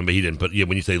reached out to him, but he didn't put. Yeah,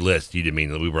 when you say list, you didn't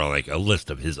mean that we were on like a list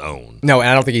of his own. No, and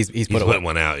I don't think he's put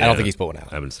one out. Yeah. I don't think he's put one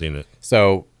out. I haven't seen it.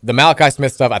 So the Malachi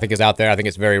Smith stuff, I think, is out there. I think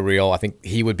it's very real. I think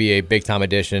he would be a big time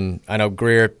addition. I know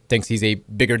Greer thinks he's a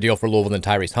bigger deal for Louisville than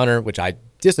Tyrese Hunter, which I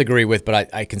disagree with,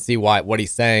 but I can see what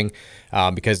he's saying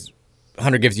because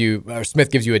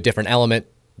Smith gives you a different element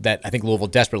that I think Louisville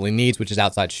desperately needs, which is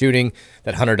outside shooting,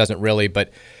 that Hunter doesn't really.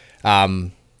 But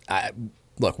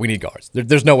look, we need guards.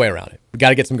 There's no way around it. We got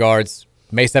to get some guards.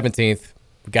 May 17th.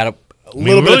 We got a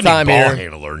little bit of time need ball here.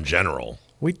 Handler in general.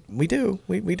 We do.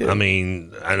 We do. I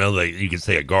mean, I know that you could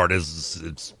say a guard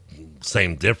it's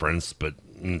same difference, but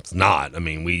it's not. I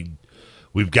mean,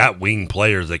 we've got wing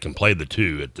players that can play the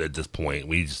two at this point.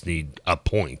 We just need a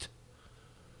point.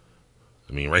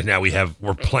 I mean, right now we have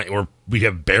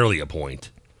barely a point.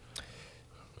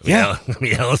 Yeah.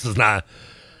 Ellis is not.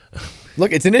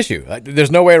 Look, it's an issue. There's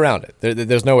no way around it.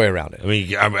 There's no way around it. I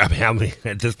mean, how many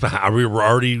at this point, are we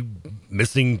already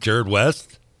missing Jared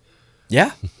West?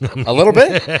 Yeah, a little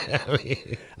bit.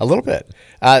 A little bit.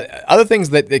 Other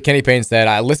things that Kenny Payne said,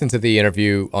 I listened to the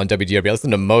interview on WGRB. I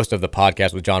listened to most of the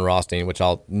podcast with John Rothstein, which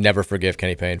I'll never forgive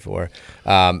Kenny Payne for.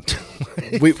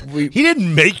 He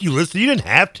didn't make you listen. You didn't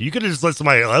have to. You could have just let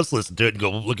somebody else listen to it and go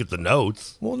look at the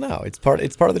notes. Well, no, it's part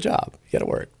of the job. You got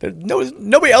to work.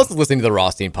 Nobody else is listening to the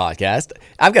Rothstein podcast.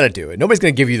 I've got to do it. Nobody's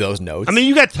going to give you those notes. I mean,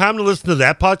 you got time to listen to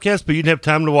that podcast, but you didn't have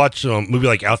time to watch a movie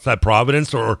like Outside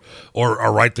Providence or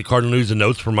write the Cardinal News and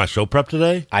notes for my show prep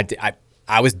today.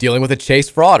 I was dealing with a Chase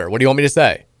frauder. What do you want me to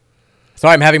say?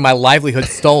 Sorry, I'm having my livelihood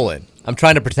stolen. I'm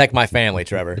trying to protect my family,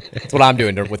 Trevor. That's what I'm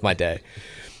doing with my day.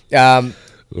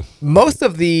 Most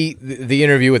of the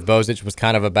interview with Bozich was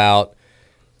kind of about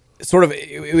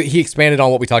he expanded on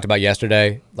what we talked about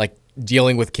yesterday, like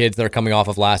dealing with kids that are coming off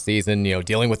of last season,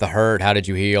 dealing with the hurt. How did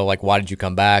you heal? Like, why did you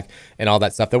come back? And all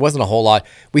that stuff. There wasn't a whole lot.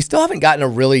 We still haven't gotten a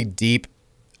really deep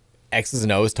X's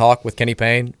and O's talk with Kenny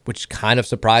Payne, which kind of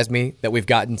surprised me that we've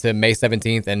gotten to May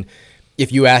 17th. And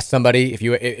if you ask somebody,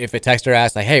 if a texter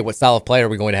asks, like, hey, what style of player are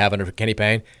we going to have under Kenny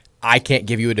Payne? I can't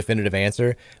give you a definitive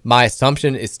answer. My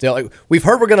assumption is still, we've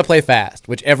heard we're going to play fast,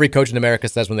 which every coach in America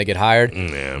says when they get hired.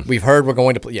 Yeah. We've heard we're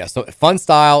going to play, so fun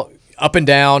style, up and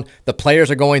down. The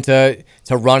players are going to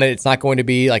run it. It's not going to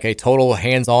be like a total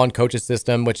hands-on coaches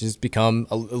system, which has become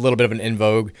a little bit of an in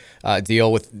vogue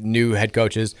deal with new head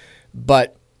coaches.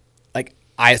 But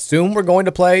I assume we're going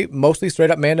to play mostly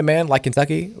straight up man-to-man like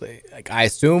Kentucky. I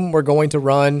assume we're going to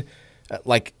run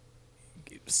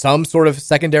some sort of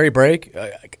secondary break.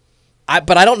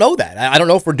 But I don't know that. I don't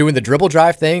know if we're doing the dribble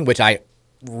drive thing, which I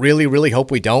really, really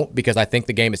hope we don't, because I think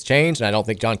the game has changed, and I don't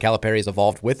think John Calipari is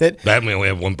involved with it. That we only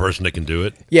have one person that can do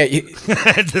it. Yeah,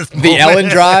 the Ellen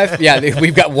drive. Yeah,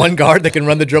 we've got one guard that can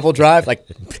run the dribble drive. Like,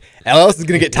 Ellis is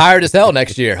going to get tired as hell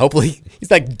next year. Hopefully he's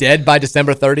dead by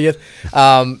December 30th.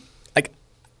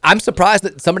 I'm surprised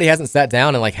that somebody hasn't sat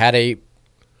down and had a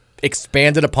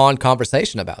expanded upon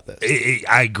conversation about this.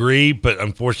 I agree, but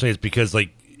unfortunately it's because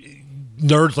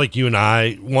nerds like you and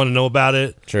I want to know about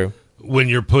it. True. When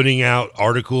you're putting out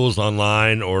articles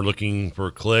online or looking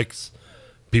for clicks,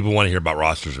 people want to hear about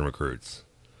rosters and recruits.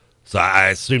 So I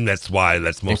assume that's why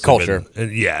that's most culture.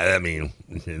 Yeah, I mean,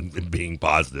 being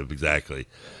positive, exactly.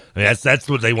 I mean, that's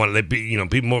what they want.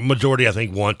 People majority I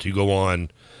think want to go on.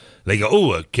 They go,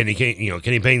 oh, Kenny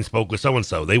Payne spoke with so and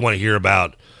so. They want to hear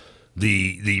about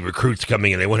the recruits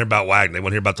coming in. They want to hear about Wagner. They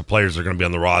want to hear about the players that are going to be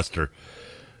on the roster.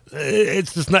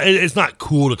 It's just not. It's not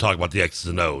cool to talk about the X's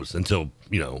and O's until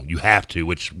you have to,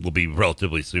 which will be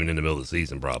relatively soon in the middle of the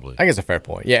season, probably. I think it's a fair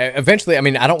point. Yeah, eventually. I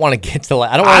mean, I don't want to get to.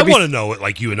 I want to know it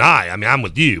like you and I. I mean, I'm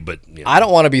with you, but I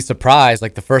don't want to be surprised.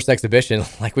 Like the first exhibition,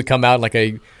 like we come out like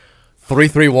a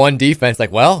 3-3-1 defense.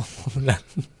 Like, well,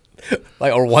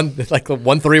 like or one like a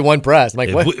 1-3-1 press. I'm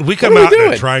like, what? If we come out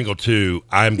in a triangle 2,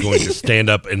 I'm going to stand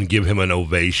up and give him an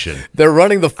ovation. They're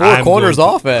running the four corners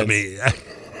offense. I mean.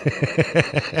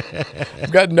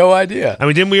 I've got no idea. I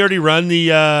mean, didn't we already run the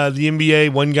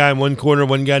NBA one guy in one corner,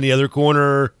 one guy in the other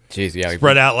corner? Jeez, yeah,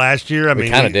 spread out last year. I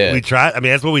mean, kind of did. We tried. I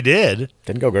mean, that's what we did.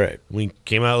 Didn't go great. We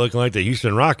came out looking like the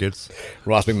Houston Rockets.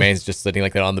 Ross McMahon's just sitting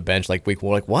like that on the bench, like week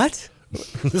 1. Like what?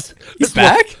 He's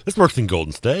back? This works in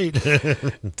Golden State.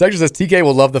 Texas says TK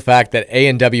will love the fact that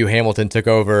A&W Hamilton took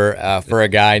over for a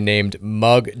guy named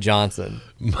Mug Johnson.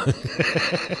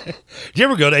 Did you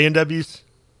ever go to A&W's?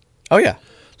 Oh yeah.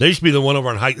 There used to be the one over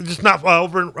on Hike, just not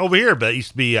over here, but it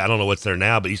used to be, I don't know what's there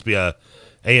now, but it used to be a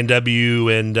A&W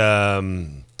and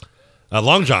a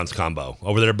Long John's combo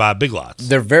over there by Big Lots.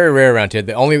 They're very rare around here.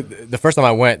 The first time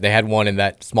I went, they had one in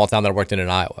that small town that I worked in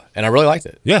Iowa, and I really liked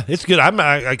it. Yeah, it's good.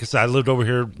 Like I said, I lived over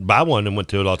here by one and went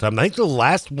to it all the time. I think the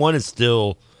last one is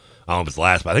still, I don't know if it's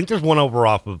last, but I think there's one over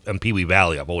off of Pee Wee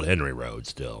Valley off Old Henry Road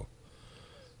still.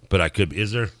 But I could,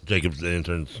 is there? Jacob's the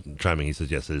intern chiming. He says,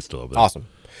 yes, it is still over there. Awesome.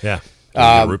 Yeah.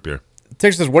 Root beer.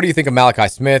 Texas says, what do you think of Malachi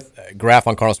Smith? Graph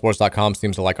on CardinalSports.com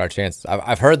seems to like our chances.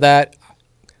 I've heard that.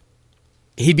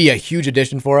 He'd be a huge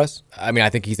addition for us. I mean, I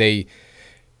think he's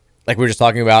like we were just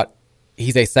talking about,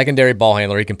 he's a secondary ball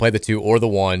handler. He can play the 2 or the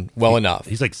 1 well enough.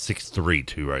 He's like 6'3",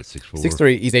 too, right? 6'4".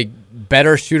 6'3". He's a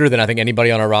better shooter than I think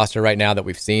anybody on our roster right now that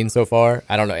we've seen so far.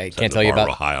 I don't know. I can't tell you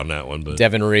about high on that one, but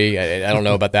Devin Ree. I don't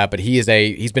know about that, but he's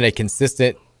been a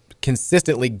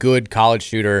consistently good college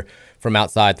shooter from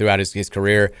outside throughout his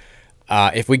career.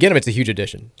 If we get him, it's a huge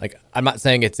addition. Like, I'm not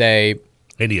saying it's a...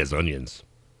 And he has onions.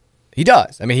 He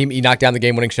does. I mean, he knocked down the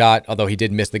game-winning shot, although he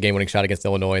did miss the game-winning shot against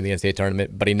Illinois in the NCAA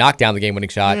tournament. But he knocked down the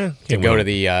game-winning shot to go to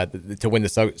to win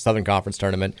the Southern Conference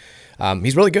tournament.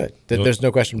 He's really good. There's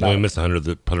no question about it. You only miss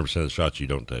 100% of the shots you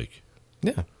don't take.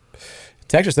 Yeah.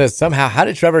 Texture says, somehow, how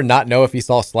did Trevor not know if he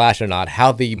saw Slash or not?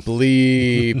 How the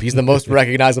bleep. He's the most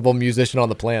recognizable musician on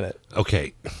the planet.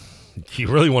 Okay. You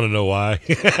really want to know why?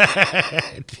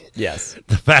 Yes.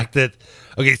 The fact that,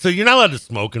 okay, so you're not allowed to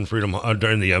smoke in Freedom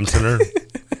during the Yum Center.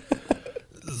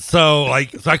 So I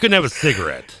couldn't have a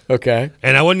cigarette. Okay.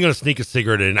 And I wasn't going to sneak a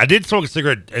cigarette in. I did smoke a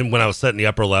cigarette when I was sitting in the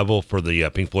upper level for the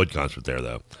Pink Floyd concert there,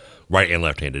 though. Right and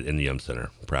left-handed in the Yum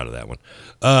Center. Proud of that one.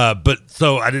 But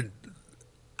so I didn't.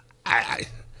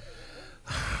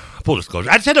 Full disclosure,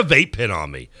 I just had a vape pen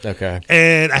on me. Okay.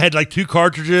 And I had like 2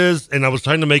 cartridges, and I was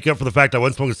trying to make up for the fact I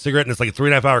wasn't smoking a cigarette, and it's like a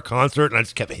 3.5 hour concert, and I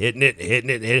just kept hitting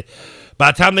it.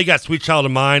 By the time they got Sweet Child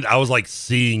of Mine, I was like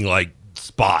seeing like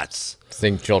spots.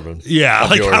 Seeing children. Yeah,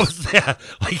 like I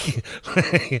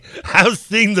was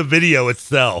seeing the video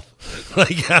itself.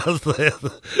 Like I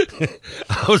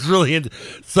was really into.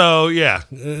 So yeah,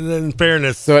 in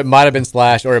fairness. So it might have been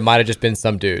Slash, or it might have just been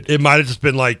some dude. It might have just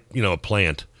been like a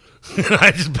plant. I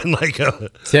just been like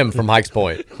Tim from Hikes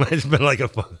Point. I just been like a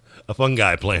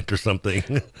fungi plant or something.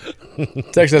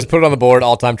 Texas says, put it on the board.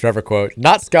 All-time Trevor quote.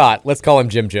 Not Scott. Let's call him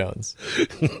Jim Jones.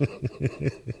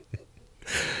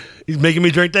 He's making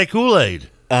me drink that Kool-Aid.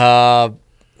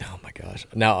 Oh my gosh!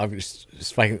 Now I'm just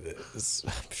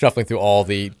shuffling through all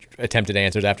the attempted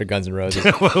answers after Guns N' Roses.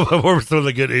 What were some of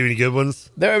the any good ones?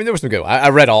 There were some good. I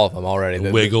read all of them already.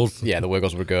 The Wiggles. The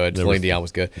Wiggles were good. Celine Dion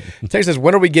was good. Texas says,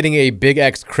 when are we getting a Big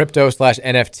X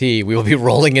crypto/NFT? We will be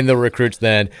rolling in the recruits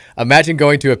then. Imagine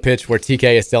going to a pitch where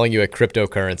TK is selling you a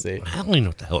cryptocurrency. I don't even know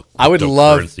what the hell I would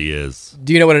love. Cryptocurrency is.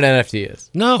 Do you know what an NFT is?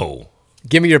 No.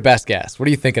 Give me your best guess. What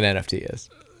do you think an NFT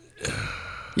is?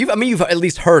 You've at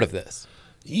least heard of this.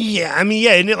 Yeah,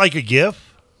 isn't it like a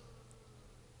GIF?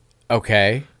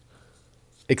 Okay.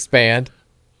 Expand.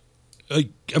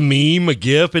 A meme, a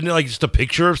GIF, isn't it like just a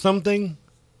picture of something?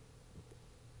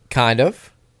 Kind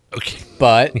of. Okay.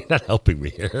 But you're not helping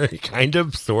me here. Kind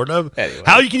of, sort of. Anyway.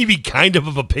 How can you be kind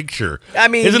of a picture?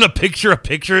 Isn't a picture a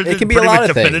picture? It can be a lot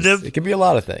of things. It can be a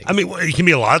lot of things. It can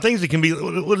be a lot of things. It can be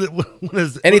what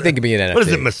is anything can be an NFT. What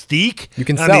is it? Mystique? You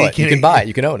can sell it. You can buy it.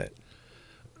 You can own it.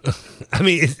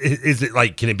 Is it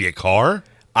like? Can it be a car?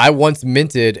 I once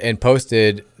minted and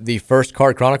posted the first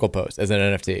Card Chronicle post as an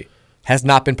NFT. Has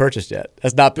not been purchased yet.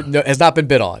 Has not been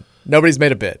bid on. Nobody's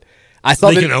made a bid. I saw.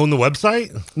 They can own the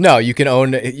website. No, you can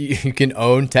own. You can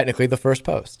own technically the first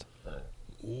post.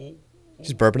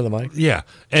 Just burping to the mic? Yeah.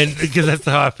 And because that's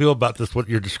how I feel about this, what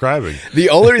you're describing. The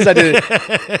only reason I did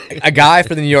it, a guy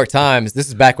for the New York Times, this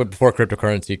is back before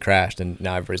cryptocurrency crashed and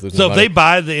now everybody's losing So money.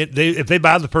 if they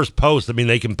buy the first post, I mean,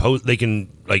 they can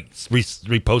like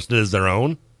repost it as their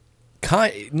own?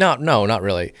 No, not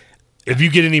really. If you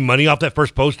get any money off that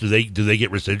first post, do they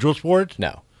get residuals for it?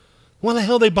 No. What the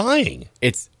hell are they buying?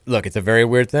 It's a very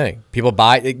weird thing. People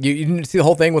buy you didn't see the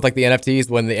whole thing with like the NFTs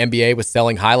when the NBA was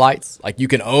selling highlights. Like you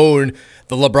can own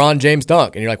the LeBron James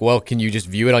dunk, and you're like, well, can you just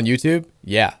view it on YouTube?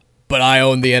 Yeah, but I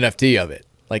own the NFT of it.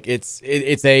 Like it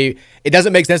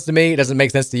doesn't make sense to me. It doesn't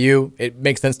make sense to you. It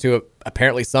makes sense to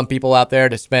apparently some people out there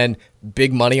to spend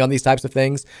big money on these types of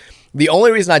things. The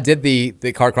only reason I did the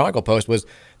Card Chronicle post was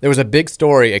there was a big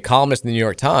story. A columnist in the New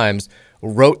York Times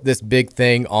wrote this big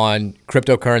thing on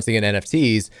cryptocurrency and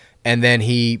NFTs, and then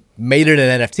he made it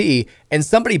an NFT, and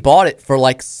somebody bought it for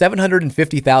like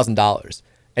 $750,000.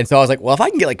 And so I was like, well, if I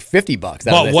can get like $50 out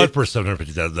of this, what for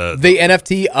 $750,000? The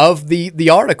NFT of the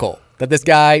article that this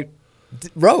guy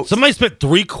wrote. Somebody spent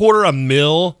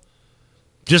 $750,000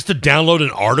 just to download an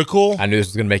article? I knew this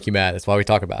was going to make you mad. That's why we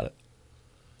talk about it.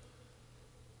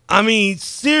 I mean,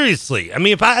 seriously. I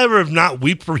mean, if I ever have not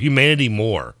wept for humanity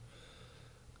more.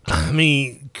 I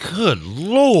mean, good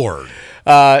Lord.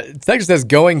 Texas says,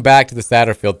 going back to the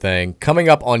Satterfield thing, coming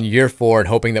up on year 4 and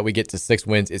hoping that we get to 6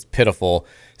 wins is pitiful.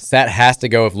 Sat has to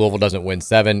go if Louisville doesn't win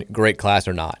 7, great class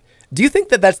or not. Do you think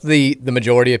that that's the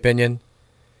majority opinion?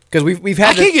 Because we've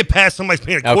had. I can't get past somebody's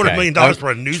paying $250,000 for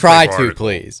a newspaper Try to, article.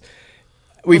 please.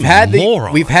 We've had the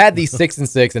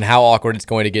 6-6 and how awkward it's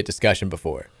going to get discussion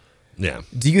before. Yeah.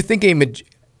 Do you think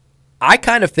I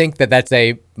kind of think that that's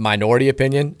a minority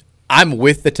opinion. I'm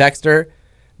with the texter,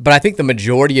 but I think the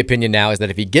majority opinion now is that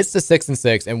if he gets to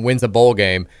 6-6 and wins a bowl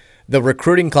game, the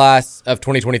recruiting class of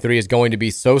 2023 is going to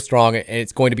be so strong and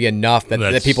it's going to be enough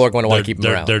that people are going to want to keep him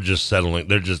around. They're just settling.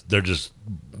 They're just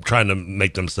trying to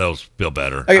make themselves feel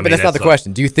better. Okay, but that's not the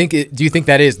question. Do you think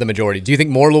that is the majority? Do you think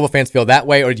more Louisville fans feel that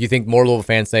way, or do you think more Louisville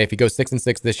fans say if he goes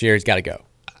 6-6 this year, he's got to go?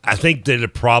 I think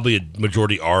that probably a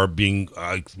majority are being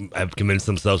have convinced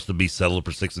themselves to be settled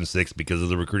for 6-6 because of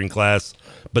the recruiting class,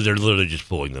 but they're literally just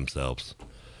fooling themselves.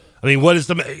 I mean, here's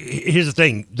the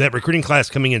thing: that recruiting class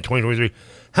coming in 2023,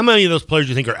 how many of those players do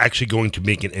you think are actually going to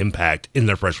make an impact in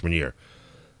their freshman year?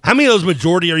 How many of those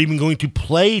majority are even going to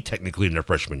play technically in their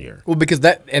freshman year? Well, because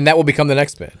that will become the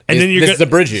next spin. And then this is a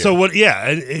bridge year. So what? Yeah,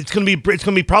 it's going to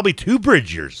be probably 2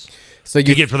 bridge years. So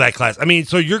you get for that class. I mean,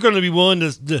 so you're going to be willing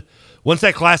to once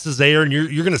that class is there, and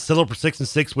you're going to settle for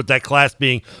 6-6 with that class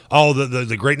being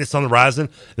the greatness on the horizon.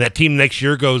 And that team next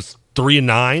year goes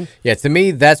 3-9. Yeah, to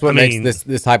me, that's what makes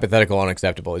this hypothetical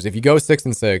unacceptable. Is if you go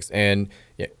 6-6, and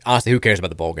honestly, who cares about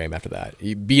the bowl game after that?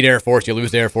 You beat Air Force, you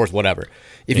lose to Air Force, whatever.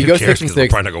 If you go 6-6, we're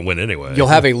probably not going to win anyway. You'll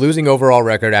have a losing overall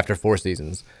record after 4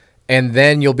 seasons, and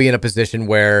then you'll be in a position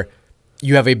where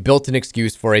you have a built-in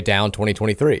excuse for a down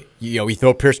 2023. You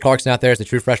throw Pierce Clarkson out there as the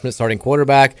true freshman starting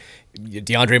quarterback.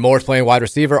 DeAndre Moore's playing wide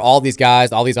receiver. All these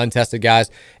guys, all these untested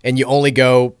guys, and you only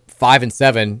go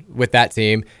 5-7 with that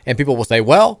team. And people will say,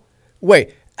 "Well,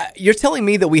 wait, you're telling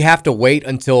me that we have to wait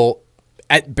until,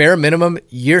 at bare minimum,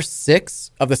 year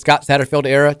 6 of the Scott Satterfield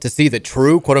era to see the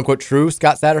true, quote-unquote, true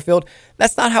Scott Satterfield?"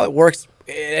 That's not how it works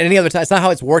at any other time. It's not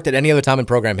how it's worked at any other time in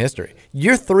program history.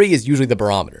 Year 3 is usually the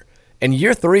barometer. And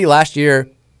year 3 last year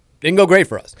didn't go great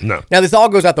for us. No. Now, this all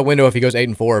goes out the window if he goes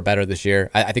 8-4 or better this year.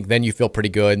 I think then you feel pretty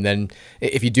good. And then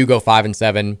if you do go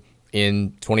 5-7 in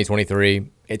 2023,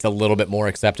 it's a little bit more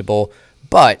acceptable.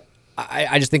 But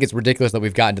I just think it's ridiculous that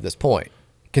we've gotten to this point,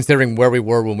 considering where we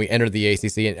were when we entered the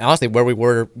ACC and honestly where we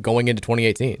were going into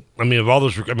 2018. I mean, of all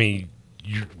those, we're going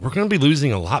to be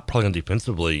losing a lot probably on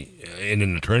defensively and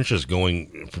in the trenches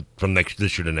going from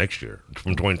this year to next year,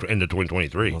 from into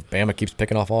 2023. Well, Bama keeps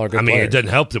picking off all our good players. It doesn't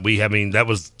help that that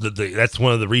was that's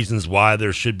one of the reasons why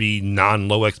there should be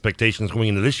non-low expectations going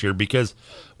into this year, because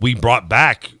we brought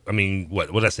back,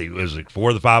 what did I say? It was like 4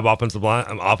 of the 5 offensive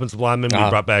linemen. We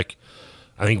brought back,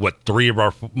 I think, 3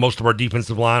 of most of our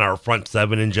defensive line, our front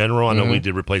 7 in general. I know we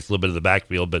did replace a little bit of the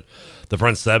backfield, but the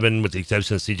front 7, with the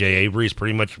exception of C.J. Avery, is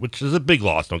pretty much, which is a big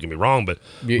loss, don't get me wrong, but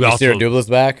we also Dublas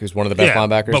back, who's one of the best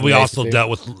linebackers. But we also dealt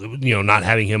with not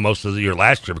having him most of the year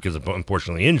last year because of,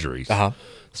 unfortunately, injuries.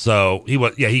 So he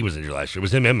was injured last year. It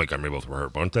was him and Montgomery both were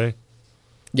hurt, weren't they?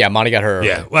 Yeah, Monty got hurt.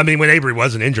 Yeah, well, when Avery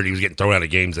wasn't injured, he was getting thrown out of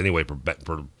games anyway for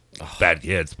bad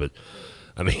hits. But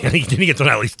didn't he get thrown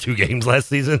out at least 2 games last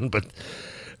season? But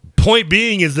point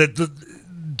being is that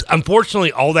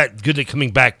unfortunately, all that good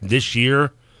coming back this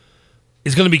year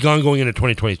is going to be gone going into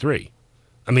 2023.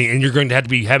 And you're going to have to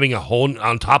be having a whole,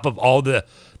 on top of all the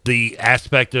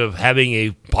aspect of having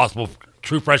a possible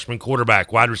true freshman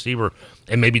quarterback, wide receiver,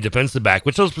 and maybe defensive back,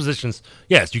 which those positions,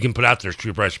 yes, you can put out there as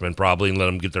true freshmen probably and let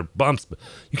them get their bumps. But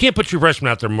you can't put true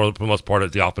freshmen out there for the most part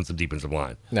at the offensive defensive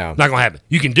line. No. Not going to happen.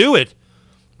 You can do it,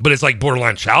 but it's like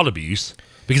borderline child abuse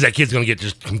because that kid's going to get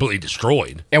just completely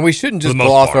destroyed. And we shouldn't just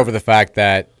gloss over the fact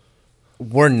that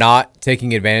we're not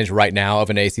taking advantage right now of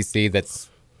an ACC that's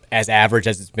as average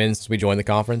as it's been since we joined the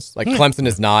conference. Like Clemson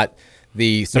is not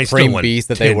the supreme beast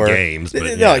that they were. Games,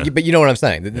 but no, but you know what I'm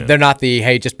saying. Yeah. They're not the,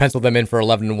 hey, just pencil them in for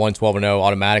 11-1, 12-0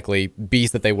 automatically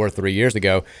beast that they were 3 years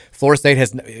ago. Florida State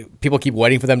has, people keep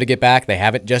waiting for them to get back. They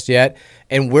haven't just yet.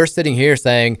 And we're sitting here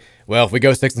saying, well, if we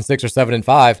go 6-6 or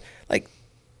 7-5, like,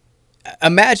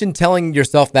 imagine telling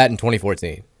yourself that in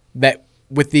 2014, that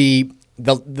with the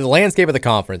landscape of the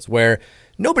conference where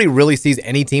nobody really sees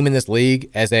any team in this league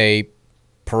as a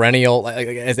perennial,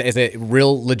 as a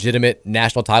real legitimate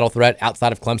national title threat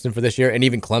outside of Clemson for this year, and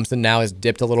even Clemson now has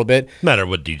dipped a little bit. No matter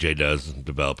what DJ does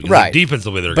develop, right?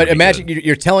 Defensively, they're. But imagine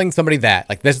you're telling somebody that,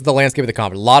 like, this is the landscape of the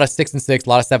conference. A lot of 6-6, a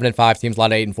lot of 7-5 teams, a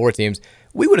lot of 8-4 teams.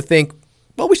 We would have think,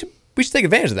 well, we should take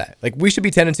advantage of that. Like, we should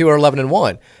be 10-2 or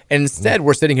 11-1. And instead,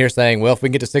 we're sitting here saying, well, if we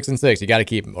can get to 6-6, you got to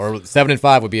keep them, or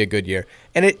 7-5 would be a good year,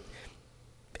 and it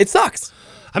sucks.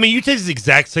 I mean, you take this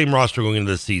exact same roster going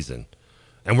into the season.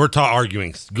 And we're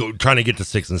arguing, trying to get to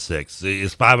 6-6.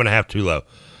 Is 5.5 too low?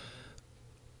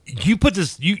 You put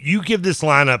this, you give this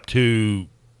lineup to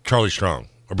Charlie Strong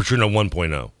or Petrino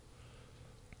 1.0.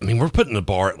 I mean, we're putting the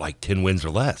bar at like 10 wins or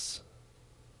less.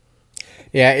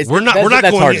 Yeah, that's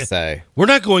hard to say. We're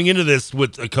not going into this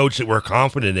with a coach that we're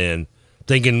confident in,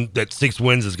 thinking that 6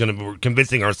 wins is going to be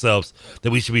convincing ourselves that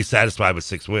we should be satisfied with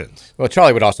 6 wins. Well,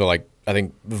 Charlie would also I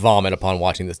think vomit upon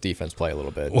watching this defense play a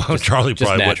little bit. Well, Charlie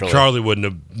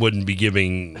wouldn't be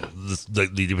giving the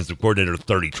defensive coordinator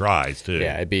 30 tries too.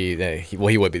 Yeah, he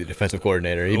would be the defensive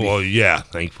coordinator. Yeah,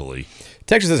 thankfully.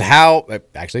 Texas says,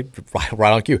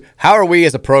 right on cue. How are we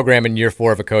as a program in year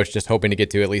 4 of a coach just hoping to get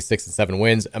to at least 6 and 7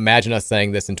 wins? Imagine us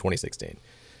saying this in 2016.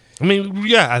 I mean,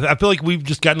 yeah, I feel like we've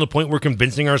just gotten to the point where we're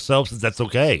convincing ourselves that that's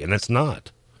okay, and that's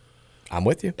not. I'm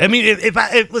with you. I mean,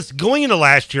 listen, going into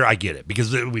last year, I get it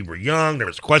because we were young. There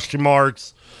was question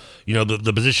marks. You know,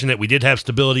 the position that we did have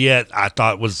stability at, I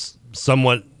thought was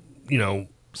somewhat,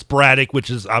 sporadic, which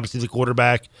is obviously the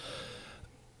quarterback.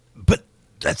 But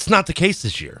that's not the case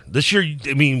this year. This year,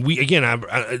 I mean,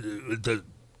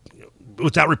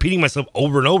 without repeating myself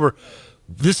over and over,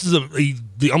 this is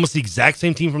almost the exact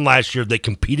same team from last year. They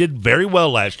competed very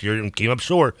well last year and came up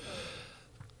short.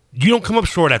 You don't come up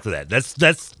short after that.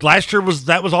 That's last year was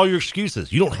all your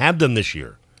excuses. You don't have them this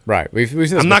year. Right. We've seen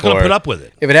this I'm not going to put up with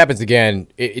it. If it happens again,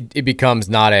 it becomes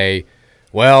not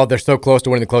they're so close to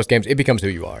winning the close games. It becomes who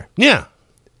you are. Yeah.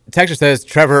 Texture says,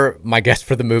 Trevor, my guest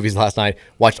for the movies last night,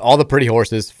 watched all the Pretty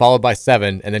Horses, followed by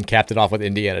 7, and then capped it off with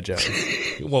Indiana Jones.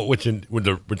 Well, which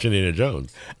Indiana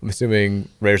Jones? I'm assuming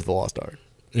Raiders of the Lost Ark.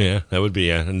 Yeah, that would be,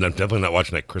 yeah. And I'm definitely not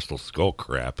watching that Crystal Skull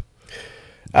crap.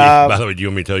 By the way, do you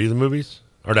want me to tell you the movies?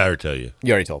 Or did I already tell you?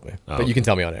 You already told me, but you can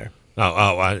tell me on air.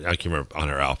 I can't remember on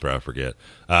air. I forget.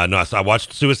 So I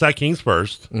watched Suicide Kings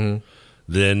first. Mm-hmm.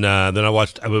 Then I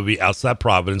watched a movie Outside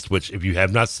Providence, which if you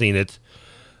have not seen it,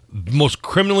 most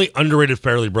criminally underrated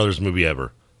Farrelly Brothers movie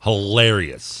ever.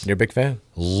 Hilarious. You're a big fan.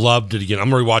 Loved it again. I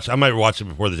might watch it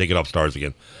before they take it off Stars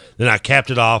again. Then I capped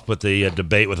it off with a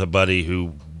debate with a buddy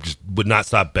who just would not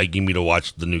stop begging me to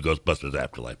watch the new Ghostbusters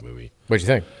Afterlife movie. What'd you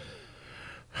think?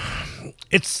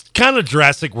 It's kind of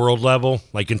Jurassic World level,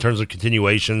 like in terms of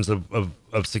continuations of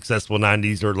successful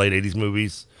 90s or late 80s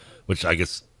movies, which I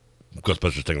guess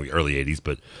Ghostbusters technically early 80s,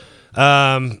 but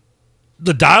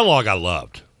the dialogue I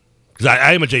loved. Because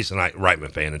I am a Jason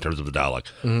Reitman fan in terms of the dialogue.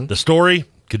 Mm-hmm. The story,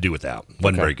 could do without.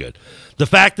 Wasn't very good. The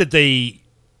fact that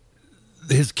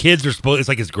his kids are supposed, it's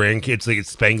like his grandkids, like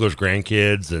it's Spangler's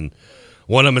grandkids, and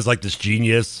one of them is like this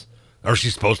genius. Or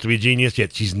she's supposed to be a genius,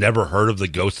 yet she's never heard of the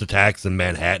ghost attacks in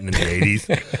Manhattan in the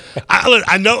 80s.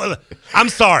 I know. I'm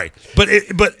sorry, but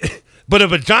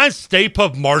if a giant Stay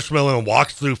Puft Marshmallow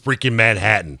walks through freaking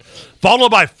Manhattan,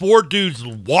 followed by 4 dudes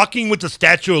walking with the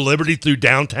Statue of Liberty through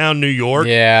downtown New York,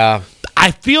 yeah, I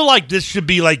feel like this should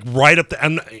be like right up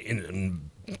the.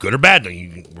 Good or bad,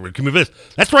 you can move this.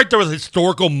 That's right there with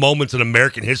historical moments in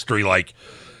American history, like.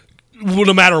 Well,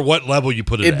 no matter what level you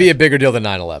put it It'd at. be a bigger deal than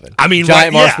 9/11. I mean,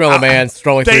 giant marshmallow man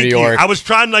strolling through New York. I was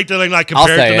trying to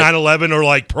compare it to 9/11 or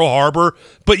like Pearl Harbor,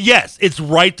 but yes, it's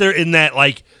right there in that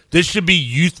this should be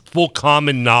youthful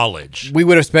common knowledge. We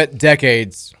would have spent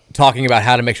decades talking about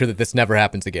how to make sure that this never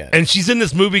happens again. And she's in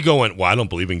this movie going, well, I don't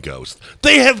believe in ghosts.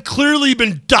 They have clearly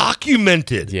been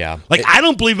documented. Yeah. I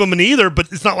don't believe them in either,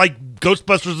 but it's not like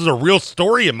Ghostbusters is a real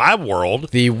story in my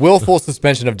world. The willful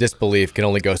suspension of disbelief can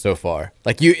only go so far.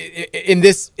 Like you, in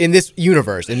this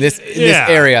universe, in this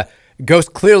area, ghosts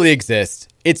clearly exist.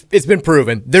 It's been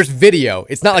proven. There's video.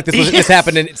 It's not like this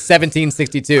happened in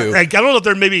 1762. I don't know if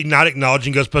they're maybe not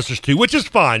acknowledging Ghostbusters 2, which is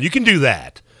fine. You can do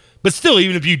that. But still,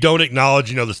 even if you don't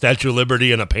acknowledge, the Statue of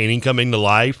Liberty and a painting coming to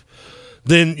life,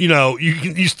 then,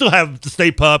 you still have the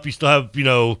Stay Puft. You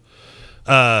still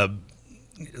have,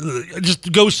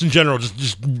 just ghosts in general,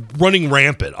 just running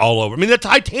rampant all over. I mean, the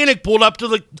Titanic pulled up to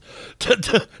the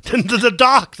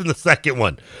docks in the second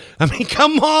one. I mean,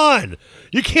 come on.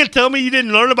 You can't tell me you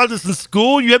didn't learn about this in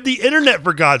school. You have the internet,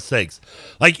 for God's sakes.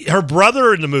 Like, her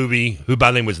brother in the movie, who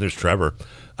by the name was Trevor,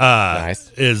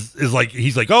 nice. is like,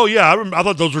 he's like, oh yeah, I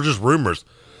thought those were just rumors.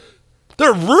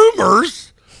 They're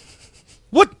rumors?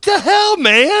 What the hell,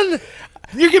 man?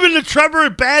 You're giving the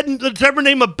Trevor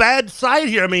name a bad side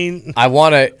here. I mean, I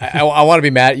want to be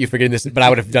mad at you for getting this, but I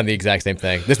would have done the exact same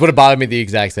thing. This would have bothered me the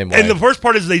exact same way. And the first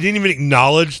part is they didn't even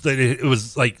acknowledge that it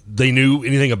was like they knew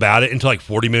anything about it until like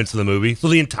 40 minutes of the movie. So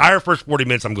the entire first 40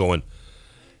 minutes, I'm going,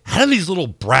 how do these little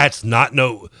brats not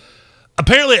know?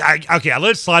 Apparently, I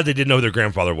let it slide. They didn't know who their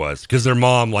grandfather was because their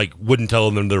mom wouldn't tell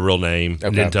them their real name. Okay.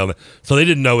 Didn't tell them, so they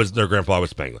didn't know their grandfather was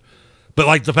Spangler.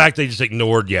 But the fact they just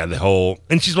ignored, the whole,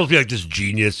 and she's supposed to be this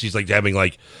genius. She's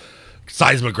having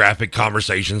seismographic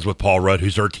conversations with Paul Rudd,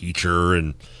 who's her teacher,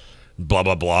 and blah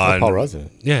blah blah. Paul Rudd's in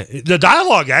it. Yeah, the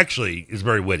dialogue actually is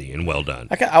very witty and well done.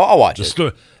 Okay, I'll watch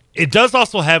it. It does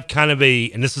also have kind of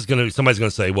and this is somebody's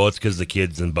gonna say, well, it's because the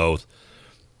kids in both.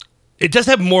 It does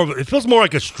have it feels more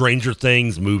like a Stranger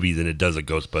Things movie than it does a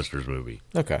Ghostbusters movie.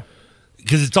 Okay,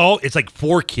 because it's like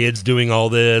 4 kids doing all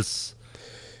this.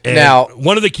 And now,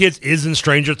 one of the kids is in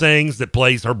Stranger Things that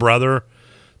plays her brother.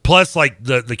 Plus,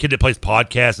 the kid that plays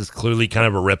Podcast is clearly kind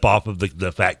of a ripoff of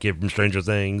the fat kid from Stranger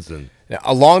Things. And now,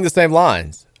 along the same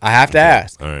lines, I have to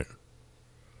ask. All right.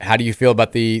 How do you feel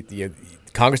about the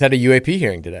Congress had a UAP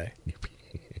hearing today?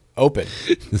 Open.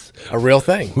 A real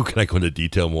thing. Who can I go into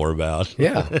detail more about?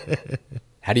 Yeah.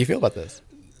 How do you feel about this?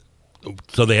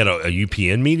 So they had a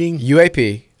UPN meeting?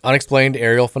 UAP, Unexplained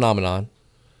Aerial Phenomenon.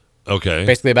 Okay.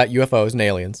 Basically about UFOs and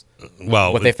aliens.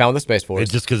 Well, what they found in the Space Force.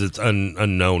 Just because it's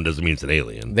unknown doesn't mean it's an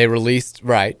alien. They released,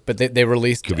 but they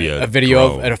released a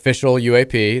video of an official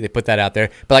UAP. They put that out there.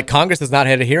 But Congress has not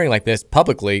had a hearing like this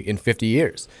publicly in 50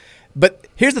 years. But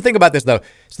here's the thing about this, though.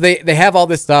 So they have all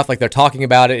this stuff, they're talking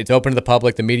about it. It's open to the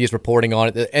public. The media's reporting on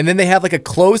it. And then they have a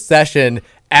closed session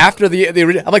after the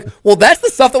I'm like, well, that's the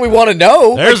stuff that we want to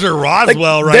know. There's a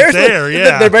Roswell right there,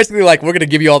 yeah. They're basically we're going to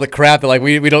give you all the crap that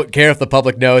we don't care if the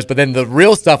public knows. But then the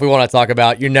real stuff we want to talk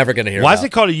about, you're never going to hear Why about. is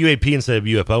it called a UAP instead of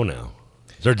UFO now?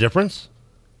 Is there a difference?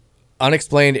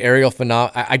 Unexplained Aerial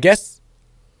Phenomenon. I guess...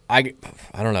 I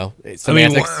don't know. It's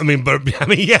semantics.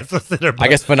 Yes. I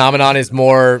guess phenomenon is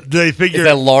more. Do they figure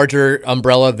it's a larger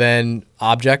umbrella than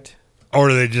object? Or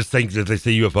do they just think that if they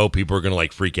say UFO, people are going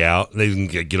to freak out? They can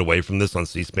get away from this on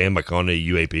C-SPAN by calling it a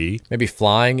UAP? Maybe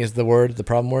flying is the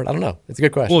problem word. I don't know. It's a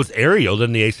good question. Well, it's aerial.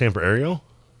 Doesn't the A stand for aerial?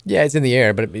 Yeah, it's in the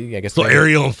air, but I guess so.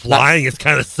 Aerial and flying is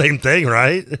kind of the same thing,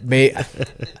 right?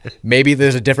 Maybe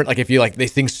there's a different if you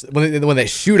these things when they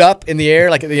shoot up in the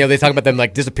air, they talk about them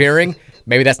disappearing.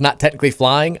 Maybe that's not technically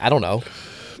flying. I don't know.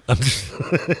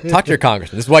 Talk to your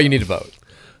congressman. This is why you need to vote.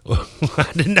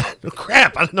 I didn't know.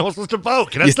 Crap! I didn't know I was supposed to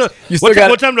vote. Can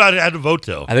what time do I have to vote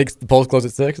till? I think the polls close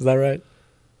at 6. Is that right?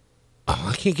 Oh,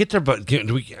 I can't get there, but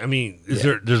do we? I mean,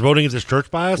 there's voting at this church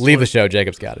by us? Leave the show.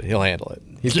 Jacob's got it. He'll handle it.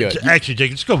 He's good. Actually,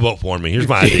 Jacob, just go vote for me. Here's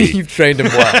my ID. You've trained him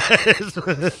well.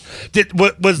 Do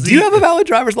you have a valid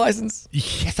driver's license?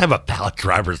 Yes, I have a valid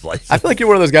driver's license. I feel like you're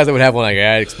one of those guys that would have one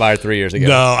it expired 3 years ago.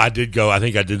 No, I did go. I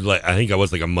think I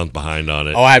was a month behind on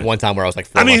it. Oh, I had one time where I was 4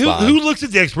 months behind. Who looks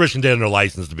at the expiration date on their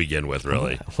license to begin with,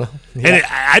 really? And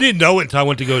I didn't know it until I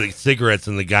went to go to cigarettes,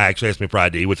 and the guy actually asked me for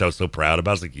ID, which I was so proud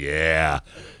about. I was like, yeah.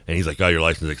 And he's like, oh, your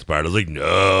license expired. I was like,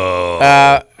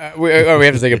 no. We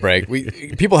have to take a break.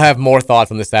 People have more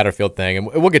thoughts on the Satterfield thing, and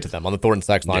we'll get to them on the Thornton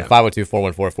Sex line,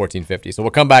 502-414-1450. So we'll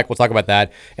come back. We'll talk about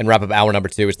that and wrap up hour number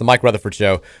 2. It's the Mike Rutherford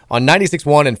Show on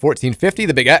 96.1 and 1450,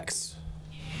 The Big X.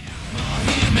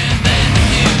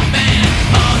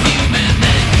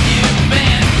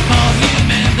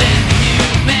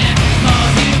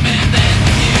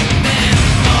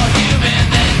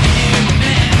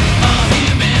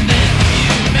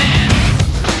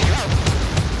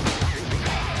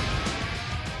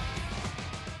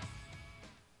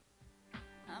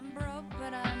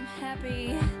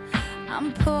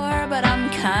 I'm poor, but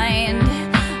I'm kind.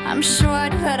 I'm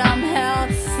short, but I'm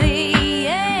healthy.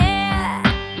 Yeah.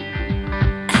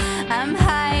 I'm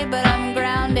high, but I'm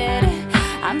grounded.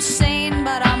 I'm sane,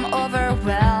 but I'm over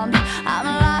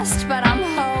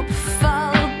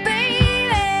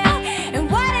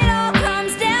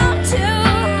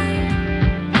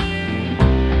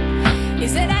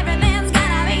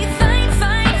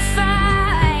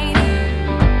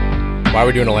Why are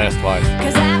we doing Alanis twice?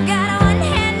 Cause I've got one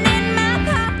hand in my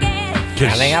pocket.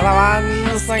 And the other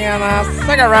one singing a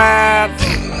cigarette.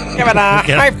 Give it a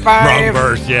high five. Wrong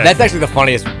verse, yeah. That's actually the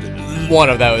funniest one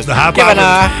of those. The high Give it a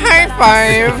five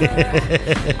high five.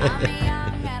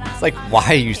 It's like, why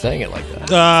are you saying it like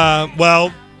that?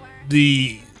 Well,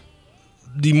 the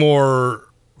more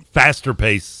faster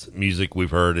paced music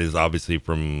we've heard is obviously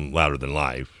from Louder Than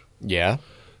Life. Yeah.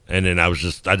 And then I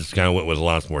just kind of went with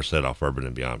Alanis Morissette off Urban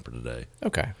and Beyond for today.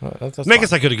 Okay. Well, that's I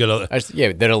guess I could have got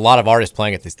there are a lot of artists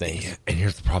playing at these things. Yeah, and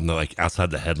here's the problem, though. Like,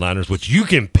 outside the headliners, which you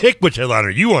can pick which headliner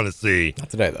you want to see. Not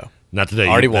today, though. Not today.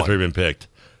 Already That's won. already been picked.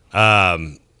 I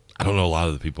don't know a lot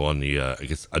of the people on the, I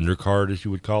guess, undercard, as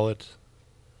you would call it.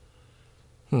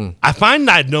 I find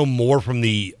I'd know more from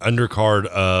the undercard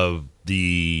of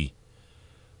the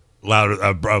Louder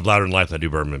Than Life than I do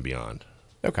Urban and Beyond.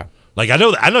 Okay. Like, I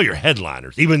know your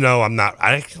headliners, even though I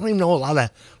don't even know a lot of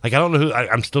that. Like, I don't know who,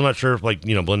 I'm still not sure if, like,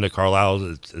 Belinda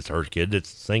Carlisle, it's her kid that's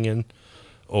singing,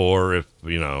 or if,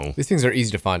 These things are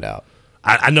easy to find out.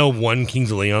 I know one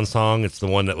Kings of Leon song. It's the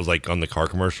one that was, like, on the car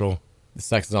commercial. The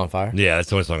Sex is on Fire? Yeah, that's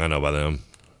the only song I know by them.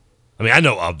 I mean, I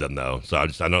know of them, though, so I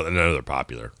know they're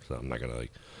popular, so I'm not going to,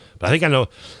 like, but I think I know.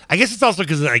 I guess it's also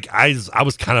because, like, I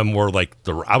was kind of more like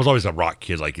I was always a rock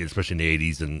kid, like, especially in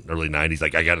the 80s and early 90s.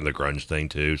 Like, I got into the grunge thing,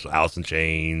 too, so Alice in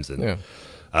Chains, and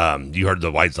you heard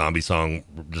the White Zombie song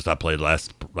just I played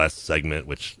last segment,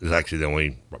 which is actually the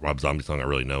only Rob Zombie song I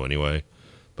really know anyway,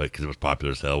 but because it was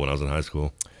popular as hell when I was in high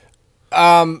school.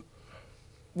 I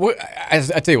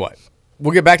tell you what.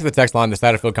 We'll get back to the text line, the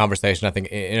Satterfield conversation, I think,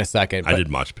 in a second. I did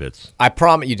mosh pits. I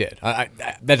promise you did.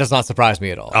 That does not surprise me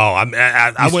at all. Oh,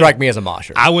 you strike me as a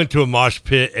mosher. I went to a mosh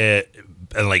pit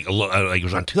and like it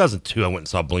was on 2002. I went and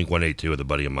saw Blink 182 with a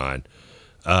buddy of mine,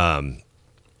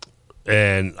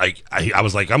 and like I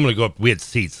was like, I'm gonna go up. We had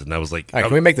seats, and I was like, all right,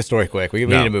 can we make the story quick? We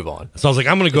need to move on. So I was like,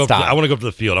 I'm gonna go up. I want to go up to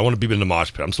the field. I want to be in the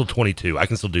mosh pit. I'm still 22. I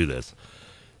can still do this.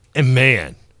 And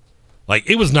man. Like,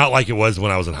 it was not like it was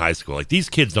when I was in high school. Like, these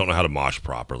kids don't know how to mosh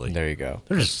properly. There you go.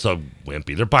 They're just so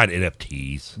wimpy. They're buying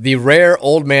NFTs. The rare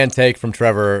old man take from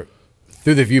Trevor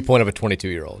through the viewpoint of a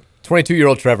 22-year-old.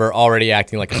 22-year-old Trevor already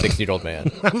acting like a 60-year-old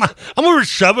man. I'm over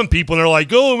shoving people, and they're like,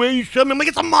 oh, man, you shove me. I'm like,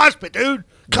 it's a mosh pit, dude.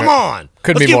 Come on.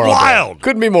 Couldn't Let's be more get on wild. brand.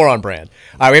 Couldn't be more on brand.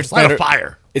 All right, we have to slander.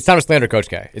 Fire. It's time to slander Coach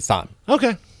K. It's time.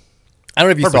 Okay. I don't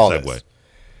know if you Perfect saw segue. this.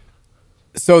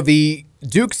 So the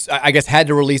Dukes, I guess, had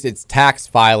to release its tax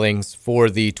filings for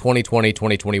the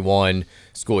 2020-2021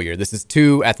 school year. This is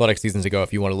 2 athletic seasons ago,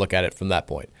 if you want to look at it from that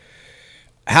point.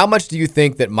 How much do you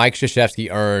think that Mike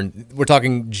Krzyzewski earned? We're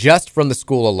talking just from the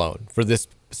school alone for this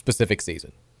specific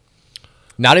season.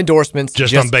 Not endorsements.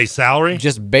 Just on base salary?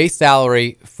 Just base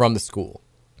salary from the school.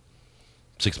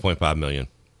 $6.5 million.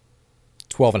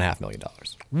 $12.5 million.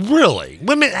 Really?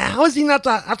 Wait a minute. How is he not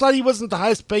I thought he wasn't the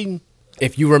highest paid.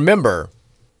 If you remember,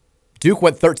 Duke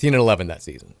went 13-11 that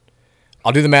season.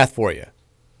 I'll do the math for you.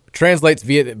 Translates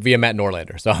via Matt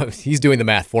Norlander, so he's doing the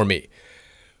math for me.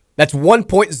 That's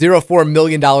 $1.04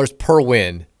 million per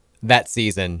win that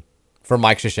season for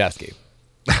Mike Krzyzewski.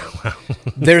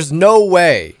 There's no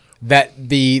way that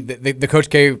the Coach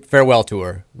K farewell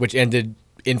tour, which ended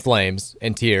in flames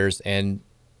and tears and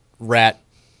rat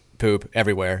poop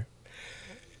everywhere,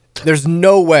 there's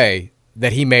no way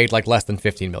that he made like less than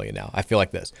 $15 million now. I feel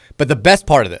like this. But the best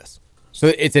part of this, so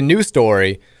it's a new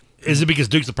story. Is it because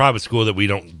Duke's a private school that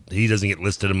he doesn't get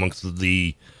listed amongst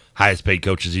the highest paid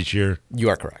coaches each year? You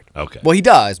are correct. Okay. Well, he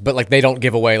does, but like they don't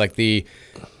give away like the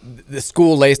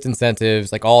school laced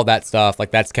incentives, like all that stuff.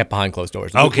 Like that's kept behind closed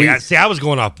doors. Okay. I was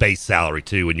going off base salary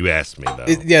too when you asked me though.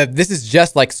 Yeah, this is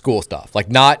just like school stuff, like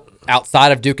not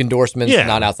outside of Duke endorsements,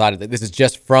 not outside of it. This is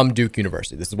just from Duke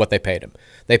University. This is what they paid him.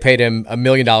 They paid him $1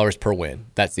 million per win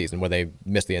that season where they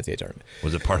missed the NCAA tournament.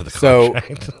 Was it part of the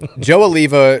contract? So Joe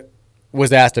Oliva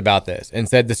was asked about this and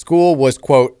said the school was,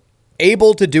 quote,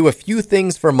 able to do a few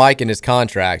things for Mike in his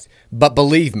contract, but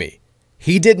believe me,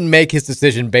 he didn't make his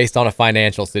decision based on a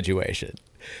financial situation.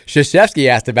 Krzyzewski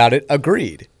asked about it,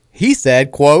 agreed. He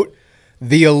said, quote,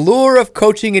 the allure of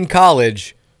coaching in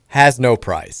college has no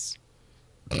price.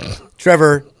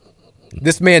 Trevor,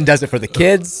 this man does it for the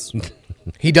kids.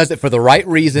 He does it for the right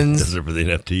reasons. Does it for the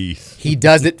NFTs. He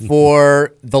does it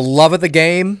for the love of the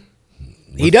game.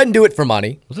 He doesn't do it for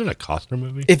money. Was it a Costner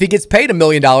movie? If he gets paid $1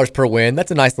 million per win, that's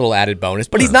a nice little added bonus.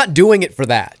 But he's not doing it for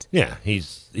that. Yeah,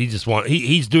 he's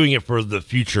doing it for the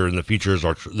future, and the future is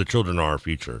the children are our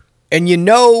future. And you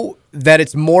know that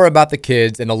it's more about the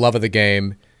kids and the love of the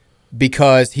game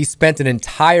because he spent an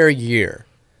entire year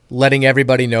letting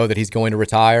everybody know that he's going to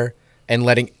retire and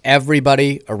letting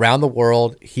everybody around the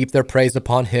world heap their praise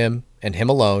upon him and him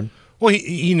alone. Well,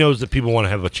 he knows that people want to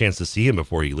have a chance to see him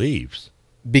before he leaves.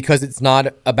 Because it's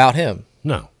not about him.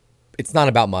 No. It's not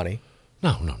about money.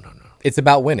 No. It's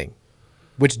about winning,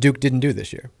 which Duke didn't do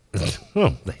this year.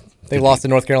 Well, they lost to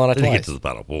North Carolina twice. They get twice. to the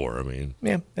Final Four, I mean.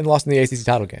 Yeah, and lost in the ACC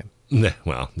title game.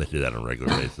 Well, they do that on a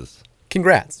regular basis.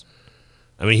 Congrats.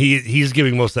 I mean, he's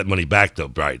giving most of that money back,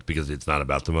 though, right? Because it's not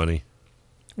about the money.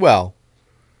 Well.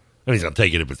 I mean, he's going to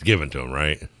take it if it's given to him,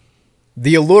 right?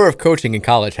 The allure of coaching in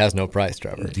college has no price,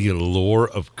 Trevor. The allure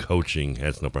of coaching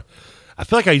has no price. I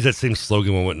feel like I used that same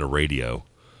slogan when I went into radio.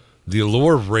 The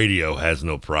allure of radio has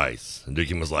no price. And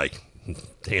Dookie was like,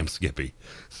 damn, Skippy.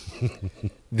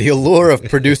 The allure of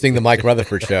producing the Mike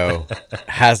Rutherford Show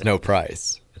has no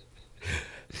price.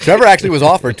 Trevor actually was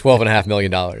offered $12.5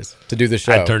 million to do the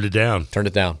show. I turned it down.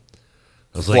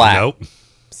 I was like, nope.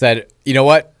 Said, you know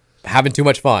what? Having too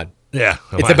much fun. Yeah.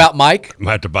 It's about Mike. I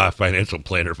might have to buy a financial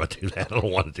planner if I do that. I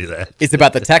don't want to do that. It's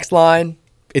about the text line.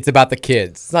 It's about the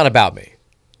kids. It's not about me.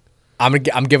 I'm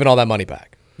giving all that money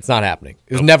back. It's not happening.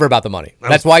 It was never about the money.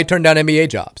 That's why he turned down NBA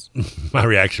jobs. My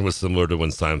reaction was similar to when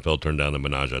Seinfeld turned down the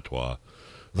Menage a Trois.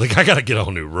 Like, I got to get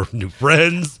all new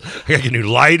friends. I got to get new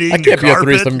lighting. I can't be a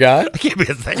threesome guy. I can't be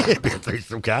a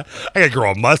threesome guy. I got to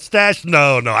grow a mustache.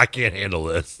 No, I can't handle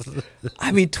this.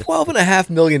 I mean, $12.5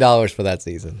 million for that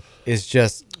season is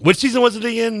just. Which season was it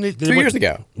again? 2 years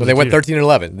ago when they went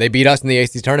 13-11. They beat us in the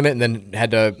ACC tournament and then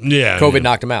had to. COVID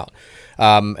knocked them out,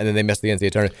 and then they missed the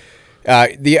NCAA tournament.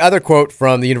 The other quote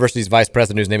from the university's vice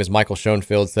president, whose name is Michael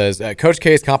Schoenfield, says, Coach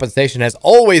K's compensation has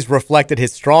always reflected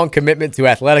his strong commitment to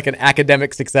athletic and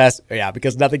academic success. Yeah,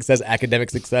 because nothing says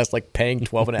academic success like paying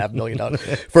 $12.5 million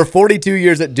for 42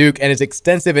 years at Duke and his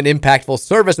extensive and impactful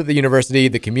service at the university,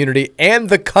 the community, and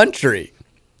the country.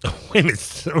 Wait a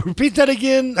minute. Repeat that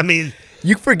again? I mean...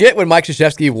 You forget when Mike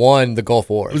Krzyzewski won the Gulf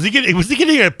War. Was he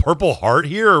getting a Purple Heart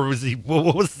here, or was he?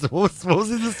 What was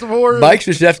he this for? Mike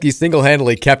Krzyzewski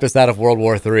single-handedly kept us out of World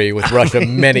War III with Russia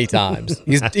many times.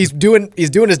 He's doing his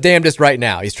damnedest right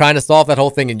now. He's trying to solve that whole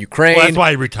thing in Ukraine. Well, that's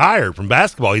why he retired from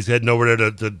basketball. He's heading over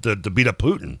there to beat up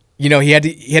Putin. You know, he had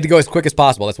to go as quick as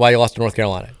possible. That's why he lost to North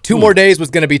Carolina. 2 more days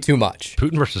was going to be too much.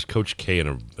 Putin versus Coach K in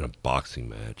a boxing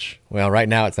match. Well, right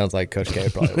now it sounds like Coach K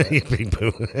probably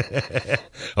would.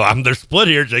 Well, they're split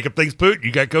here. Jacob thinks Putin.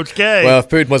 You got Coach K. Well, if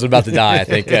Putin wasn't about to die, I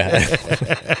think.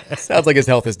 Sounds like his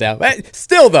health is down.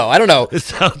 Still, though, I don't know.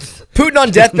 Putin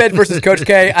on deathbed versus Coach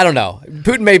K, I don't know.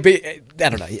 Putin may be, I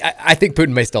don't know. I think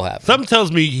Putin may still have. Something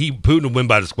tells me Putin will win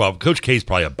by the squad. Coach K is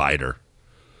probably a biter.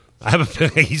 I have a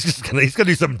feeling he's gonna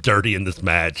do something dirty in this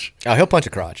match. Oh, he'll punch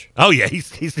a crotch. Oh yeah, he's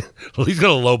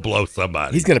gonna low blow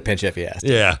somebody. He's gonna pinch if he has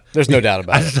to. Yeah, there's no doubt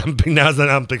about it.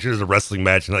 I'm picturing as a wrestling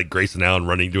match and like Grayson Allen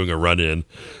doing a run in,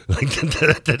 like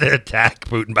to attack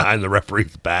Putin behind the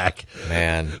referee's back.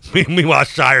 Man, meanwhile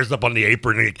Shire's up on the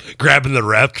apron and grabbing the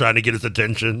ref, trying to get his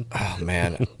attention. Oh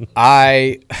man,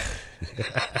 I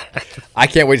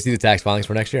can't wait to see the tax filings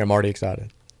for next year. I'm already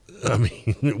excited. I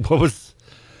mean,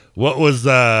 What was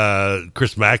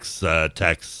Chris Mack's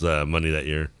tax money that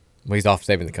year? Well, he's off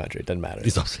saving the country. It doesn't matter.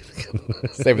 He's off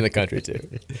saving the country,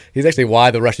 too. He's actually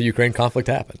why the Russia-Ukraine conflict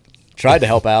happened. Tried to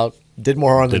help out. Did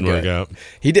more harm than good. Didn't work out.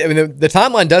 He did. I mean, the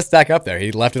timeline does stack up there.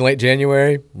 He left in late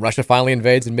January. Russia finally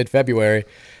invades in mid-February.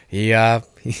 He did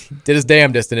his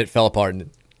damnedest, and it fell apart,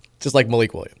 just like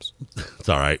Malik Williams. It's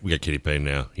all right. We got Kenny Payne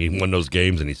now. He won those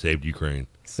games, and he saved Ukraine.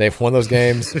 Saved one of those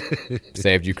games,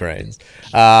 saved Ukraine's.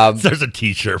 There's a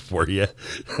T-shirt for you.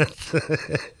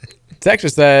 Texture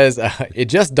says, it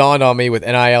just dawned on me with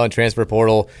NIL and transfer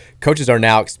portal, coaches are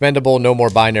now expendable, no more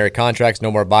binary contracts,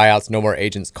 no more buyouts, no more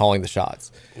agents calling the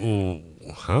shots.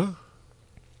 Huh?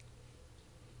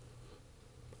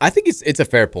 I think it's a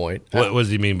fair point. What does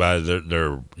he mean by they're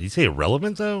did he say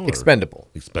irrelevant, though? Expendable.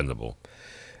 Expendable.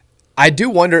 I do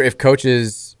wonder if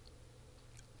coaches...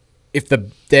 If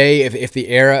the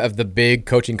era of the big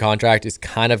coaching contract is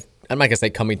kind of, I'm not going to say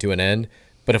coming to an end,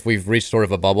 but if we've reached sort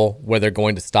of a bubble where they're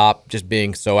going to stop just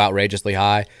being so outrageously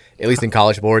high, at least in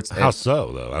college sports. How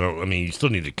so, though? You still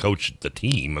need to coach the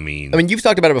team. I mean, you've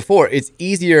talked about it before. It's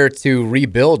easier to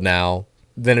rebuild now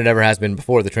than it ever has been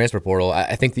before the transfer portal.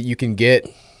 I think that you can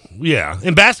get. Yeah.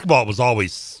 In basketball, it was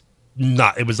always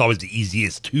the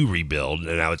easiest to rebuild,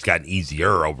 and now it's gotten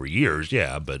easier over years.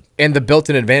 Yeah, but and the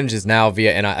built-in advantages now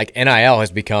via NIL has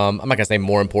become, I'm not gonna say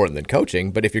more important than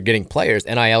coaching, but if you're getting players,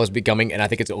 NIL is becoming, and I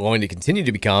think it's going to continue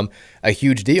to become a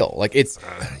huge deal. Like it's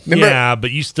yeah,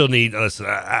 but you still need. Listen,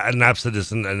 and I've said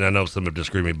this, and I know some have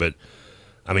disagreed with me, but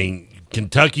I mean,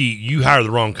 Kentucky, you hire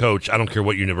the wrong coach. I don't care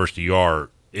what university you are,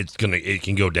 it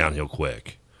can go downhill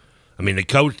quick. I mean, the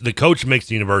coach makes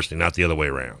the university, not the other way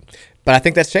around. But I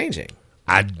think that's changing.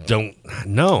 I don't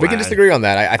know. We can disagree on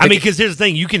that. I mean, because here's the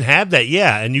thing: you can have that,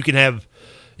 yeah, and you can have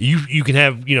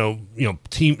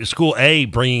team school A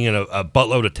bringing in a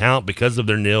buttload of talent because of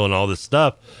their nil and all this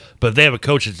stuff. But if they have a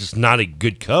coach that's just not a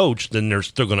good coach, then they're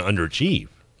still going to underachieve.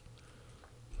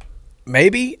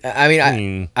 Maybe.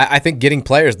 I think getting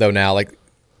players though now, like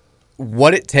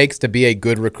what it takes to be a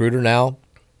good recruiter now,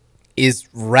 is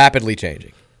rapidly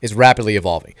changing. Is rapidly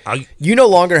evolving. You no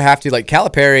longer have to, like,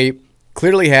 Calipari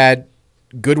clearly had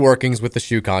good workings with the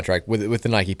shoe contract with the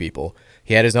Nike people.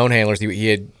 He had his own handlers.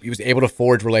 He was able to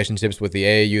forge relationships with the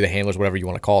AAU, the handlers, whatever you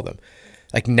want to call them.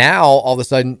 Like now, all of a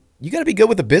sudden, you got to be good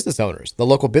with the business owners, the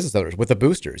local business owners, with the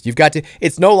boosters. You've got to.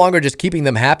 It's no longer just keeping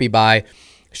them happy by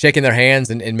shaking their hands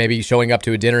and maybe showing up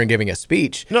to a dinner and giving a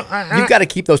speech. No, you've got to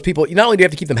keep those people. Not only do you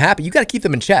have to keep them happy, you got to keep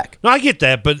them in check. No, I get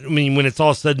that, but I mean, when it's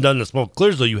all said and done, the smoke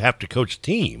clears. Though, you have to coach a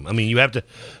team. I mean, you have to.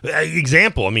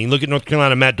 Example. I mean, look at North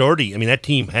Carolina, Matt Doherty. I mean, that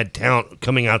team had talent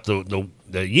coming out the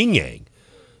yin yang,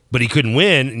 but he couldn't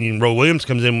win. And Roy Williams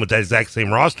comes in with that exact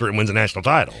same roster and wins a national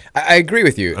title. I agree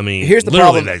with you. I mean, here's the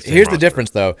problem. Here's the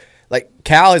difference, though. Like,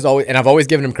 Cal is always, and I've always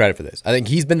given him credit for this. I think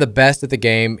he's been the best at the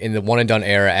game in the one-and-done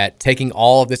era at taking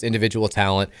all of this individual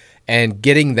talent and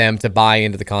getting them to buy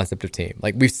into the concept of team.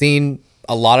 Like, we've seen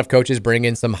a lot of coaches bring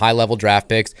in some high-level draft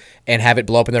picks and have it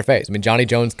blow up in their face. I mean, Johnny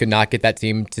Jones could not get that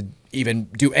team to even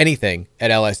do anything at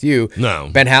LSU. No.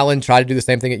 Ben Howland tried to do the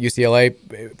same thing at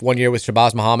UCLA. One year with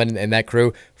Shabazz Muhammad and that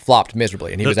crew flopped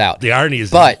miserably, and he was out. The irony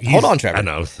is... But, hold on, Trevor. I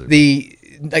know.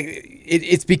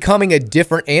 It's becoming a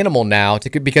different animal now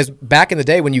because back in the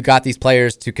day when you got these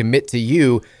players to commit to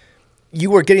you, you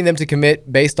were getting them to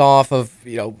commit based off of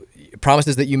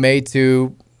promises that you made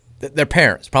to their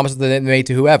parents, promises that they made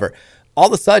to whoever. All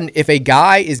of a sudden, if a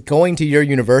guy is going to your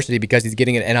university because he's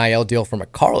getting an NIL deal from a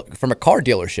car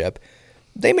dealership,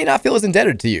 they may not feel as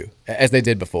indebted to you as they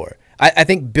did before. I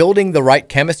think building the right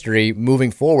chemistry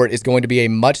moving forward is going to be a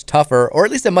much tougher, or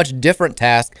at least a much different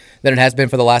task than it has been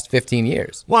for the last 15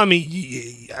 years. Well, I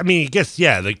mean, I guess,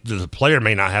 yeah, the player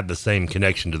may not have the same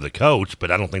connection to the coach,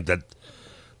 but I don't think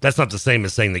that's not the same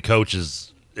as saying the coach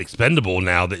is expendable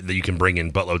now that you can bring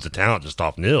in buttloads of talent just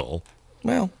off nil.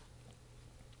 Well,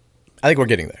 I think we're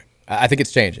getting there. I think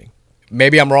it's changing.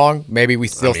 Maybe I'm wrong. Maybe we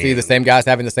still see the same guys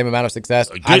having the same amount of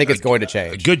success. I think it's going to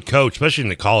change. A good coach, especially in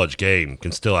the college game,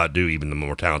 can still outdo even the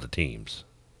more talented teams.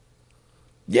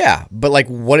 Yeah, but like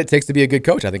what it takes to be a good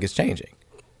coach, I think is changing.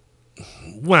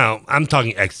 Well, I'm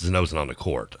talking X's and O's and on the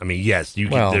court. I mean, yes,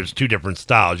 there's two different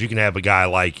styles. You can have a guy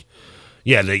like,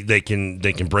 they can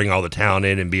bring all the talent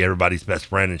in and be everybody's best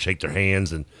friend and shake their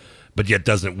hands, but yet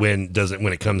doesn't win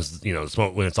when it comes,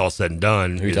 when it's all said and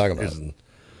done. Who are you talking about?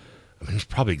 I mean, there's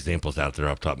probably examples out there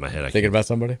off the top of my head. Thinking about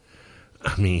somebody?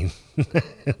 I mean,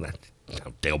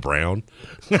 Dale Brown.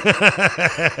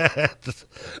 The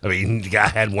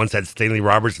guy once had Stanley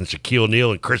Roberts and Shaquille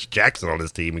O'Neal and Chris Jackson on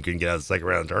his team and couldn't get out of the second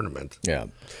round of the tournament. Yeah.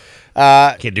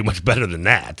 Can't do much better than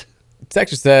that.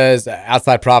 Texas says,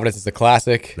 Outside Providence is a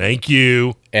classic. Thank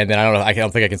you. And then I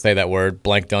don't think I can say that word,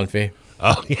 Blank Dunphy.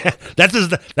 Oh, yeah.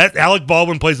 That Alec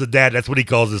Baldwin plays the dad. That's what he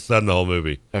calls his son the whole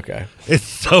movie. Okay. It's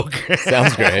so great.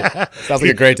 Sounds great. Sounds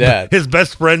like a great dad. His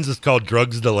best friend is called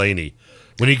Drugs Delaney.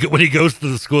 When he goes to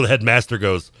the school, the headmaster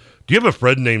goes, "Do you have a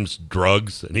friend named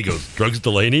Drugs?" And he goes, "Drugs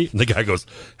Delaney?" And the guy goes,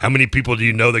 "How many people do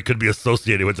you know that could be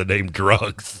associated with the name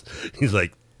Drugs?" He's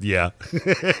like, yeah.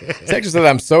 Texas said,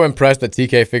 I'm so impressed that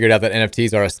TK figured out that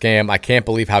NFTs are a scam. I can't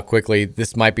believe how quickly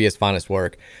this might be his finest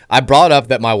work. I brought up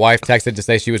that my wife texted to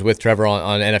say she was with Trevor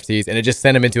on NFTs, and it just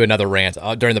sent him into another rant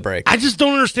during the break. I just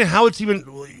don't understand how it's even...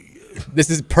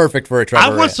 This is perfect for a Trevor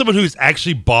rant. I want someone who's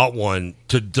actually bought one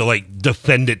to like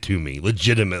defend it to me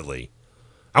legitimately.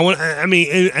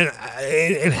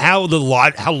 And how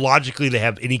logically they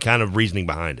have any kind of reasoning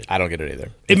behind it. I don't get it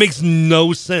either. It makes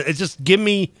no sense. It's just give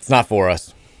me... It's not for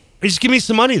us. Just give me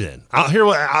some money then.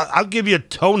 I'll give you a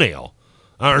toenail.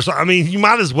 Or so, you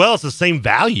might as well. It's the same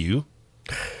value.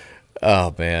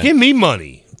 Oh, man. Give me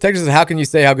money. Texas says, how can you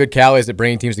say how good Cal is at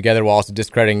bringing teams together while also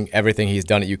discrediting everything he's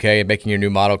done at UK and making your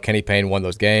new model? Kenny Payne won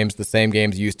those games. The same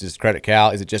games used to discredit Cal.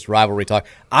 Is it just rivalry talk?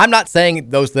 I'm not saying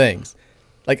those things.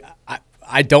 Like,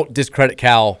 I don't discredit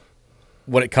Cal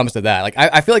when it comes to that. Like,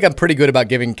 I feel like I'm pretty good about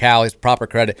giving Cal his proper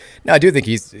credit. Now, I do think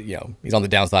he's on the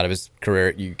downside of his career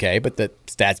at UK, but the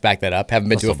stats back that up. Haven't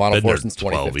been to a Final Four since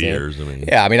 2015. 12 years.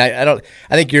 Yeah, I don't.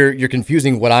 I think you're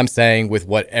confusing what I'm saying with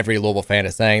what every Louisville fan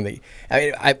is saying.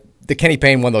 The Kenny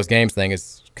Payne won those games thing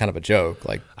is kind of a joke.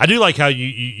 Like, I do like how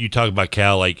you talk about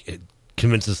Cal, like, it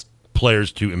convinces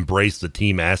players to embrace the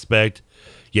team aspect,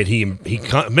 yet he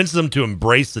convinces them to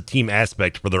embrace the team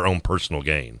aspect for their own personal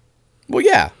gain. Well,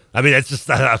 yeah. I mean, it's just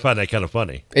I find that kind of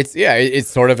funny. It's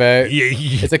sort of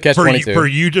it's a catch-22 for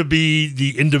you to be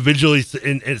the individually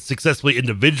and successfully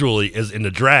individually as in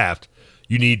the draft.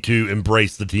 You need to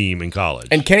embrace the team in college.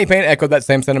 And Kenny Payne echoed that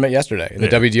same sentiment yesterday in the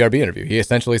WDRB interview. He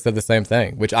essentially said the same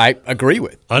thing, which I agree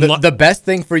with. The best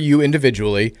thing for you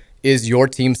individually is your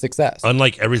team's success.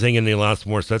 Unlike everything in the Alanis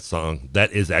Morissette song,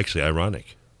 that is actually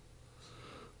ironic.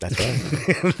 That's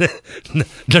right.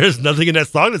 There's nothing in that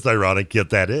song that's ironic, yet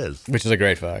that is. Which is a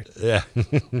great fact. Yeah.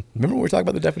 Remember when we were talking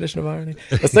about the definition of irony?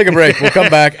 Let's take a break. We'll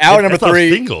come back. Hour number 3.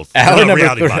 Singles.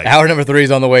 Hour number 3 is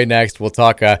on the way next. We'll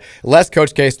talk less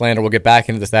Coach K slander. We'll get back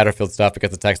into the Satterfield stuff because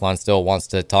the text line still wants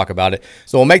to talk about it.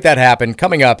 So we'll make that happen.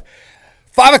 Coming up,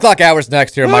 5 o'clock hours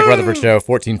next here on Mike Rutherford Show,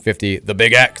 1450, The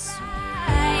Big X.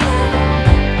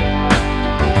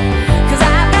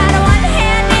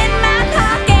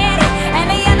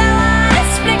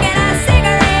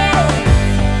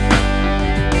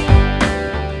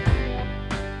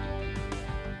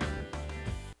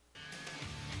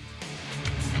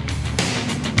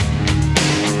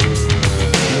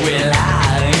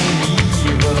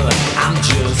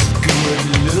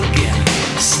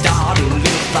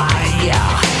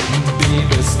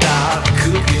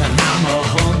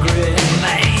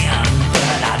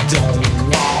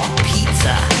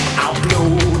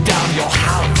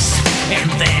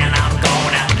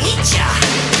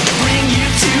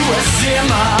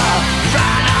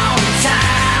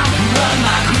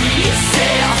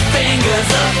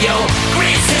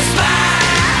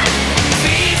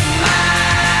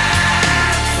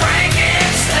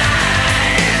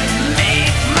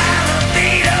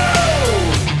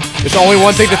 There's only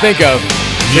one thing to think of.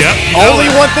 Yep. Only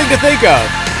one thing to think of.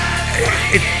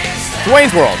 It's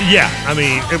Wayne's World. Yeah, I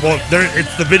mean,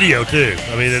 it's the video too.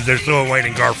 I mean, they're still Wayne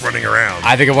and Garth running around.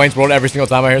 I think of Wayne's World every single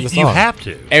time I hear the song. You have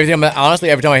to. Honestly,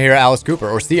 every time I hear Alice Cooper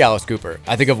or see Alice Cooper,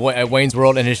 I think of Wayne's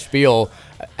World and his spiel.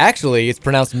 Actually, it's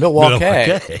pronounced Milwaukee.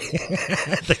 I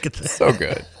think it's so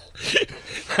good.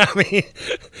 I mean,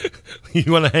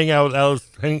 you want to hang out with Alice?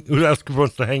 Who else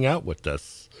wants to hang out with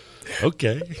us?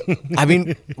 Okay. I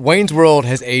mean, Wayne's World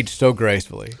has aged so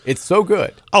gracefully. It's so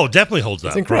good. Oh, it definitely holds up.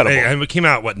 It's incredible. And it came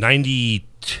out,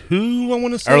 92, I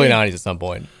want to say? Early 90s at some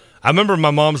point. I remember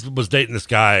my mom was dating this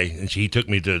guy, and he took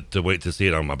me to wait to see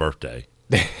it on my birthday.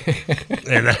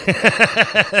 And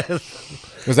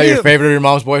was that your favorite of your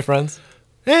mom's boyfriends?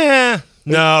 Yeah.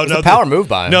 No, a power move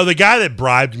by him. No, the guy that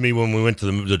bribed me when we went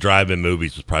to the drive-in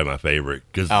movies was probably my favorite.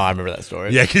 I remember that story.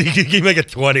 Yeah, he gave me like a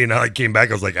 20, and I came back.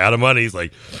 I was like, out of money. He's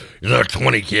like, "You're not a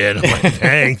 20, kid." I'm like,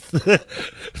 thanks.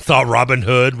 Saw Robin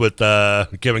Hood with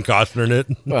Kevin Costner in it.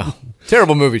 Well,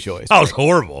 terrible movie choice. Oh, it was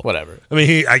horrible. Whatever. I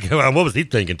mean, what was he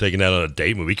thinking taking that on a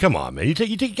date movie? Come on, man. You got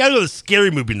to go to the scary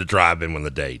movie in the drive-in on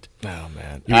the date. Oh,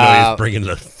 man. Even though he's bringing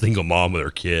a single mom with her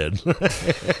kid.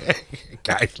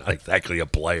 Guy's not exactly a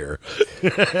player.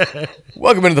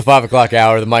 Welcome into the 5 o'clock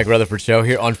hour of the Mike Rutherford Show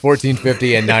here on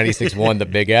 1450 and 96.1 The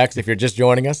Big X. If you're just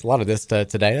joining us, a lot of this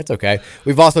today, that's okay.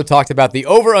 We've also talked about the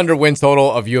over-under win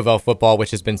total of U of L football,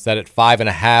 which has been set at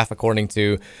 5.5, according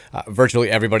to virtually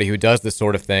everybody who does this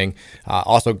sort of thing.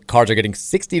 Also, Cards are getting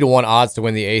 60-1 odds to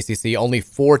win the ACC. Only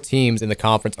 4 teams in the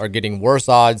conference are getting worse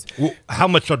odds. Well, how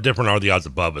much different are the odds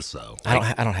above us, though?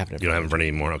 I don't have it. You don't have it for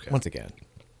anymore? Okay. Once again.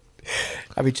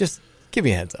 I mean, just give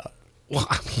me a heads up. Well,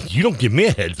 I mean, you don't give me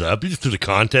a heads up. You just threw the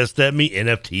contest at me,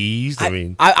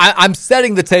 NFTs. I'm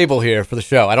setting the table here for the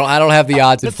show. I don't have the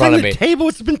odds in front of me. The table.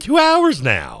 It's been 2 hours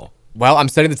now. Well, I'm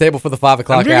setting the table for the 5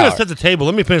 o'clock hour. You're going to set the table.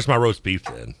 Let me finish my roast beef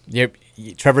then. Yep.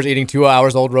 Trevor's eating 2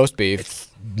 hours old roast beef. It's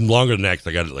longer than next.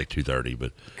 I got it at like 2:30,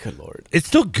 but good Lord, it's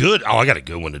still good. Oh, I got a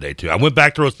good one today too. I went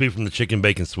back to roast beef from the chicken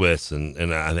bacon Swiss,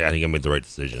 and I think I made the right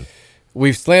decision.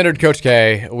 We've slandered Coach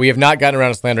K. We have not gotten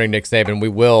around to slandering Nick Saban. We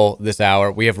will this hour.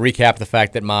 We have recapped the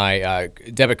fact that my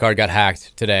debit card got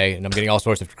hacked today, and I'm getting all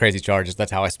sorts of crazy charges.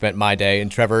 That's how I spent my day. And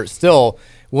Trevor still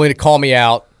willing to call me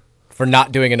out for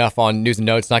not doing enough on news and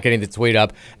notes, not getting the tweet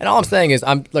up. And all I'm saying is,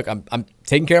 I'm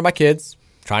taking care of my kids,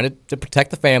 trying to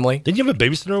protect the family. Didn't you have a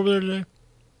babysitter over there today?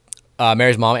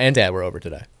 Mary's mom and dad were over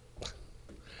today.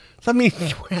 I mean,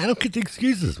 I don't get the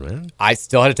excuses, man. I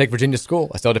still had to take Virginia to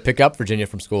school. I still had to pick up Virginia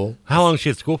from school. How long was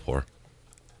she at school for?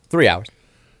 3 hours.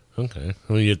 Okay.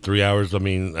 Well, you had 3 hours. I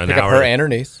mean, an pick hour. Up her and her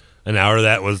niece. An hour of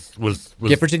that was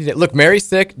Get Virginia. Look, Mary's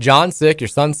sick. John's sick. Your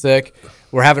son's sick.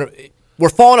 We're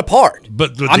falling apart.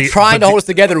 But I'm trying to hold us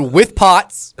together with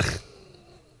pots.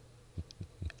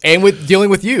 And with dealing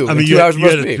with you. I mean, 2 hours you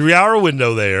had a 3 hour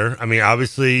window there. I mean,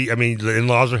 obviously, the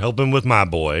in-laws are helping with my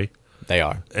boy. They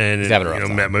are. And he's having a rough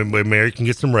time. Mary can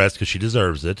get some rest because she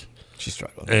deserves it. She's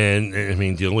struggling. And I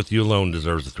mean, dealing with you alone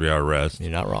deserves a 3 hour rest. You're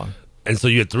not wrong. And so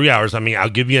you had 3 hours. I mean, I'll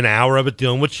give you an hour of it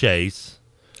dealing with Chase.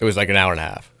 It was like an hour and a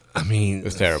half. I mean, it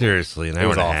was terrible. Seriously, an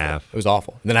hour and a half. It was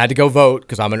awful. And then I had to go vote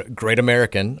because I'm a great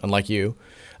American, unlike you.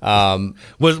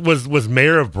 Was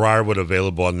Mayor of Briarwood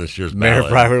available on this year's ballot? Mayor of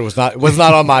Briarwood was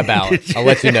not on my ballot. I'll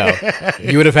let you know.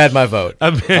 You would have had my vote. I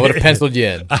would have penciled you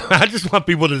in. I just want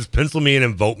people to just pencil me in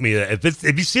and vote me. If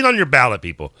you see it on your ballot,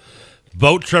 people,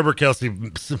 vote Trevor Kelsey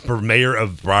for Mayor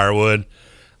of Briarwood.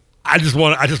 I just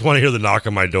want to hear the knock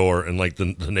on my door and like the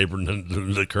neighbor,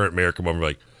 the current mayor, come over and be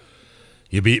like,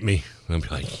 "You beat me." And I'll be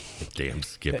like, "Damn,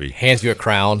 Skippy." Hands you a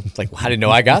crown. It's like, well, how did you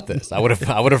know I got this? I would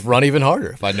have run even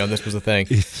harder if I'd known this was a thing.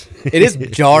 It is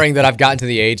jarring that I've gotten to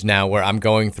the age now where I'm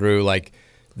going through like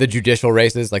the judicial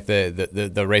races, like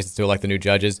the races to elect the new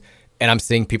judges, and I'm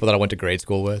seeing people that I went to grade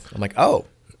school with. I'm like, oh.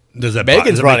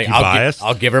 Megan's running.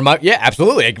 I'll give her my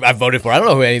absolutely. I voted for her. I don't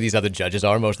know who any of these other judges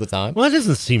are most of the time. Well, that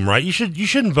doesn't seem right. You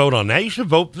shouldn't vote on that. You should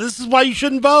vote. This is why you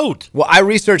shouldn't vote. Well, I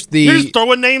researched You're just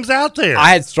throwing names out there. I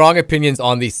had strong opinions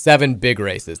on the 7 big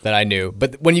races that I knew,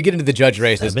 but when you get into the judge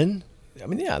races, 7? I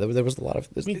mean, yeah, there was a lot of.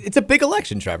 It's a big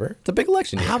election, Trevor. It's a big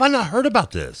election. How have I not heard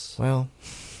about this? Well,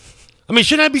 I mean,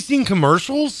 shouldn't I be seeing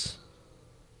commercials?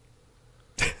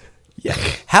 Yeah.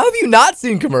 How have you not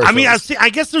seen commercials? I mean, I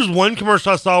guess there's one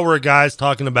commercial I saw where a guy's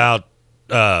talking about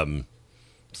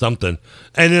something,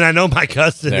 and then I know my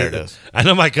cousin. There it is. I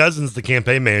know my cousin's the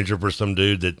campaign manager for some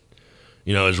dude that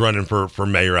is running for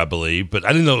mayor, I believe. But I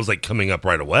didn't know it was like coming up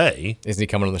right away. Isn't he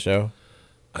coming on the show?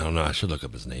 I don't know. I should look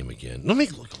up his name again. Let me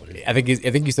look up it. I think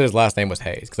you said his last name was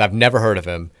Hayes because I've never heard of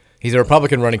him. He's a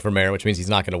Republican running for mayor, which means he's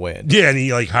not going to win. Yeah, and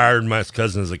he like hired my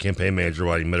cousin as a campaign manager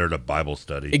while he met her at a Bible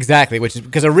study. Exactly, which is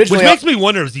because originally, which makes me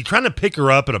wonder: is he trying to pick her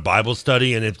up at a Bible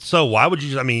study? And if so, why would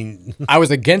you? I mean, I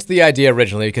was against the idea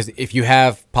originally because if you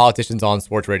have politicians on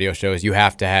sports radio shows, you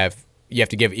have to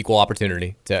give equal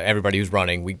opportunity to everybody who's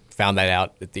running. We found that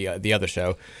out at the other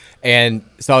show, and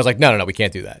so I was like, no, we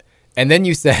can't do that. And then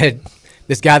you said.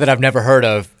 This guy that I've never heard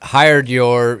of hired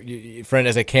your friend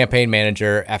as a campaign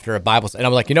manager after a Bible study. And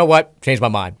I'm like, you know what? Changed my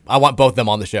mind. I want both of them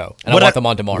on the show. And I want them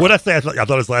on tomorrow. What did I say? I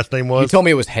thought his last name was? You told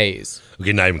me it was Hayes.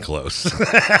 Okay, not even close.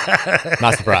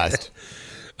 Not surprised.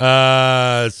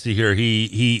 Let's see here.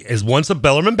 He is once a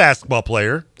Bellarmine basketball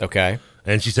player. Okay.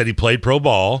 And she said he played pro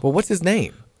ball. Well, what's his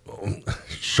name?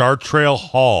 Chartrail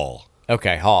Hall.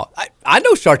 Okay, Hall. I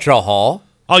know Chartrail Hall.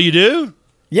 Oh, you do?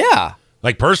 Yeah.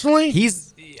 Like personally? He's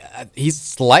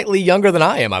slightly younger than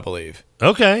I am, I believe.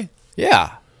 Okay.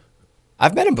 Yeah.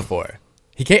 I've met him before.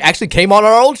 He actually came on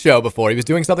our old show before. He was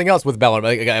doing something else with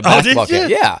Bellarmine. Like a basketball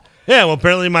did you? Yeah. Yeah, well,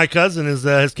 apparently my cousin is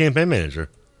his campaign manager.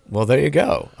 Well, there you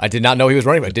go. I did not know he was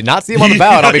running. I did not see him on the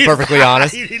ballot, I'll be perfectly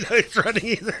honest. He didn't know he's running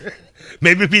either.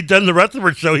 Maybe if he'd done the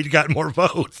Rutherford show, he'd gotten more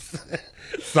votes.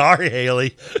 Sorry,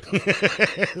 Haley.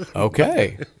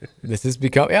 Okay. This has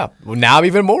become, Well, now I'm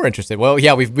even more interested. Well,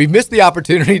 yeah, we've missed the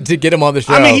opportunity to get him on the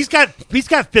show. I mean, he's got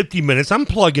 50 minutes. I'm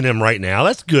plugging him right now.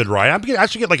 That's good, right? I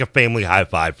should get like a family high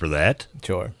five for that.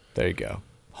 Sure. There you go.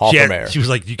 Hall for mayor. She was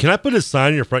like, "Can I put a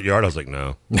sign in your front yard?" I was like,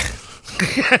 "No."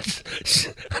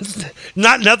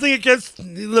 Nothing against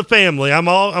the family. I'm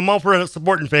all for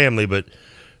supporting family, but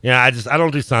yeah, I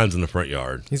don't do signs in the front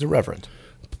yard. He's a reverend.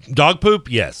 Dog poop,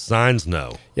 yes. Signs,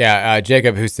 no. Yeah,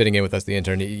 Jacob, who's sitting in with us, the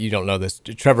intern, you don't know this.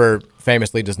 Trevor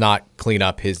famously does not clean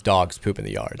up his dog's poop in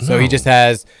the yard. So he just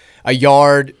has a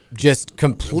yard just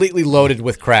completely loaded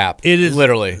with crap. It is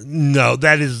literally. No,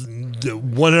 that is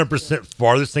 100%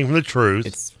 farthest thing from the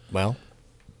truth.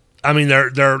 I mean,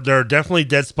 there are definitely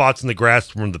dead spots in the grass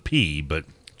from the pee, but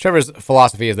Trevor's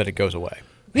philosophy is that it goes away.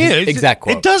 Yeah, exact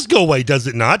quote. It does go away, does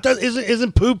it not?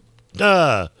 Isn't poop?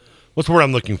 What's the word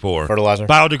I'm looking for? Fertilizer.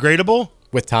 Biodegradable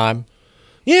with time.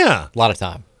 Yeah, a lot of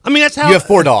time. I mean, that's how you have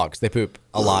 4 dogs. They poop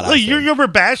a lot. You ever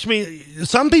bash me?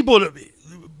 Some people,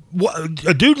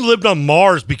 a dude lived on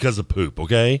Mars because of poop.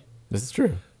 Okay, this is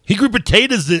true. He grew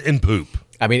potatoes in poop.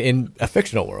 I mean, in a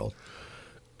fictional world.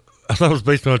 I thought it was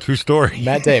based on a true story.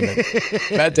 Matt Damon.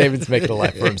 Matt Damon's making a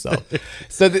life for himself.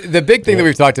 So the big thing that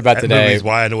we've talked about today is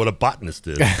why I know what a botanist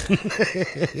is.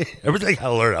 Everything I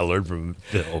learned from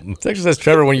film. It actually says,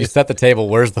 Trevor, when you set the table,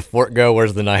 where's the fork go?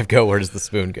 Where's the knife go? Where does the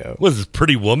spoon go? What is this,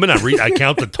 Pretty Woman? I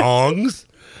count the tongs.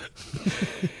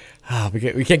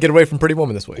 We can't get away from Pretty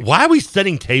Woman this week. Why are we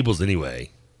setting tables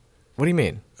anyway? What do you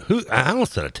mean? I don't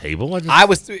set a table.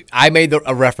 I made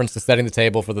a reference to setting the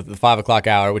table for the 5 o'clock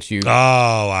hour, which you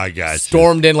I got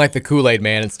stormed in like the Kool-Aid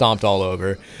man and stomped all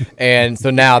over, and so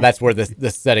now that's where the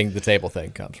setting the table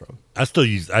thing comes from. I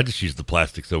just use the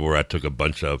plastic silverware I took a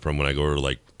bunch of from when I go to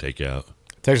like takeout.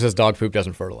 Texas says dog poop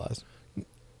doesn't fertilize.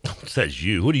 Says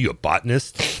you. What are you, a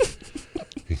botanist?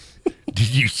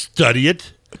 Did you study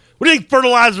it? What do you think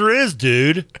fertilizer is,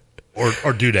 dude? or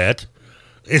dudette.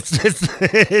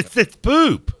 It's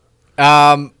poop.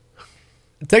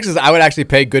 Texas, I would actually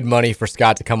pay good money for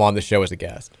Scott to come on the show as a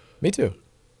guest. Me too.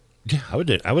 Yeah, I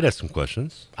would ask some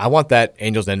questions. I want that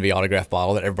Angels Envy autograph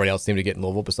bottle that everybody else seemed to get in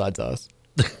Louisville besides us.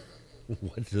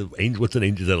 What's an Angel?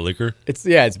 Is that a liquor?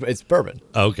 It's bourbon.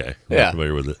 Oh, okay. I'm not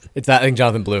familiar with it. I think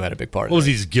Jonathan Blue had a big part. What was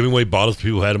he just giving away bottles to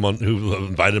people who had him on, who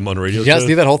invited him on radio? Did you guys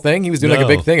see that whole thing? He was doing like a No.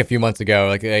 big thing a few months ago,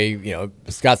 like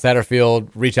Scott Satterfield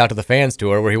reach out to the fans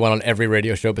tour where he went on every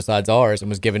radio show besides ours and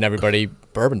was giving everybody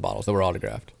bourbon bottles that were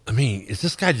autographed. I mean, is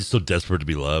this guy just so desperate to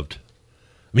be loved?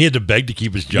 I mean, he had to beg to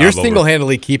keep his job. You're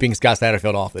single-handedly keeping Scott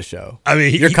Satterfield off the show. I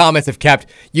mean, your comments have kept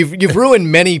you've ruined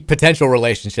many potential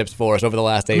relationships for us over the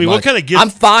last 8 months. what kind of gifts? I'm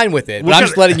fine with it, but I'm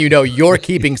just letting you know you're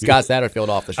keeping Scott Satterfield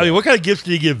off the show. I mean, what kind of gifts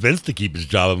did he give Vince to keep his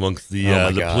job amongst the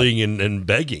pleading and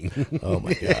begging? Oh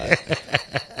my god!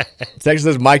 Texas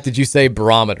says, Mike, did you say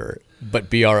barometer? But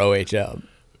BROHM.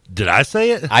 Did I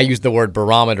say it? I used the word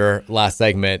barometer last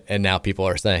segment, and now people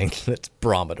are saying it's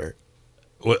barometer.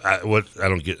 What I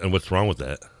don't get, and what's wrong with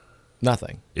that?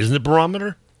 Nothing. Isn't it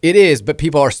barometer? It is, but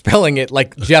people are spelling it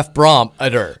like Jeff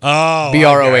Bromader. Oh,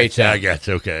 BROHM. I guess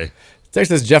okay. Text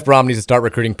says Jeff Brom needs to start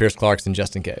recruiting Pierce Clarkson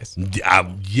just in case.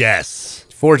 Yes.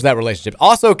 Forge that relationship.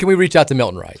 Also, can we reach out to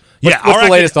Milton Wright? What's our the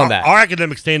latest on that? Our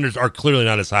academic standards are clearly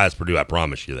not as high as Purdue. I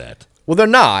promise you that. Well, they're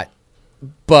not,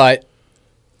 but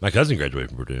my cousin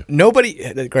graduated from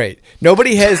Purdue. Great.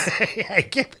 Nobody has.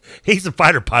 He's a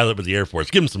fighter pilot with the Air Force.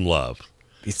 Give him some love.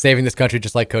 He's saving this country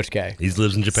just like Coach K. He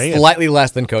lives in Japan. Slightly less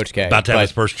than Coach K. About to have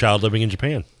his first child living in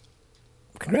Japan.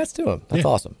 Congrats to him. That's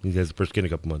awesome. He has the first kid in a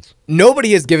couple months.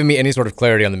 Nobody has given me any sort of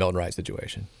clarity on the Milton Wright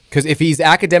situation. Because if he's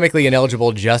academically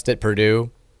ineligible just at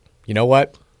Purdue, you know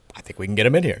what? I think we can get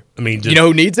him in here. I mean, you know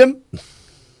who needs him?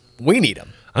 We need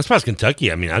him. I'm surprised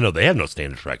Kentucky. I mean, I know they have no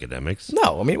standards for academics.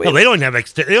 No, I mean, they don't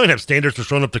even have standards for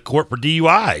showing up to court for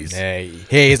DUIs.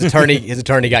 Hey, his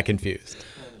attorney got confused.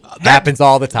 Happens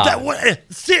all the time.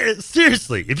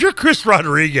 Seriously, if you're Chris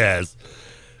Rodriguez,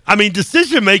 I mean,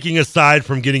 decision making aside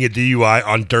from getting a DUI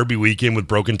on Derby weekend with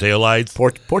broken taillights,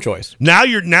 poor choice. Now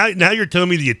you're telling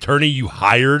me the attorney you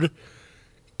hired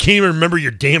can't even remember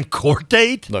your damn court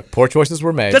date? Look, poor choices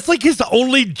were made. That's like his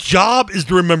only job is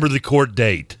to remember the court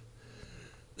date.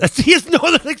 He has no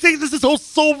other thing. This is his whole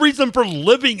sole reason for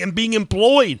living and being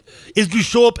employed is to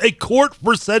show up at court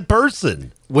for said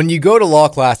person. When you go to law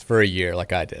class for a year,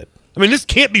 like I did, I mean, this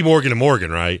can't be Morgan &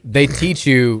 Morgan, right? They teach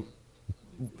you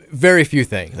very few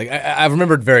things. Like I've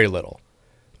remembered very little.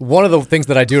 One of the things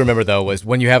that I do remember, though, was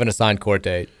when you have an assigned court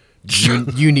date,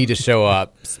 you need to show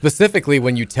up. Specifically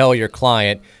when you tell your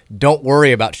client, don't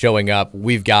worry about showing up.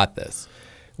 We've got this.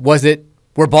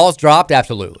 Were balls dropped?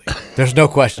 Absolutely. There's no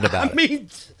question about it. I mean,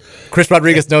 Chris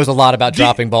Rodriguez knows a lot about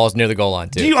dropping balls near the goal line,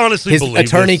 too. Do you honestly believe his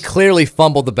attorney this? clearly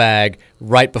fumbled the bag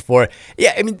right before.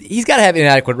 Yeah, I mean, he's got to have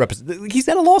inadequate representation. He's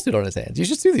got a lawsuit on his hands. You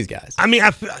should sue these guys. I mean,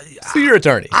 sue your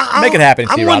attorney. Make it happen,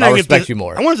 T-Rod. I'll respect you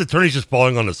more. I wonder if the attorney's just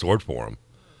falling on the sword for him.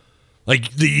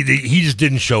 Like, he just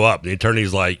didn't show up. The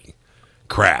attorney's like,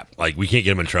 crap. Like, we can't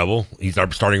get him in trouble. He's our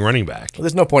starting running back. Well,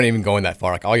 there's no point in even going that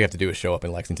far. Like, all you have to do is show up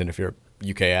in Lexington if you're a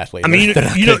UK athlete. I mean,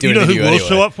 you know who will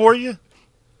show up for you?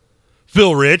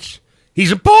 Phil Rich.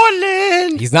 He's in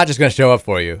Portland. He's not just going to show up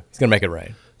for you. He's going to make it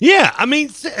rain. Yeah, I mean,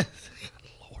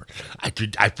 Lord,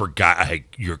 I forgot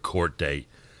your court date.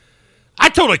 I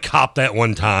told a cop that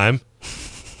one time.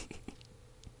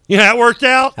 You know how it worked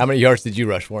out? How many yards did you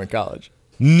rush for in college?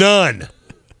 None.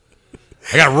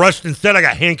 I got rushed. Instead, I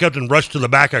got handcuffed and rushed to the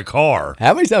back of a car.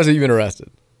 How many times have you been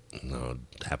arrested? No,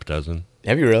 half a dozen.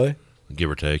 Have you really? Give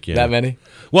or take, yeah. That many?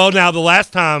 Well, now, the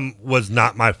last time was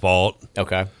not my fault.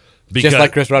 Okay. Just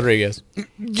like Chris Rodriguez.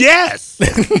 Yes.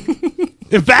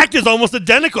 In fact, it's almost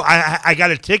identical. I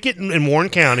got a ticket in Warren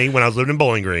County when I was living in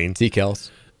Bowling Green.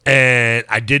 T-Kells. And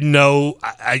I didn't know.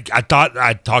 I thought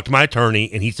I talked to my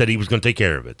attorney, and he said he was going to take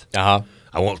care of it. Uh-huh.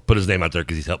 I won't put his name out there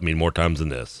because he's helped me more times than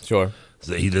this. Sure.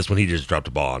 So this one he just dropped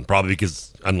a ball on. Probably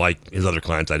because, unlike his other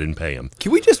clients, I didn't pay him.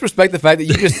 Can we just respect the fact that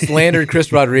you just slandered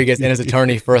Chris Rodriguez and his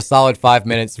attorney for a solid 5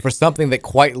 minutes for something that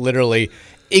quite literally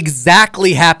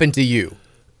exactly happened to you?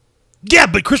 Yeah,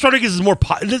 but Chris Rodriguez is more.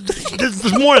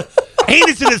 There's more. And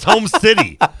it's in his home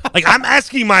city. Like, I'm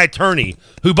asking my attorney,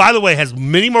 who, by the way, has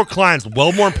many more clients,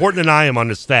 well more important than I am on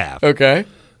his staff. Okay.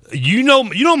 You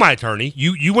know my attorney.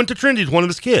 You went to Trinity with one of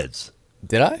his kids.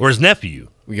 Did I? Or his nephew.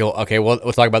 Okay, well,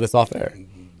 we'll talk about this off air.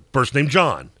 First name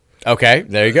John. Okay,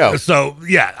 there you go. So,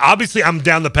 yeah, obviously I'm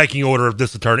down the pecking order of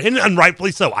this attorney, and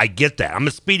rightfully so. I get that. I'm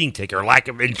a speeding ticket or lack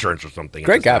of insurance or something.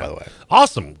 Great guy, by the way.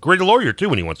 Awesome. Great lawyer, too,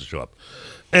 when he wants to show up.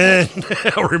 and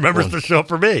remembers to show up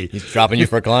for me. He's dropping you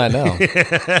for a client now.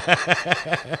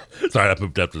 Sorry, I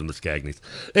moved up to the Miscagnies.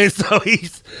 And so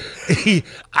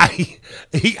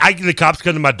the cops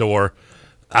come to my door.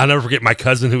 I'll never forget my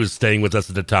cousin who was staying with us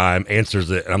at the time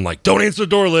answers it. And I'm like, don't answer the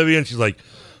door, Olivia. And she's like,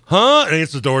 huh? And I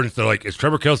answer the door and they're like, is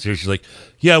Trevor Kelsey here? She's like,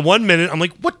 yeah, 1 minute. I'm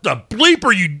like, what the bleep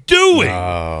are you doing?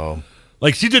 Oh.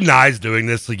 Like, she denies doing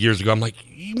this like years ago. I'm like,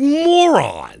 you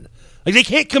moron. Like, they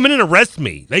can't come in and arrest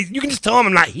me. You can just tell them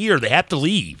I'm not here. They have to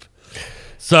leave.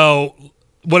 So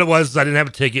what it was is I didn't have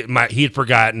a ticket. He had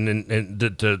forgotten and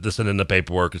to send in the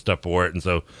paperwork and stuff for it. And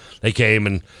so they came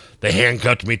and they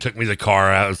handcuffed me, took me to the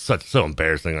car out. It was so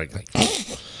embarrassing. Like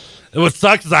what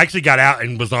sucks is I actually got out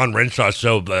and was on Renshaw's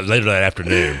show later that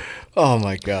afternoon. Oh,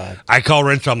 my God. I call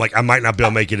Renshaw. I'm like, I might not be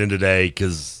able to make it in today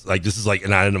because, like, this is like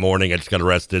 9 in the morning. I just got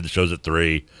arrested. The show's at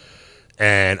 3.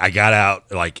 And I got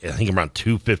out, like, I think around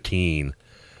 2:15.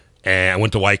 And I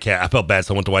went to White Castle. I felt bad,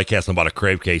 so I went to White Castle and bought a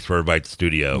crave case for everybody at the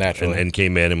studio. Naturally. And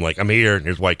came in and I'm like, I'm here.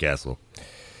 Here's White Castle.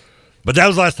 But that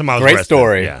was the last time I was arrested. Great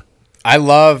story. Yeah. I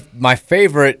love my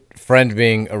favorite friend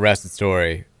being arrested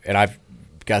story, and I've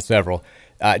got several.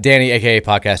 Danny, a.k.a.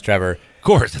 Podcast Trevor. Of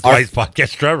course. That's why he's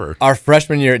Podcast Trevor. Our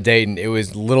freshman year at Dayton, it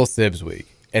was Little Sibs week,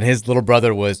 and his little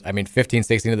brother was, 15,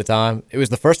 16 at the time. It was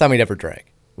the first time he'd ever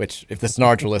drank, which, if the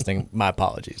Snards were listening, my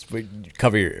apologies.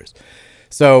 Cover your ears.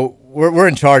 So we're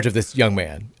in charge of this young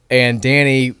man, and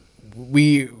Danny,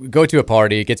 we go to a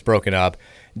party, it gets broken up.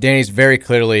 Danny's very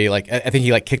clearly, I think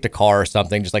he kicked a car or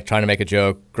something, just trying to make a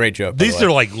joke. Great joke. These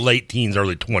are late teens,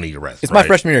 early 20s arrests. It's my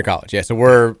freshman year of college, yeah. So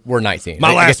we're 19.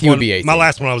 I guess he would be 18. My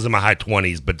last one, I was in my high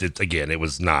 20s, but it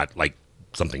was not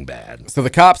something bad. So the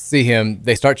cops see him,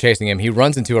 they start chasing him. He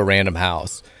runs into a random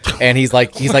house, and he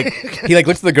looks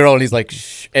at the girl, and he's like,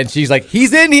 shh, and she's like,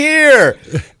 he's in here.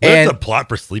 That's a plot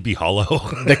for Sleepy Hollow.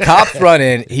 The cops run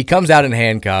in. He comes out in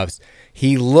handcuffs.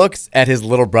 He looks at his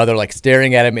little brother,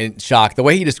 staring at him in shock. The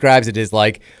way he describes it is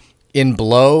in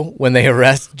Blow when they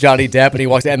arrest Johnny Depp, and he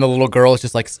walks out, and the little girl is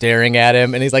just staring at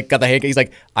him, and he's got the handcuffs. He's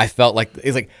like, I thought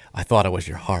it was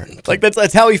your heart.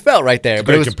 That's how he felt right there. It's a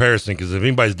great comparison, because if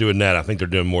anybody's doing that, I think they're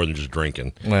doing more than just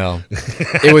drinking. Well,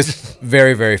 it was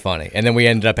very, very funny. And then we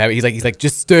ended up having, he's like,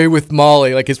 just stay with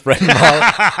Molly, his friend Molly,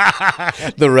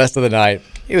 the rest of the night.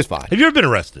 It was fine. Have you ever been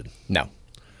arrested? No.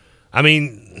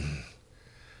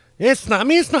 It's not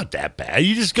that bad.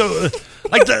 You just go really,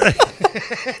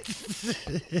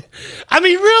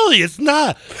 it's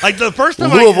not. The first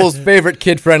time Louisville's favorite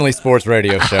kid-friendly sports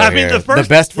radio show here. The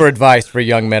best for advice for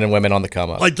young men and women on the come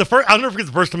up. I'll never forget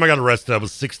the first time I got arrested. I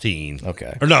was 16.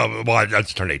 Okay. Or no, well, I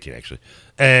just turned 18 actually.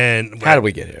 And how did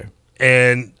we get here?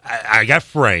 And I got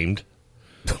framed.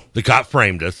 The cop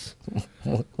framed us.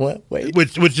 What? Wait.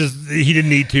 Which is he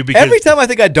didn't need to, because every time I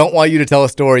think I don't want you to tell a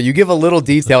story, you give a little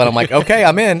detail, and I'm like, okay,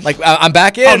 I'm in. I'm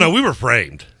back in. Oh no, we were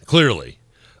framed clearly.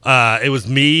 It was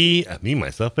me,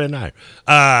 myself, and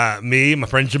me, my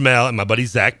friend Jamel, and my buddy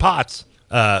Zach Potts,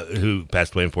 who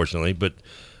passed away unfortunately. And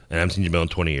I haven't seen Jamel in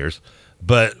 20 years.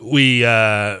 But we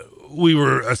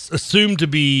were assumed to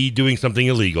be doing something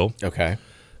illegal. Okay.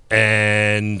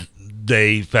 And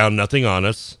they found nothing on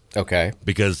us. Okay.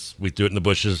 Because we threw it in the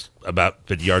bushes about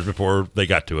 50 yards before they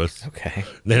got to us. Okay.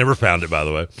 They never found it, by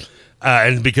the way.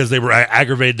 And because they were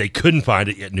aggravated, they couldn't find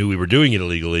it, yet knew we were doing it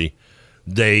illegally.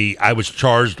 I was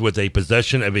charged with a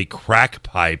possession of a crack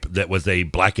pipe that was a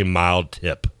Black and Mild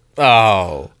tip.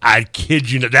 Oh. I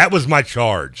kid you not. That was my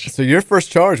charge. So your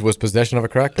first charge was possession of a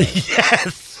crack pipe?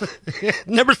 Yes.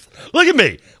 Never. Look at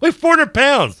me. I weigh 400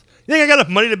 pounds. You think I got enough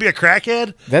money to be a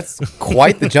crackhead? That's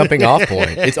quite the jumping off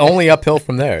point. It's only uphill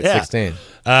from there at 16.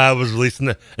 I was released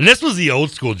and this was the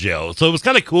old school jail. So it was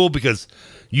kind of cool because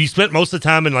you spent most of the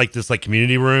time in this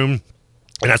community room,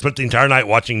 and I spent the entire night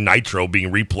watching Nitro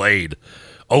being replayed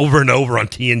over and over on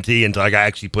TNT until I got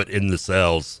actually put in the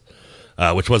cells,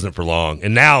 which wasn't for long.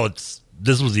 And now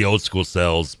this was the old school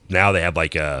cells. Now they have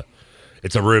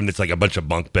it's a room that's a bunch of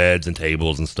bunk beds and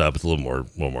tables and stuff. It's a little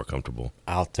more comfortable.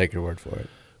 I'll take your word for it.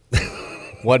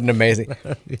 What an amazing.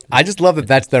 I just love that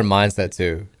that's their mindset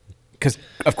too. Because,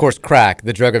 of course, crack,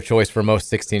 the drug of choice for most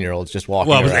 16-year-olds just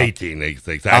walking around. Well, I was 18. I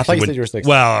thought you said you were 16.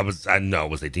 Well, I was 16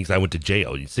 because I went to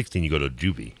jail. 16, you go to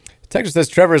juvie. Texas says,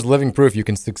 Trevor is living proof you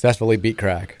can successfully beat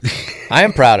crack. I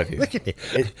am proud of you.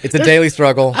 It's a daily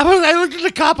struggle. I looked at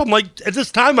the cop. I'm like, at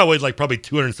this time, I weighed probably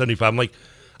 275.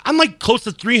 I'm close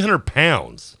to 300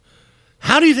 pounds.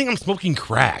 How do you think I'm smoking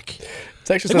crack?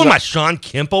 Texas Like, what am I, Sean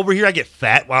Kemp over here? I get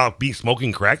fat while be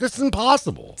smoking crack? This is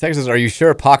impossible. Texas, are you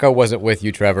sure Paco wasn't with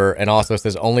you, Trevor? And also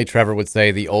says only Trevor would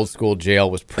say the old school jail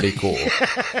was pretty cool.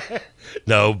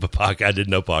 No, but Paco, I didn't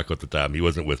know Paco at the time. He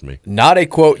wasn't with me. Not a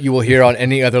quote you will hear on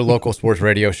any other local sports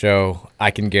radio show.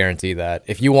 I can guarantee that.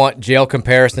 If you want jail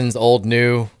comparisons, old,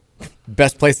 new,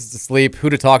 best places to sleep, who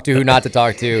to talk to, who not to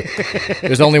talk to,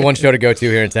 there's only one show to go to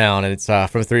here in town, and it's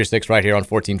from 3 to 6 right here on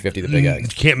 1450 The Big X. You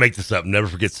can't make this up. Never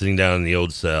forget sitting down in the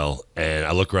old cell, and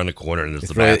I look around the corner, and there's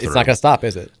the bathroom. It's not going to stop,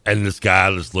 is it? And this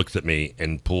guy just looks at me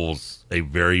and pulls a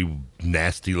very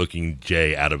nasty-looking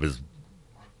J out of his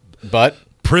butt?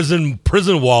 Prison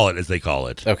wallet, as they call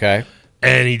it. Okay.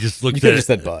 And he just looks you at it. You could have just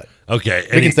said butt. Okay.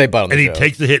 We can say butt on the show. And he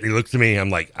takes the hit, and he looks at me, and I'm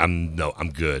like, I'm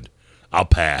good. I'll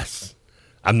pass.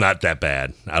 I'm not that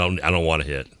bad. I don't want to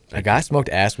hit. A guy smoked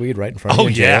ass weed right in front of you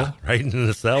in jail? Right in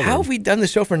the cell room. How have we done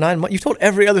this show for 9 months? You've told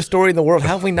every other story in the world. How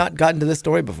have we not gotten to this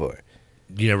story before?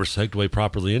 You never segued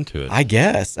properly into it. I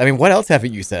guess. I mean, what else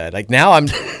haven't you said? Like, now I'm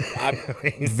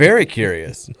very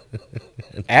curious.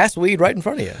 Ass weed right in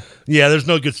front of you. Yeah, there's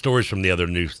no good stories from the other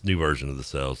new version of the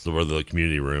cells, the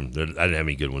community room. I didn't have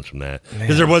any good ones from that.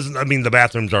 Because there wasn't, I mean, the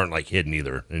bathrooms aren't like hidden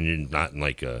either. And you're not in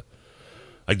like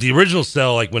the original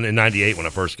cell, like when in 98 when I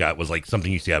first got, was like something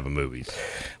you see out of movies.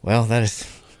 Well, that is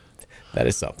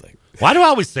something. Why do I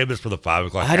always save this for the 5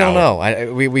 o'clock hour? I don't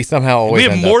know. We somehow always we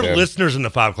have end more up there. listeners in the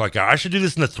 5 o'clock hour. I should do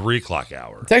this in the 3 o'clock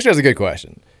hour. It's actually a good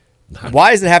question.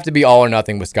 Why does it have to be all or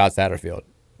nothing with Scott Satterfield?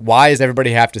 Why does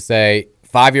everybody have to say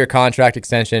 5-year contract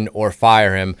extension or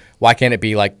fire him? Why can't it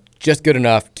be like just good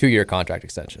enough 2-year contract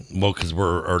extension? Well, because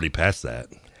we're already past that.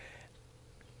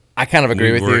 I kind of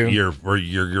agree with you.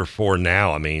 You're 4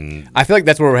 now. I mean, I feel like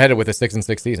that's where we're headed with a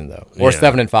 6-6 season, though, or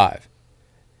 7-5.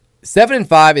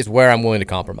 7-5 is where I'm willing to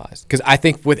compromise because I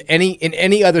think in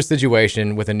any other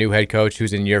situation with a new head coach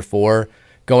who's in year 4,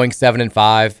 going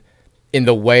 7-5 in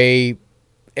the way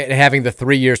and having the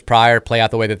 3 years prior play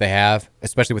out the way that they have,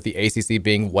 especially with the ACC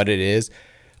being what it is,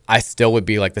 I still would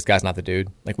be like, this guy's not the dude.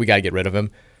 Like, we got to get rid of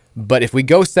him. But if we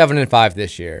go 7-5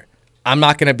 this year, it's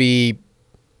not going to be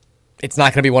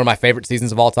one of my favorite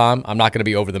seasons of all time. I'm not going to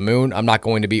be over the moon. I'm not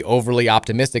going to be overly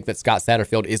optimistic that Scott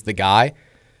Satterfield is the guy.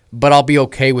 But I'll be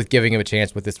okay with giving him a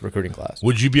chance with this recruiting class.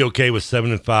 Would you be okay with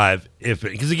 7-5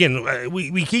 because again,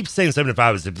 we keep saying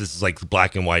 7-5 as if this is like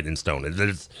black and white in stone.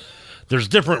 There's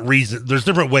different reasons. There's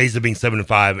different ways of being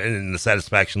 7-5 and the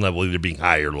satisfaction level either being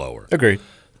higher or lower. Agreed.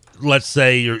 Let's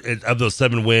say of those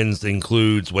 7 wins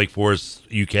includes Wake Forest,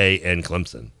 UK, and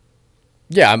Clemson.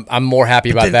 Yeah, I'm more happy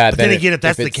about that. But then again, if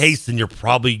that's the case, then you're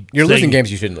losing games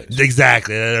you shouldn't lose.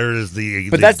 Exactly. There is the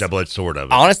double-edged sword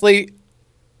of it. Honestly,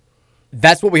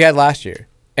 that's what we had last year.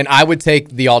 And I would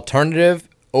take the alternative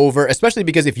over, especially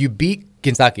because if you beat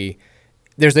Kentucky,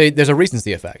 there's a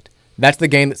recency effect. That's the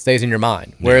game that stays in your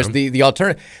mind. Whereas the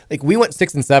alternative, like we went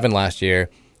 6-7 last year,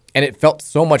 and it felt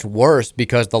so much worse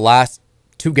because the last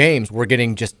 2 games were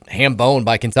getting just ham-boned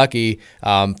by Kentucky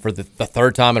for the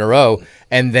 3rd time in a row,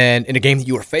 and then in a game that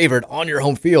you were favored on your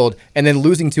home field, and then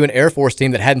losing to an Air Force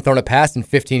team that hadn't thrown a pass in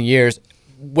 15 years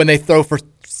when they throw for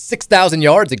 6,000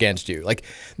 yards against you. Like,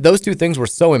 those 2 things were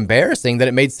so embarrassing that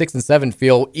it made 6-7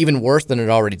 feel even worse than it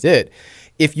already did.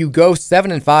 If you go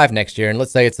 7-5 next year, and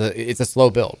let's say it's a slow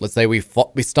build. Let's say we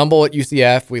stumble at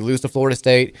UCF, we lose to Florida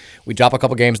State, we drop a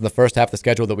couple games in the first half of the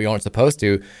schedule that we aren't supposed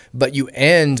to, but you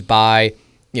end by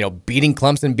beating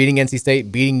Clemson, beating NC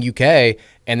State, beating UK,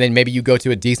 and then maybe you go to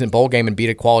a decent bowl game and beat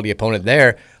a quality opponent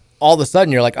there. All of a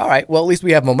sudden, you're like, all right, well, at least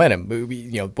we have momentum.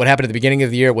 What happened at the beginning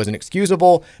of the year was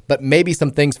inexcusable, but maybe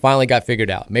some things finally got figured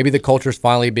out. Maybe the culture's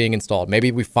finally being installed.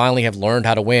 Maybe we finally have learned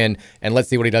how to win, and let's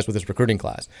see what he does with this recruiting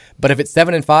class. But if it's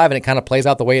 7-5 and it kind of plays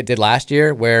out the way it did last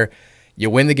year, where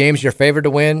you win the games you're favored to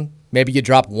win, maybe you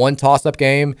drop one toss-up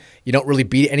game, you don't really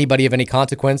beat anybody of any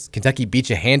consequence, Kentucky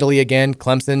beats you handily again,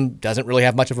 Clemson doesn't really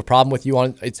have much of a problem with you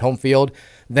on its home field,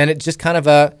 then it's just kind of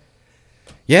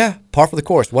par for the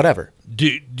course, whatever.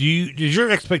 Did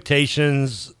your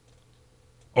expectations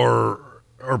or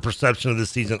perception of this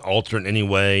season alter in any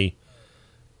way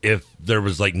if there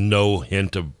was like no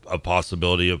hint of a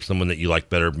possibility of someone that you like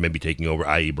better maybe taking over,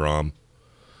 i.e. Brom?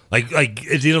 Like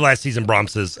at the end of last season, Brom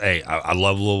says, "Hey, I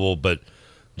love Louisville, but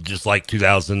just like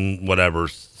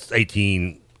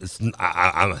 2018,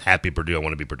 I'm happy Purdue. I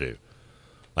want to be Purdue."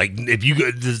 Like, if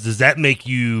you does that make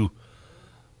you?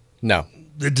 No.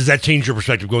 Does that change your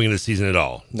perspective going into the season at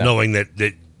all? No. Knowing that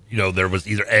there was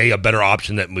either a better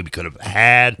option that we could have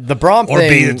had, the Brom or thing,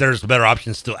 B, that there's a better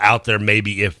option still out there.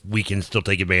 Maybe if we can still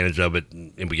take advantage of it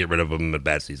and we get rid of them in a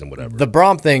bad season, whatever. The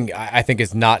Brom thing, I think,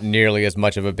 is not nearly as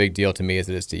much of a big deal to me as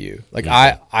it is to you. Like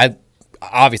I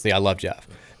obviously I love Jeff,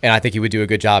 and I think he would do a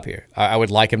good job here. I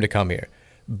would like him to come here.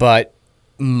 But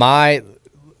my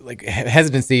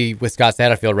hesitancy with Scott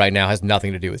Satterfield right now has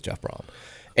nothing to do with Jeff Brom.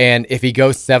 And if he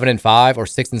goes 7-5 or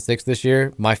 6-6 this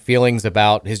year, my feelings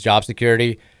about his job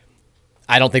security,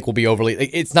 I don't think will be overly.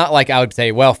 It's not like I would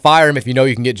say, well, fire him if you know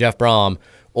you can get Jeff Brom,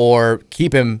 or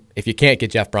keep him if you can't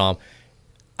get Jeff Brom.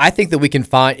 I think that we can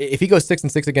find, if he goes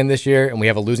 6-6 again this year and we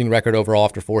have a losing record overall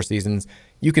after 4 seasons,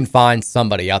 you can find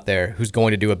somebody out there who's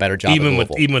going to do a better job. Even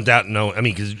without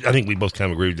because I think we both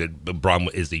kind of agree that Brom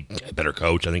is the better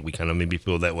coach. I think we kind of maybe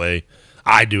feel that way.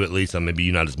 I do, at least. Maybe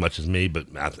you not as much as me, but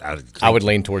I would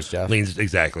lean towards Jeff.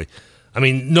 Exactly. I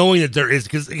mean, knowing that there is,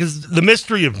 because the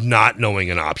mystery of not knowing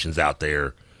an option's out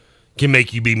there can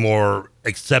make you be more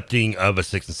accepting of a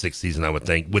 6-6 season, I would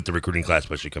think, with the recruiting class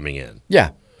especially coming in.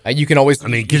 Yeah. You can always,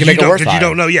 because you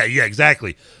don't know. Yeah,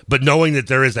 exactly. But knowing that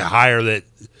there is a hire that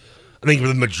I think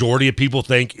the majority of people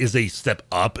think is a step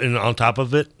up and on top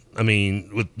of it. I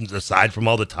mean, aside from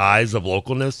all the ties of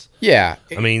localness. Yeah.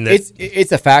 I mean,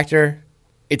 it's a factor.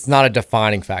 It's not a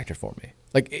defining factor for me.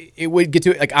 Like, it would get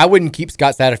to, like, I wouldn't keep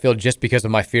Scott Satterfield just because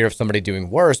of my fear of somebody doing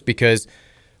worse, because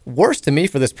worse to me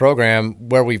for this program,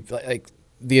 where we've, like,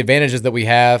 the advantages that we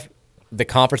have, the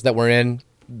conference that we're in,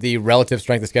 the relative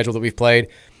strength of schedule that we've played,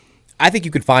 I think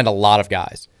you could find a lot of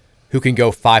guys who can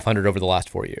go 500 over the last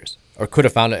 4 years, or could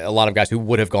have found a lot of guys who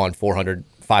would have gone 400,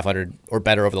 500, or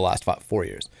better over the last 4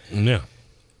 years. Yeah.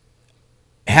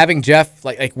 Having Jeff,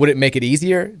 like, would it make it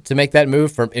easier to make that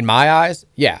move? In my eyes,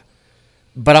 yeah.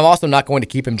 But I'm also not going to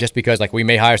keep him just because, like, we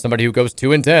may hire somebody who goes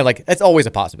 2-10. Like, that's always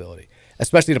a possibility,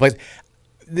 especially in a place.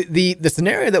 The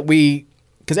scenario that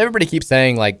because everybody keeps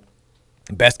saying, like,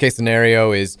 best case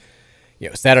scenario is,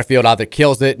 Satterfield either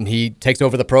kills it and he takes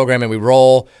over the program and we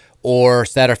roll, or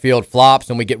Satterfield flops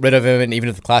and we get rid of him, and even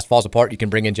if the class falls apart, you can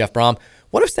bring in Jeff Brom.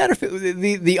 What if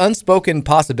Satterfield, the unspoken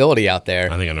possibility out there?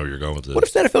 I think I know where you're going with this. What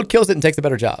if Satterfield kills it and takes a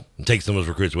better job? And takes some of those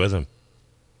recruits with him.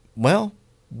 Well,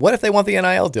 what if they want the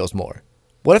NIL deals more?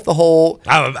 What if the whole...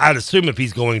 I'd assume if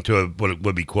he's going to what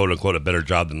would be quote-unquote a better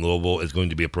job than Louisville, is going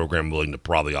to be a program willing to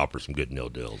probably offer some good nil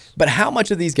deals. But how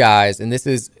much of these guys, and this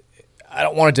is, I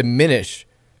don't want to diminish,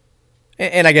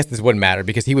 and I guess this wouldn't matter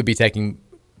because he would be taking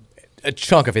a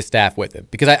chunk of his staff with him,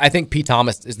 because I think Pete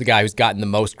Thomas is the guy who's gotten the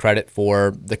most credit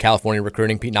for the California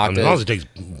recruiting. Pete Nocta. As long as it takes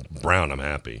Brown, I'm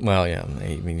happy. Well, yeah.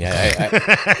 I mean,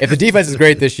 if the defense is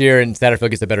great this year and Satterfield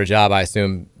gets a better job, I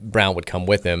assume Brown would come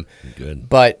with him. Good.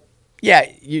 But,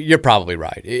 yeah, you're probably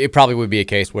right. It probably would be a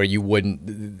case where you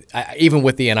wouldn't, even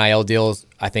with the NIL deals,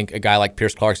 I think a guy like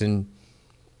Pierce Clarkson,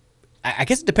 I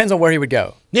guess it depends on where he would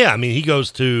go. Yeah, I mean, he goes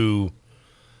to...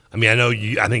 I mean,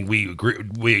 I think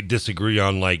we disagree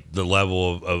on, like, the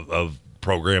level of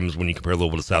programs when you compare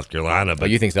Louisville to South Carolina. But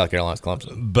you think South Carolina's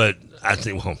Clemson? But I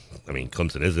think,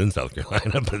 Clemson is in South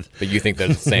Carolina. But you think they're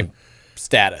the same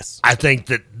status? I think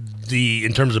that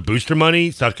in terms of booster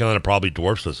money, South Carolina probably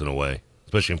dwarfs us in a way,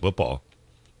 especially in football.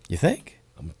 You think?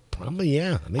 Probably,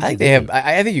 yeah. I think they have.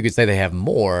 I think you could say they have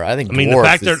more. I think.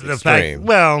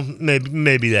 Well,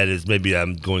 maybe that is. Maybe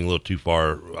I'm going a little too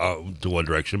far to one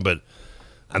direction, but.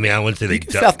 I mean, I wouldn't say they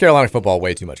give South Carolina football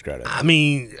way too much credit. I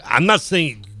mean, I'm not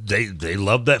saying they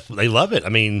love that. They love it. I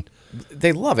mean,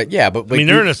 they love it. Yeah, but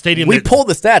they're in a stadium. We pulled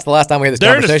the stats the last time we had this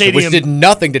conversation, which did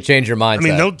nothing to change your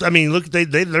mindset.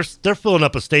 Look, they're filling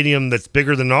up a stadium that's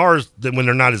bigger than ours. When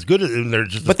they're not as good, they're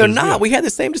just. But they're not. We had the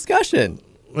same discussion.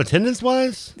 Attendance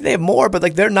wise, they have more, but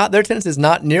like they're not. Their attendance is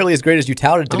not nearly as great as you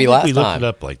touted it to be last time. We looked it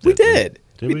up like that. We did.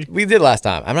 We did last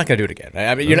time. I'm not going to do it again.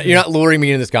 I mean, you're not luring me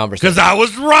into this conversation. Because I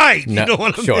was right. No,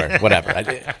 whatever.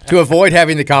 To avoid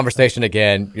having the conversation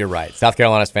again, you're right. South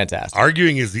Carolina's fantastic.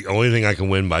 Arguing is the only thing I can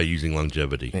win by using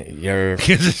longevity.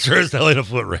 Because it's sure as hell in a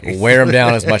foot race. Wear them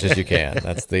down as much as you can.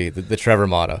 That's the Trevor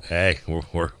motto. Hey,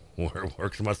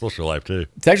 works in my social life, too.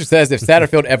 Texture says, if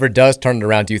Satterfield ever does turn it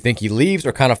around, do you think he leaves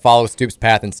or kind of follows Stoops'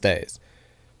 path and stays?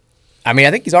 I mean,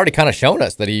 I think he's already kind of shown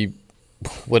us that he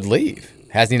would leave.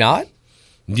 Has he not?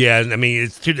 Yeah, I mean,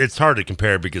 it's hard to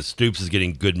compare because Stoops is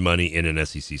getting good money in an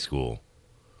SEC school.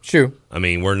 True. I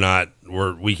mean,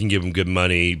 we can give him good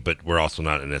money, but we're also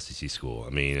not an SEC school. I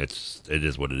mean, it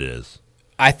is what it is.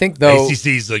 I think, though, ACC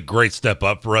is a great step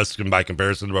up for us by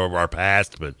comparison to our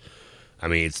past, but I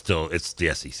mean, it's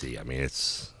the SEC. I mean,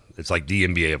 it's like the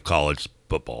NBA of college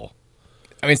football.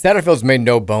 I mean, Satterfield's made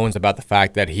no bones about the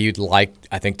fact that he'd like,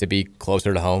 I think, to be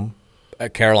closer to home. A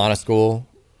Carolina school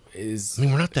is. I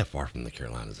mean, we're not that far from the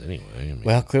Carolinas anyway. I mean,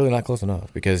 well, clearly not close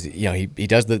enough because he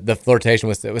does the flirtation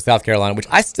with South Carolina, which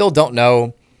I still don't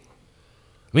know.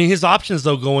 I mean, his options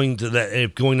though going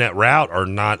that route are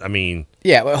not. I mean,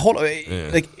 yeah. But hold on.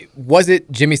 Yeah. Like, was it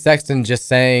Jimmy Sexton just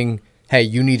saying, "Hey,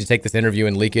 you need to take this interview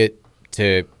and leak it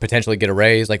to potentially get a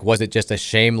raise? Like, was it just a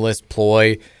shameless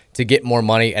ploy to get more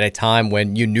money at a time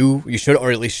when you knew you should, or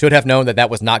at least should have known that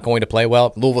was not going to play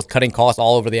well? Louisville's cutting costs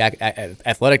all over the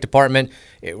athletic department.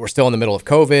 We're still in the middle of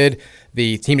COVID.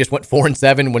 The team just went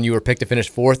 4-7 when you were picked to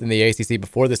finish 4th in the ACC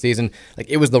before the season. Like,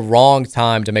 it was the wrong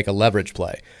time to make a leverage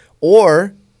play.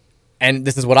 Or, and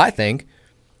this is what I think,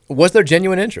 was there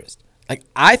genuine interest? Like,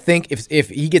 I think if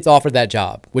he gets offered that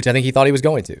job, which I think he thought he was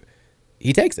going to,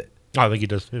 he takes it. I think he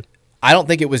does too. I don't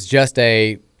think it was just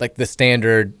the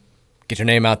standard, get your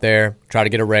name out there, try to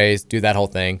get a raise, do that whole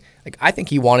thing. Like, I think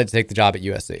he wanted to take the job at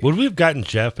USC. Would we have gotten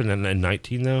Jeff in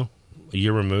 19 though? A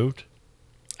year removed?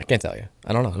 I can't tell you.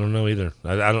 I don't know. I don't know either.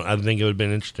 I think it would have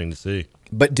been interesting to see.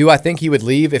 But do I think he would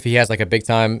leave if he has like a big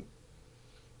time?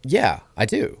 Yeah, I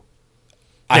do.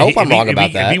 I hope I'm wrong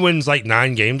about that. If he wins like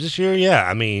 9 games this year, yeah.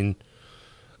 I mean,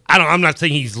 I'm not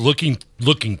saying he's looking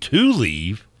to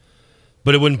leave,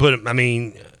 but it wouldn't put him. I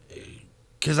mean,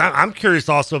 because I'm curious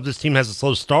also if this team has a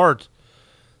slow start.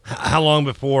 How long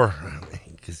before?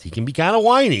 Because he can be kind of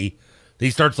whiny. He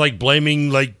starts like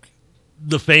blaming like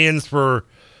the fans for,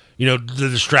 the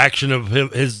distraction of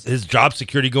his job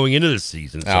security going into this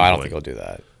season. No, I don't think he'll do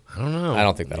that. I don't know. I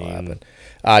don't think that'll happen.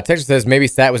 Texas says maybe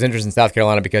Stat was interested in South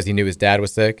Carolina because he knew his dad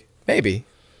was sick. Maybe.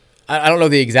 I don't know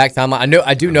the exact timeline.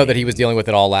 I do know that he was dealing with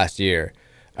it all last year.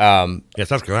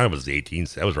 South Carolina was the 18.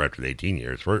 That was right after the 18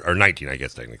 years, or 19, I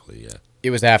guess technically. Yeah. It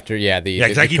was after,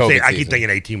 the I keep thinking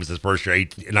 18 was his first year.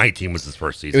 19 was his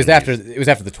first season. It was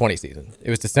after the 20 season. It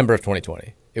was December of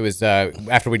 2020. It was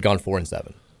after we'd gone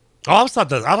 4-7. Oh, I was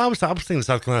thinking the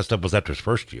South Carolina stuff was after his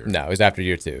first year. No, it was after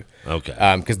year 2.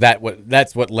 Okay. Because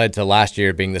that's what led to last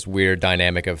year being this weird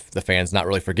dynamic of the fans not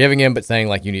really forgiving him, but saying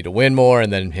like you need to win more,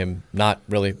 and then him not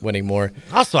really winning more.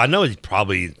 Also, I know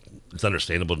it's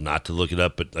understandable not to look it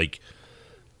up, but like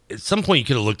at some point you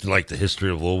could have looked at like the history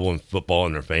of Louisville and football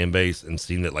and their fan base and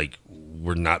seen that like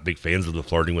we're not big fans of the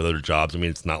flirting with other jobs. I mean,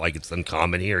 it's not like it's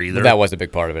uncommon here either. But that was a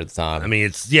big part of it at the time. I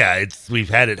mean, we've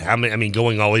had it.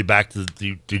 Going all the way back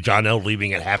to John L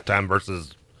leaving at halftime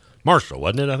versus Marshall,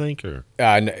 wasn't it? I think, or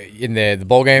in the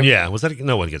bowl game. Yeah, was that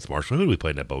no one against Marshall? Who did we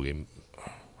play in that bowl game?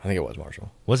 I think it was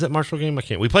Marshall. Was it Marshall game?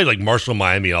 We played like Marshall,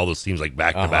 Miami, and all those teams like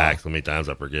back to back. So many times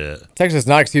I forget. Texas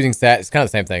not excusing Stat. It's kind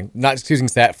of the same thing. Not excusing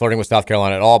Stat flirting with South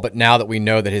Carolina at all. But now that we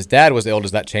know that his dad was ill,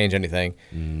 does that change anything?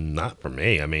 Not for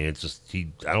me. I mean, it's just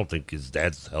I don't think his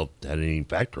dad's health had any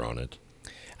factor on it.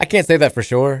 I can't say that for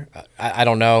sure. I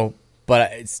don't know,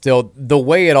 but it's still the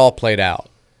way it all played out,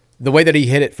 the way that he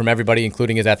hid it from everybody,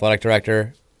 including his athletic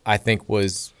director, I think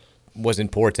was in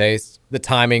poor taste. The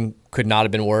timing could not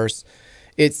have been worse.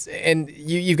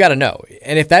 You've got to know.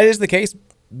 And if that is the case,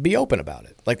 be open about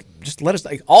it. Like, just let us,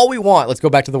 like, all we want, let's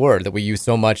go back to the word that we use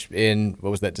so much in,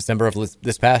 December of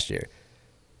this past year.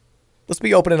 Let's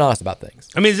be open and honest about things.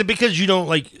 I mean, is it because you don't,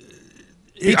 like...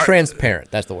 Be transparent.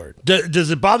 That's the word.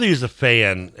 Does it bother you as a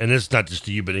fan, and it's not just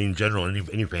to you, but in general,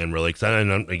 any fan really,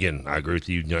 because again, I agree with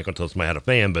you, you're not going to tell somebody how to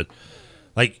fan, but,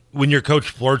 like, when your coach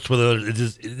flirts with it,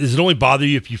 does it only bother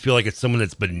you if you feel like it's someone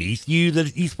that's beneath you that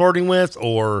he's flirting with,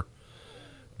 or...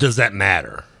 Does that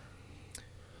matter?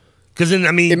 Because then,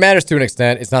 I mean, it matters to an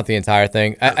extent. It's not the entire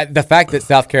thing. The fact that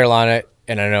South Carolina,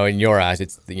 and I know in your eyes,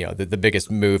 it's the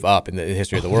biggest move up in the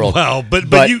history of the world. Well,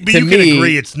 but you can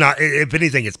agree it's not. If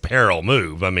anything, it's parallel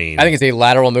move. I mean, I think it's a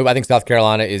lateral move. I think South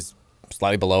Carolina is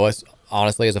slightly below us,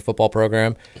 honestly, as a football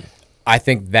program. I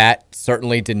think that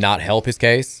certainly did not help his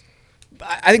case.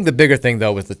 I think the bigger thing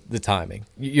though was the timing.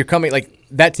 You're coming like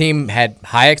that team had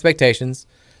high expectations.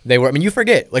 They were. I mean, you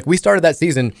forget. Like we started that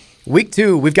season, week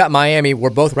 2. We've got Miami. We're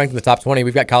both ranked in the top 20.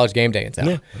 We've got College Game Day in town.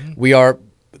 Yeah. We are.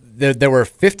 There were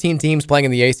 15 teams playing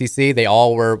in the ACC. They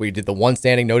all were. We did the one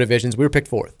standing, no divisions. We were picked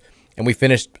 4th, and we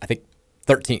finished I think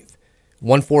 13th.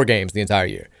 Won 4 games the entire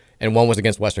year, and one was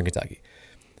against Western Kentucky.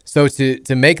 So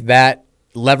to make that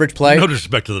leverage play, no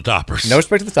disrespect to the toppers, no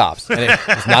respect to the tops, and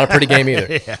it's not a pretty game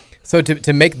either. Yeah. So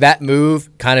to make that move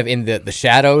kind of in the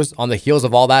shadows on the heels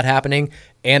of all that happening,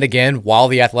 and again, while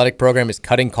the athletic program is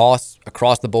cutting costs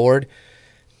across the board,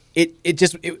 it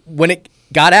when it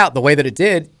got out the way that it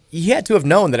did, he had to have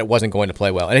known that it wasn't going to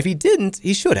play well. And if he didn't,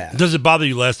 he should have. Does it bother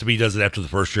you less if he does it after the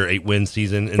first year 8-win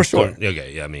season? For sure.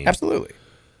 Okay, yeah, I mean. Absolutely.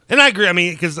 And I agree. I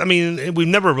mean, because, we've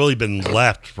never really been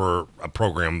left for a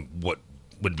program what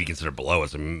would be considered below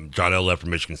us. I mean, John L. left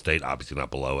from Michigan State, obviously not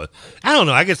below us. I don't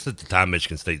know. I guess at the time,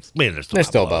 Michigan State, they're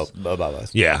still above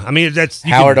us. Yeah. I mean, that's...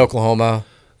 Howard, Oklahoma.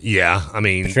 Yeah, I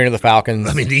mean... Katrina the Falcons.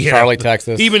 I mean, Charlie,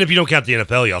 Texas. Even if you don't count the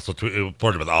NFL, you also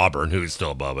flirted with Auburn, who is still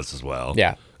above us as well.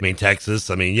 Yeah. I mean, Texas.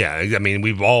 I mean, yeah. I mean,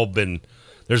 we've all been...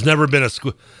 There's never been a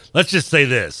school... Let's just say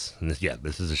this. And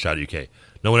this is a shot at UK.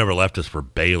 No one ever left us for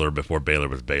Baylor before Baylor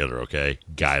was Baylor, okay?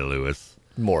 Guy Lewis.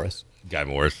 Morris. Guy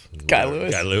Morris. Guy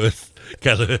Lewis. Guy Lewis.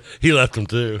 Guy Lewis. He left him,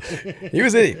 too. He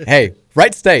was in. Hey,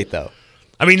 right state, though.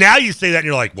 I mean, now you say that and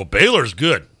you're like, well, Baylor's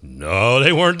good. No,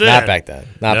 they weren't then. Not back then.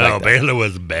 Not no, back then. Baylor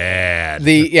was bad.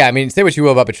 Yeah, I mean, say what you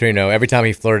will about Petrino. Every time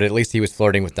he flirted, at least he was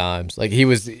flirting with dimes. Like he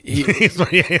wanted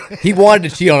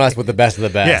to cheat on us with the best of the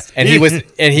best. Yeah. And he wasn't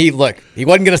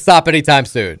going to stop anytime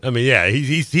soon. I mean, yeah,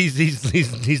 he's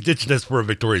ditching us for a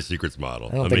Victoria's Secrets model.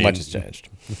 I don't think much has changed.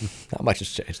 Not much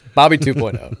has changed. Bobby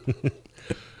 2.0.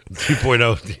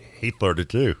 2.0, he flirted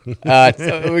too.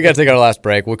 So we got to take our last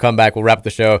break. We'll come back. We'll wrap up the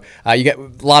show. You get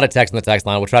a lot of text on the text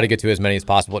line. We'll try to get to as many as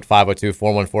possible at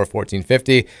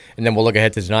 502-414-1450. And then we'll look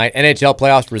ahead to tonight. NHL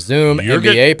playoffs resume.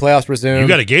 NBA playoffs resume. You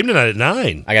got a game tonight at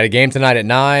 9. I got a game tonight at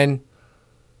 9.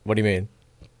 What do you mean?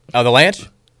 Oh, the Lanch?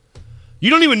 You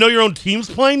don't even know your own team's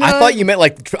playing tonight? I thought you meant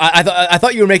I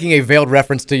thought you were making a veiled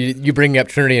reference to you bringing up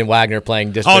Trinity and Wagner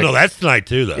playing district. Oh, no, that's tonight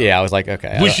too, though. Yeah, I was like,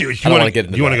 okay. You want to go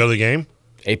to the game?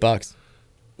 $8.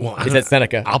 Well, it's at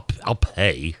Seneca. I'll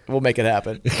pay. We'll make it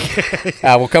happen.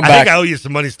 We'll come back. I think I owe you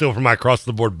some money still for my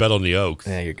across-the-board bet on the Oaks.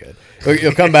 Yeah, you're good.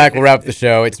 You'll come back. We'll wrap up the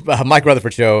show. It's Mike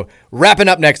Rutherford Show. Wrapping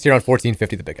up next here on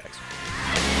 1450 The Big X.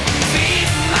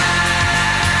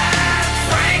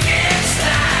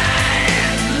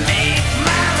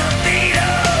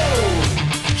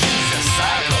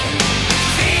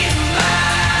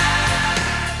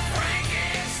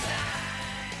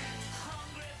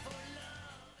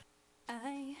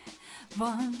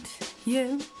 Want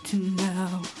you to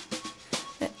know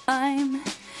that I'm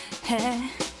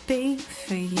happy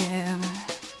for you.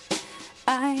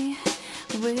 I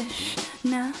wish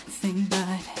nothing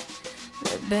but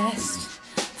the best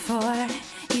for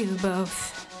you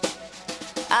both.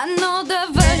 I know the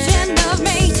version of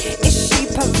me. Is she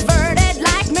perverted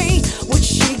like me? Would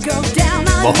she go down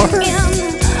on More? in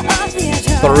a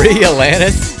theater? 3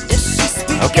 Atlantis. Does she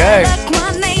speak Okay.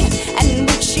 eloquently? And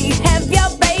would she have your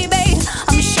baby?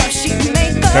 I'm sure she'd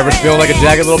make the Trevor's feeling like a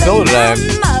jagged little pillow today.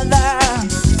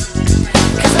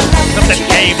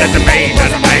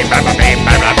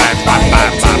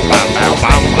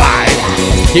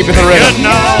 Keeping the rhythm. You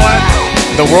know what?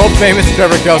 The world famous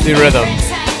Trevor Kelsey rhythm.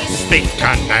 Speak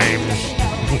gun names.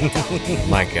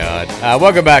 My God.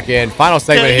 Welcome back in. Final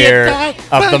segment here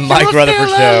of the Mike Rutherford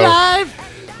Show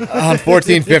on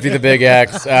 1450 The Big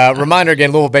X. Reminder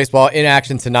again, Louisville baseball in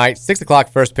action tonight. 6 o'clock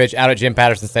first pitch out at Jim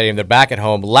Patterson Stadium. They're back at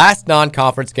home. Last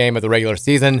non-conference game of the regular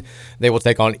season. They will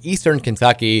take on Eastern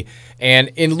Kentucky. And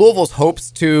in Louisville's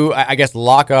hopes to, I guess,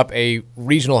 lock up a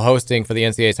regional hosting for the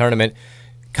NCAA tournament,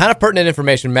 kind of pertinent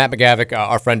information. Matt McGavick,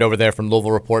 our friend over there from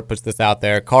Louisville Report, puts this out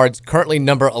there. Cards currently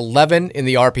number 11 in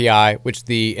the RPI, which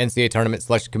the NCAA Tournament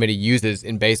Selection Committee uses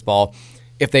in baseball.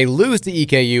 If they lose to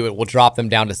EKU, it will drop them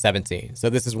down to 17. So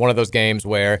this is one of those games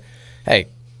where, hey,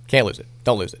 can't lose it.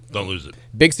 Don't lose it. Don't lose it.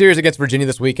 Big series against Virginia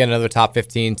this weekend, another top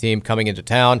 15 team coming into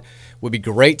town. Would be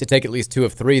great to take at least 2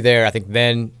 of 3 there. I think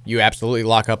then you absolutely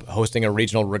lock up hosting a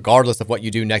regional regardless of what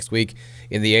you do next week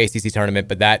in the ACC tournament.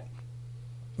 But that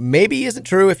maybe isn't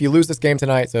true if you lose this game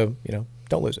tonight. So,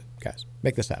 don't lose it, guys.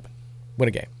 Make this happen. Win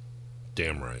a game.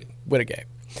 Damn right. Win a game.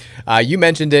 You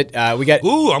mentioned it. We got.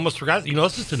 Ooh, I almost forgot.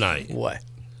 This is tonight. What?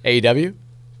 AEW?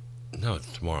 No,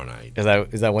 it's tomorrow night.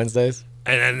 Is that Wednesdays?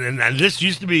 And this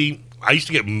used to be. I used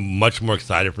to get much more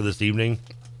excited for this evening,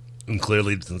 and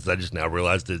clearly, since I just now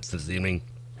realized it this evening,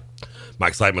 my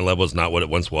excitement level is not what it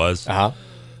once was.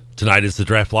 Tonight is the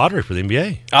draft lottery for the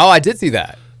NBA. Oh, I did see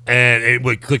that. And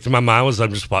what clicked in my mind was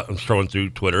I'm scrolling through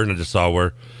Twitter and I just saw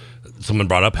where someone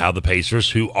brought up how the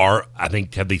Pacers, who are, I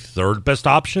think, have the third best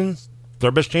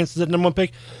chances at number 1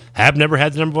 pick, have never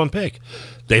had the number 1 pick.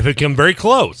 They've become very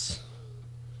close.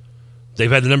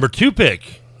 They've had the number 2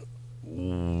 pick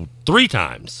 3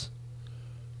 times.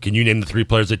 Can you name the 3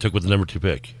 players they took with the number 2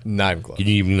 pick? Not even close. Can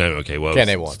you even name? Okay, well, can't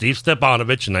name one. Steve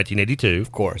Stepanovich in 1982,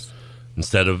 of course.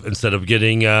 Instead of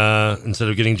getting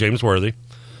James Worthy.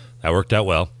 That worked out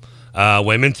well.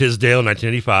 Wayman Tisdale in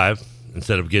 1985,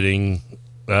 instead of getting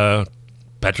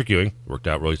Patrick Ewing. Worked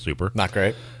out really super. Not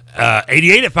great.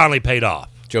 88, it finally paid off.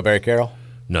 Joe Barry Carroll?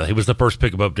 No, he was the first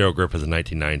pick above Daryl Griffith in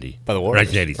 1990. By the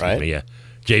Warriors, 1980, excuse me, yeah.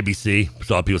 JBC, which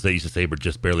a lot of people used to say, but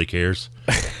just barely cares.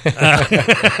 In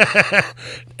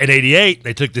 88,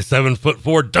 they took the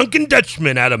 7'4" Duncan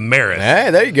Dutchman out of Marist.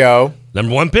 Hey, there you go.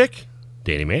 Number 1 pick,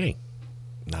 Danny Manning.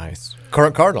 Nice.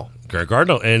 Current Cardinal.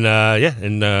 And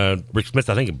Rick Smith,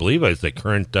 I believe, is the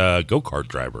current go-kart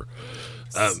driver.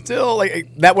 Still,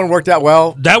 that one worked out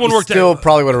well. That one worked out. Still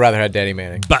probably would have rather had Danny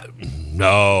Manning. But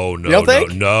no. You don't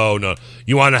think? No.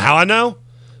 You want to know how I know?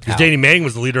 Because Danny Manning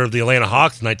was the leader of the Atlanta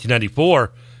Hawks in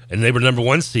 1994, and they were number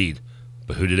 1 seed.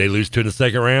 But who did they lose to in the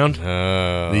second round?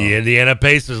 Oh. The Indiana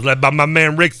Pacers, led by my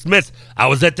man Rick Smits. I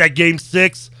was at that Game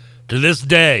 6. To this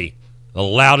day, the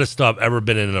loudest I've ever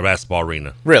been in a basketball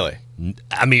arena. Really?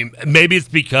 I mean, maybe it's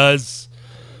because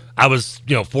I was,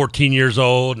 14 years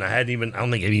old, and I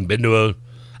don't think I'd even been to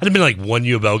I'd been like one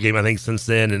U of L game, I think, since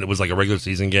then, and it was like a regular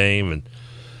season game.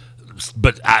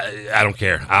 But I don't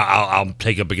care. I'll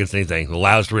take up against anything. The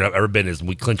loudest arena I've ever been is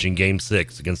we clinching Game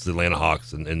 6 against the Atlanta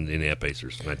Hawks and the Indiana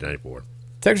Pacers in 1994.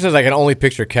 Texas says I can only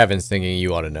picture Kevin singing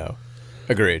 "You Ought to Know."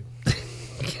 Agreed.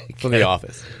 From The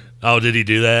Office. Oh, did he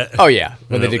do that? Oh yeah,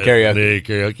 when they did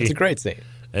karaoke. It's a great scene.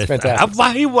 It's fantastic.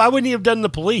 Why wouldn't he have done The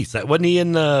Police? Wasn't he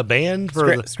in the band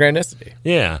for Scranticity?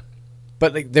 Yeah,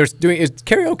 but it's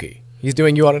karaoke. He's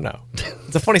doing "You Ought to Know."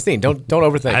 It's a funny scene. Don't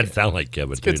overthink it. I'd sound like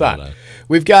Kevin. It's a good time.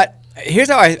 We've got. Here's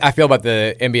how I feel about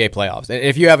the NBA playoffs. And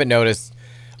if you haven't noticed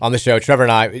on the show,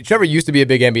 Trevor used to be a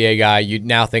big NBA guy. You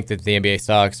now think that the NBA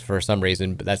sucks for some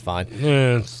reason, but that's fine.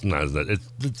 Yeah, it's not as that.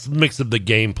 It's a mix of the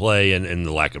gameplay and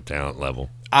the lack of talent level.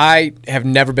 I have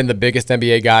never been the biggest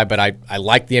NBA guy, but I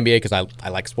like the NBA because I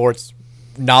like sports.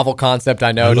 Novel concept,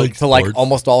 I know, to like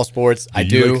almost all sports. I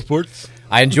do. Like sports?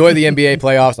 I enjoy the NBA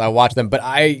playoffs. I watch them, but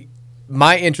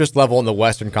my interest level in the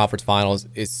Western Conference Finals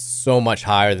is so much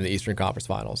higher than the Eastern Conference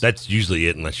Finals. That's usually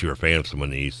it, unless you're a fan of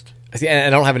someone in the East. See,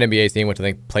 and I don't have an NBA team, which I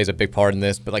think plays a big part in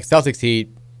this. But like Celtics Heat,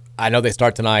 I know they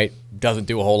start tonight. Doesn't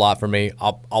do a whole lot for me.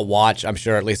 I'll watch, I'm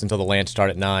sure, at least until the Lance start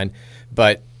at 9.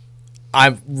 But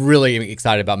I'm really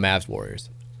excited about Mavs Warriors.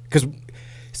 Because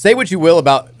say what you will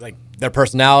about like their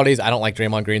personalities. I don't like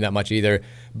Draymond Green that much either.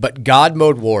 But God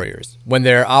mode Warriors, when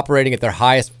they're operating at their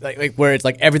highest, like where it's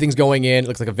like everything's going in, it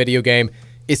looks like a video game,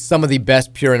 is some of the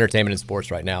best pure entertainment in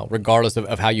sports right now, regardless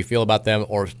of how you feel about them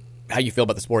or how you feel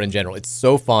about the sport in general. It's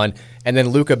so fun. And then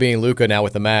Luka being Luka now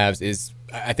with the Mavs is,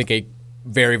 I think, a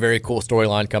very, very cool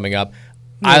storyline coming up.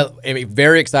 Yeah. I am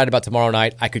very excited about tomorrow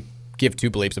night. I could give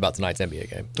two bleeps about tonight's NBA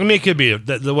game. I mean, it could be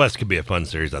the West could be a fun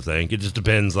series, I think. It just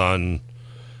depends on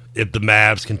if the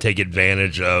Mavs can take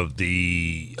advantage of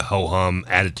the ho-hum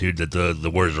attitude that the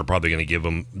Warriors are probably going to give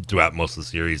them throughout most of the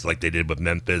series, like they did with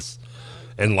Memphis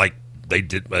and like they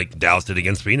did, like Dallas did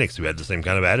against Phoenix, who had the same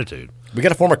kind of attitude. We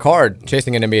got a former card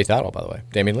chasing an NBA title, by the way,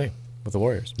 Damian Lee with the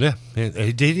Warriors. Yeah.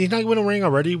 Did he not win a ring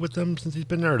already with them since he's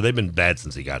been there, or they've been bad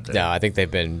since he got there? No, I think they've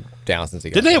been down since he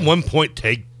got there. Didn't they at one there. point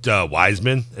take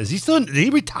Wiseman? Is he still? Did he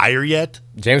retire yet?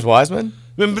 James Wiseman?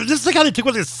 I mean, this is the guy they took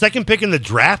with the second pick in the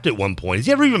draft at one point. Has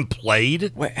he ever even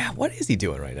played? Wait, what is he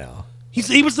doing right now?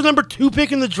 He was the number 2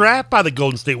 pick in the draft by the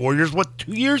Golden State Warriors,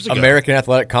 2 years ago? American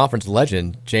Athletic Conference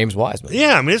legend, James Wiseman.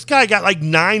 Yeah, I mean, this guy got like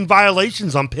 9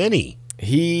 violations on Penny.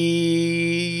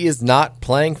 He is not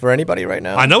playing for anybody right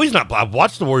now? I know he's not. I've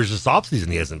watched the Warriors this offseason.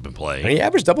 He hasn't been playing. And he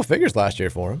averaged double figures last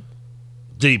year for him.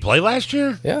 Did he play last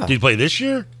year? Yeah. Did he play this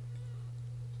year?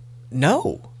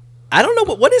 No. I don't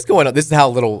know what is going on. This is how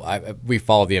little we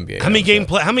follow the NBA. How many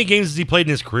games has he played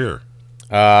in his career?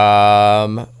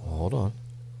 Hold on.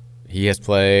 He has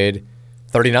played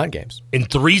 39 games. In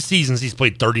 3 seasons, he's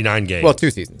played 39 games. Well,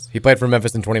 2 seasons. He played for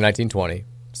Memphis in 2019-20.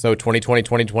 So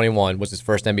 2020-2021 was his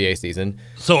first NBA season.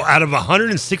 So out of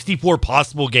 164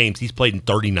 possible games, he's played in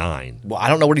 39. Well, I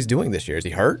don't know what he's doing this year. Is he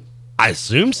hurt? I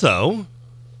assume so.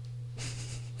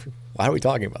 Why are we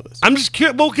talking about this? I'm just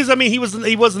curious. Well, because I mean, he was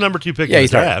the number 2 pick in the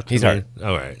draft. He's hurt.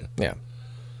 All right. Yeah.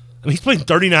 I mean, he's playing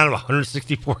 39 out of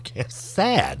 164 games.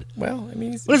 Sad. Well, I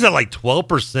mean, what is that, like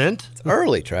 12%? It's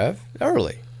early, Trev.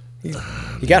 Early.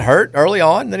 He got hurt early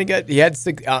on. Then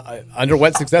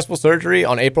underwent successful surgery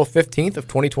on April 15th of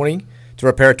 2020 to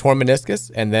repair a torn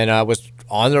meniscus, and then was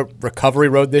on the recovery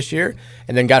road this year,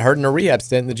 and then got hurt in a rehab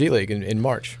stint in the G League in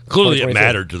March. Clearly, it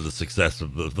mattered to the success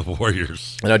of the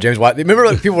Warriors. I know James Wiseman.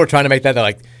 Remember, people were trying to make that they're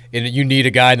like, you need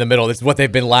a guy in the middle. This is what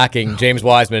they've been lacking, James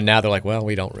Wiseman. And now they're like, well,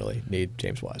 we don't really need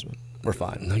James Wiseman. We're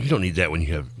fine. No, you don't need that when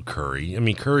you have Curry. I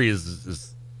mean, Curry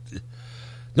is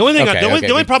the only thing. The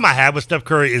only problem I have with Steph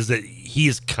Curry is that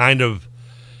he's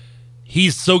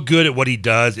so good at what he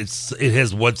does. It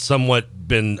has somewhat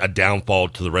been a downfall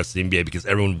to the rest of the NBA because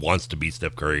everyone wants to be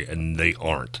Steph Curry and they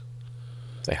aren't.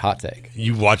 It's a hot take.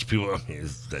 You watch people. I mean,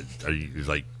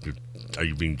 are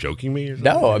you being joking me? Or something?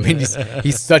 No, I mean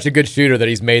he's such a good shooter that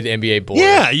he's made the NBA board.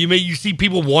 Yeah, you see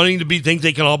people wanting to think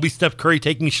they can all be Steph Curry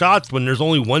taking shots when there's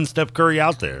only one Steph Curry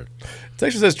out there.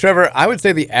 Texture says, Trevor, I would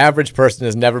say the average person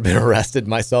has never been arrested,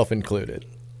 myself included.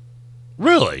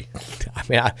 Really? I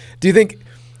mean, do you think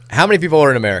how many people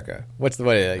are in America? What's the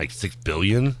way? Like 6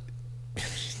 billion?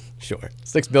 Sure,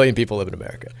 6 billion people live in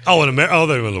America. Oh, in America? Oh,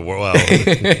 they're in the world.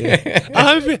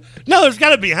 Well, no, there's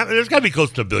got to be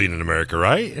close to 1 billion in America,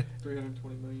 right?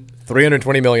 320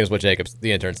 $320 million is what Jacobs,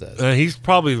 the intern, says. He's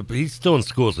still in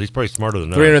school, so he's probably smarter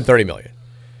than us. $330 million.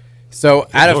 So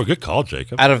good call,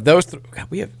 Jacob. Out of those,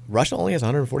 Russia only has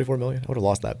 $144 million. I would have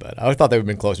lost that bet. I would have thought they would have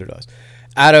been closer to us.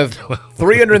 Out of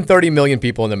 330 million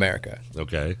people in America,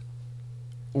 okay,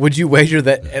 would you wager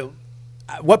that?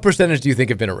 What percentage do you think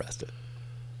have been arrested?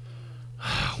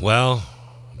 Well,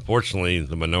 unfortunately,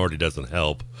 the minority doesn't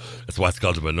help. That's why it's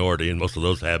called the minority, and most of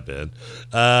those have been.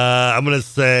 I'm gonna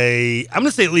say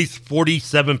at least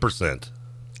 47%.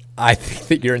 I think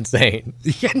that you're insane.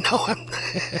 Yeah, no,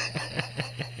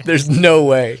 there's no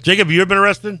way. Jacob, you ever been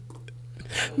arrested?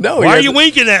 No. Why are you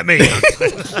winking at me?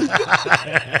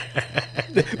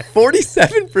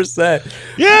 47%.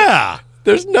 Yeah.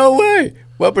 There's no way.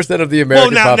 What percent of the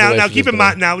American population? Now, keep in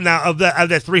mind, now of that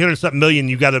 300-something million,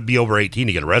 you got to be over 18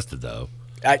 to get arrested, though.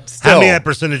 How many of that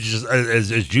percentage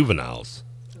is juveniles?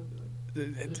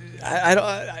 I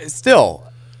don't. Still.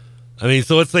 I mean,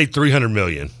 so let's say 300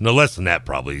 million. No less than that,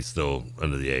 probably still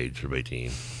under the age of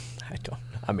 18. I don't.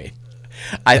 I mean,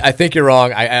 I think you're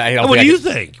wrong. I don't. What do you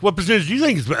think? What percentage do you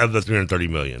think is of the 330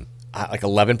 million? Like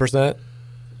 11%.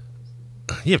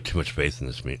 You have too much faith in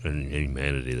this in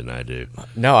humanity than I do.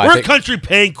 No, we're a country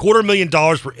paying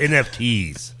 $250,000 for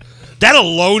NFTs. That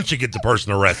alone should get the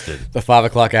person arrested. The 5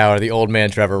 o'clock hour, the old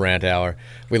man Trevor rant hour.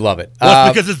 We love it. Well,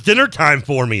 it's because it's dinner time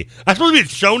for me. I'm supposed to be at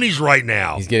Shoney's right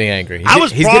now. He's getting angry.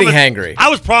 He's getting hangry. I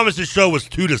was promised the show was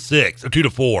 2 to 6 or 2 to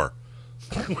 4.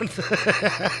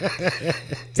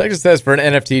 Texas says for an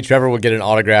NFT, Trevor will get an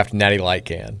autographed Natty Light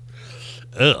can.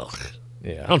 Ugh.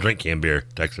 Yeah. I don't drink canned beer,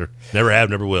 Texter. Never have,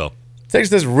 never will. Texas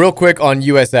says real quick on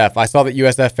USF. I saw that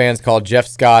USF fans called Jeff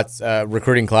Scott's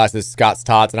recruiting classes Scott's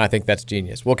Tots, and I think that's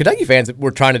genius. Well, Kentucky fans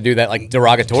were trying to do that like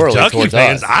derogatorily Kentucky towards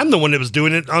fans, us. I'm the one that was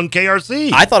doing it on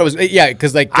KRC. I thought it was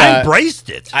because like I embraced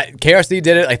it. KRC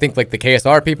did it. I think like the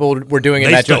KSR people were doing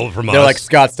it. They stole it from us. They're like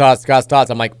Scott's Tots, Scott's Tots.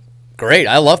 I'm like, great.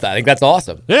 I love that. I think that's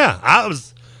awesome. Yeah,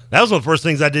 that was one of the first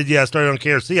things I did. Yeah, I started on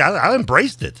KRC. I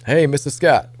embraced it. Hey, Mr.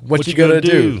 Scott, what you gonna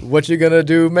do? What you gonna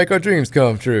do? Make our dreams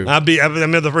come true. I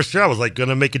mean, the first year I was like,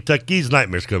 gonna make Kentucky's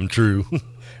nightmares come true.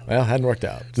 Well, it hadn't worked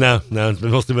out. No, it's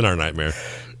mostly been our nightmare.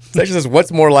 Section says,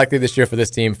 what's more likely this year for this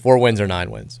team, 4 wins or 9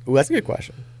 wins? Ooh, that's a good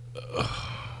question.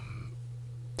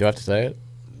 Do I have to say it?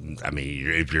 I mean,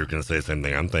 if you're going to say the same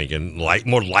thing I'm thinking,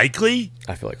 more likely?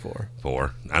 I feel like 4.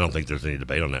 4. I don't think there's any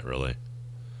debate on that, really.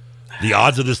 The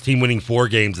odds of this team winning 4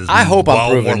 games is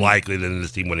more likely than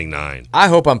this team winning 9. I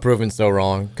hope I'm proven so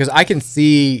wrong because I can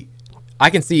see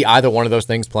either one of those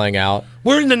things playing out.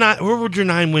 Where would your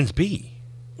 9 wins be?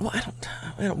 Well,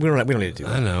 we don't need to do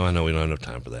that. I know we don't have enough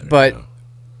time for that. But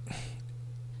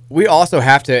we also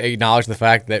have to acknowledge the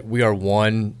fact that we are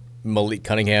one Malik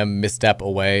Cunningham misstep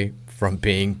away from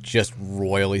being just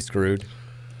royally screwed.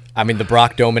 I mean, the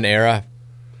Brock Doman era.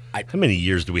 How many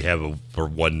years do we have for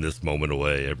one this moment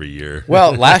away every year?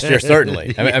 Well, last year,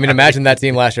 certainly. I mean, imagine that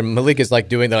team last year. Malik is like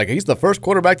they're like, he's the first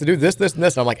quarterback to do this, this, and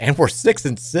this. And I'm like, and we're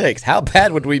 6-6. How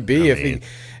bad would we be if he.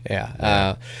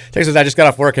 Yeah. Texas, I just got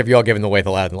off work. Have you all given away the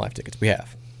Loud and Live tickets? We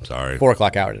have. Sorry. 4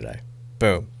 o'clock hour today.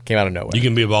 Boom. Came out of nowhere. You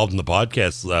can be involved in the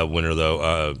podcast winner,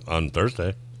 though, on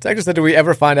Thursday. Texas said, did we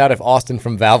ever find out if Austin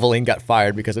from Valvoline got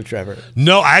fired because of Trevor?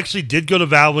 No, I actually did go to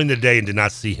Valvoline today and did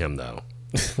not see him, though.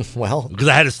 Well, because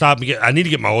I had to stop and I need to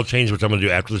get my oil change, which I'm going to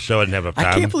do after the show. I didn't have enough time.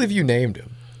 I can't believe you named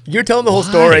him. You're telling the whole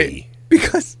story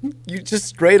because you just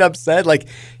straight up said like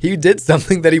he did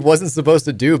something that he wasn't supposed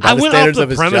to do by the standards of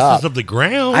his job. I went off the premises of the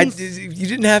ground. You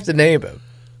didn't have to name him.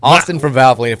 Austin from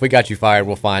Valvoline. If we got you fired,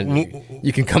 we'll find you.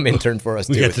 You can come intern for us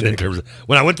too.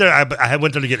 When I went there, I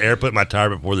went there to get air put in my tire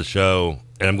before the show,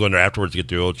 and I'm going there afterwards to get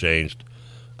the oil changed.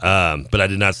 But I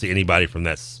did not see anybody from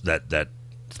that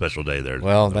special day there.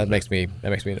 Well, that makes me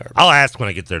nervous. I'll ask when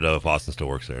I get there though if Austin still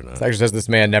works there or not. Texas says this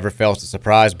man never fails to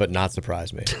surprise, but not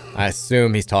surprise me. I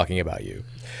assume he's talking about you.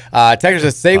 Texas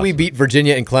says, say we beat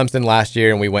Virginia and Clemson last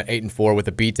year and we went 8-4 with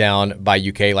a beatdown by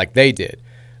UK like they did.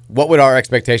 What would our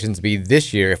expectations be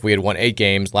this year if we had won 8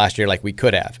 games last year like we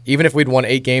could have? Even if we'd won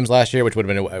 8 games last year, which would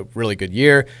have been a really good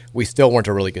year, we still weren't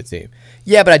a really good team.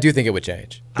 Yeah, but I do think it would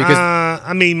change. Because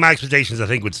I mean, my expectations, I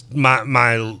think,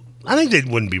 I think they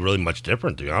wouldn't be really much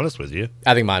different, to be honest with you.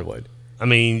 I think mine would. I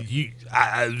mean,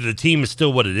 the team is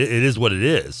still what it is. It is what it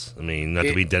is. I mean, not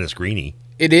to be Dennis Greeny.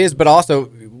 It is, but also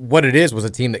what it is was a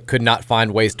team that could not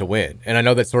find ways to win. And I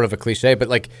know that's sort of a cliche, but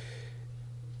like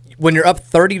when you're up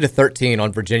 30-13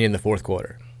 on Virginia in the fourth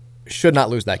quarter, should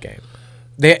not lose that game.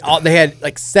 They had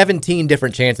like 17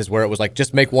 different chances where it was like,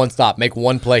 just make one stop, make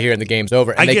one play here, and the game's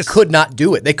over. And they could not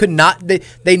do it. They could not.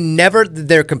 They never.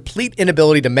 Their complete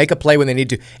inability to make a play when they need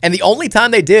to. And the only time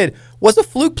they did was a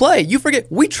fluke play. You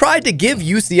forget, we tried to give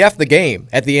UCF the game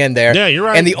at the end there. Yeah, you're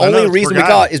right. And the only reason we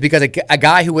got it is because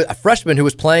a freshman who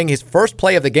was playing his first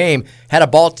play of the game had a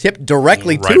ball tipped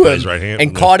directly to him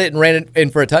and caught it and ran it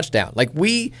in for a touchdown. Like,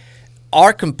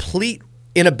 our complete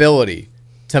inability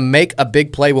to make a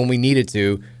big play when we needed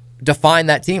to define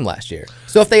that team last year.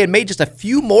 So if they had made just a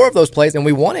few more of those plays and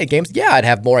we won 8 games, yeah, I'd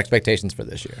have more expectations for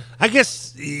this year. I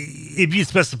guess if you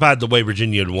specified the way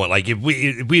Virginia had won, like if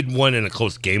we had won in a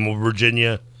close game over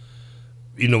Virginia,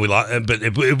 we lost. But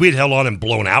if we had held on and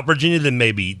blown out Virginia, then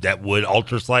maybe that would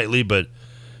alter slightly. But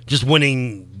just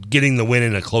getting the win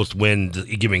in a close win,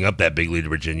 giving up that big lead to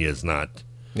Virginia is not.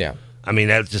 Yeah. I mean,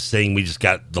 that's just saying we just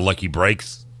got the lucky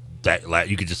breaks. That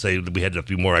you could just say we had a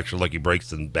few more extra lucky breaks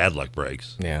than bad luck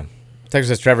breaks. Yeah. Texas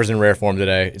says Trevor's in rare form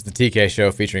today. It's the TK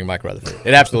show featuring Mike Rutherford.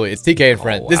 It's TK and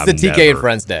Friends. This is the TK and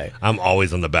Friends day. I'm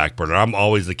always on the back burner. I'm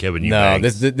always the Kevin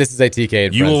Eubanks. No, this is a TK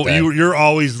and Friends day. You're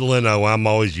always the Leno. I'm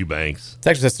always Eubanks.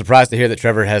 Texas says surprised to hear that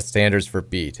Trevor has standards for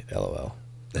beat. LOL.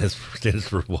 Has standards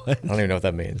for what? I don't even know what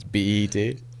that means.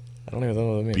 BET? I don't even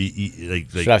know what that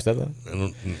means. Should I have said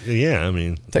that? Yeah, I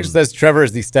mean. Texas says Trevor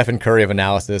is the Stephen Curry of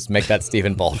analysis. Make that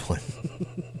Stephen Baldwin.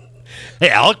 Hey,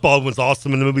 Alec Baldwin's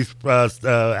awesome in the movie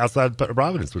Outside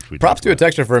Providence, which we props to a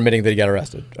texture for admitting that he got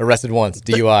arrested. Arrested once.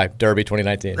 DUI, Derby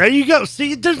 2019. There you go.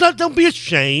 See, don't be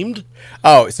ashamed.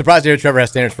 Oh, surprised to hear Trevor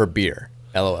has standards for beer.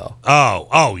 LOL.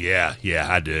 Oh yeah,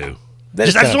 I do. I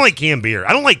just don't like canned beer.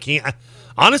 I don't like can.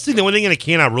 Honestly, the only thing in a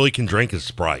can I really can drink is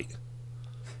Sprite.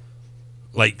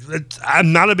 Like,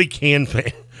 I'm not a big can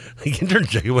fan. Is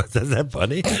that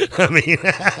funny? I mean,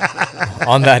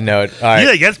 on that note, all right. You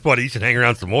think that's funny? You should hang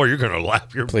around some more. You're going to laugh.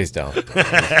 Please don't.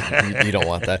 You don't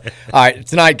want that. All right,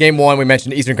 tonight, game 1, we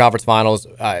mentioned Eastern Conference Finals.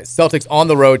 Celtics on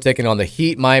the road taking on the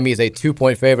Heat. Miami is a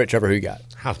 2-point favorite. Trevor, who you got?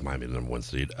 How's Miami the number 1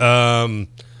 seed? I'm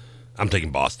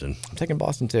taking Boston. I'm taking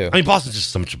Boston too. I mean, Boston's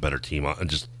just so much a better team.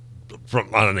 Just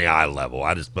from on the eye level.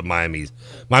 But Miami's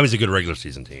a good regular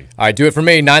season team. All right, do it for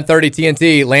me. 9:30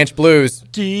 TNT, Lanch Blues.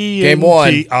 TNT. Game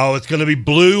 1. Oh, it's going to be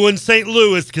blue in St.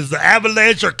 Louis because the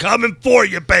Avalanche are coming for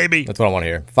you, baby. That's what I want to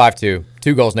hear. 5-2.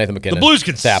 2 goals, Nathan McKinnon. The Blues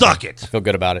can suck it. I feel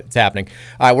good about it. It's happening.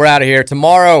 All right, we're out of here.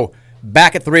 Tomorrow,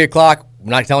 back at 3 o'clock. I'm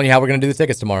not telling you how we're going to do the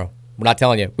tickets tomorrow. We're not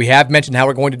telling you. We have mentioned how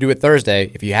we're going to do it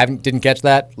Thursday. If you didn't catch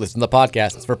that, listen to the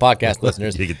podcast. It's for podcast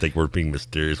listeners. You can think we're being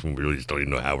mysterious when we really just don't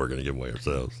even know how we're going to give away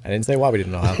ourselves. I didn't say why we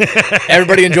didn't know how.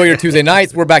 Everybody enjoy your Tuesday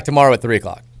nights. We're back tomorrow at 3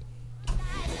 o'clock.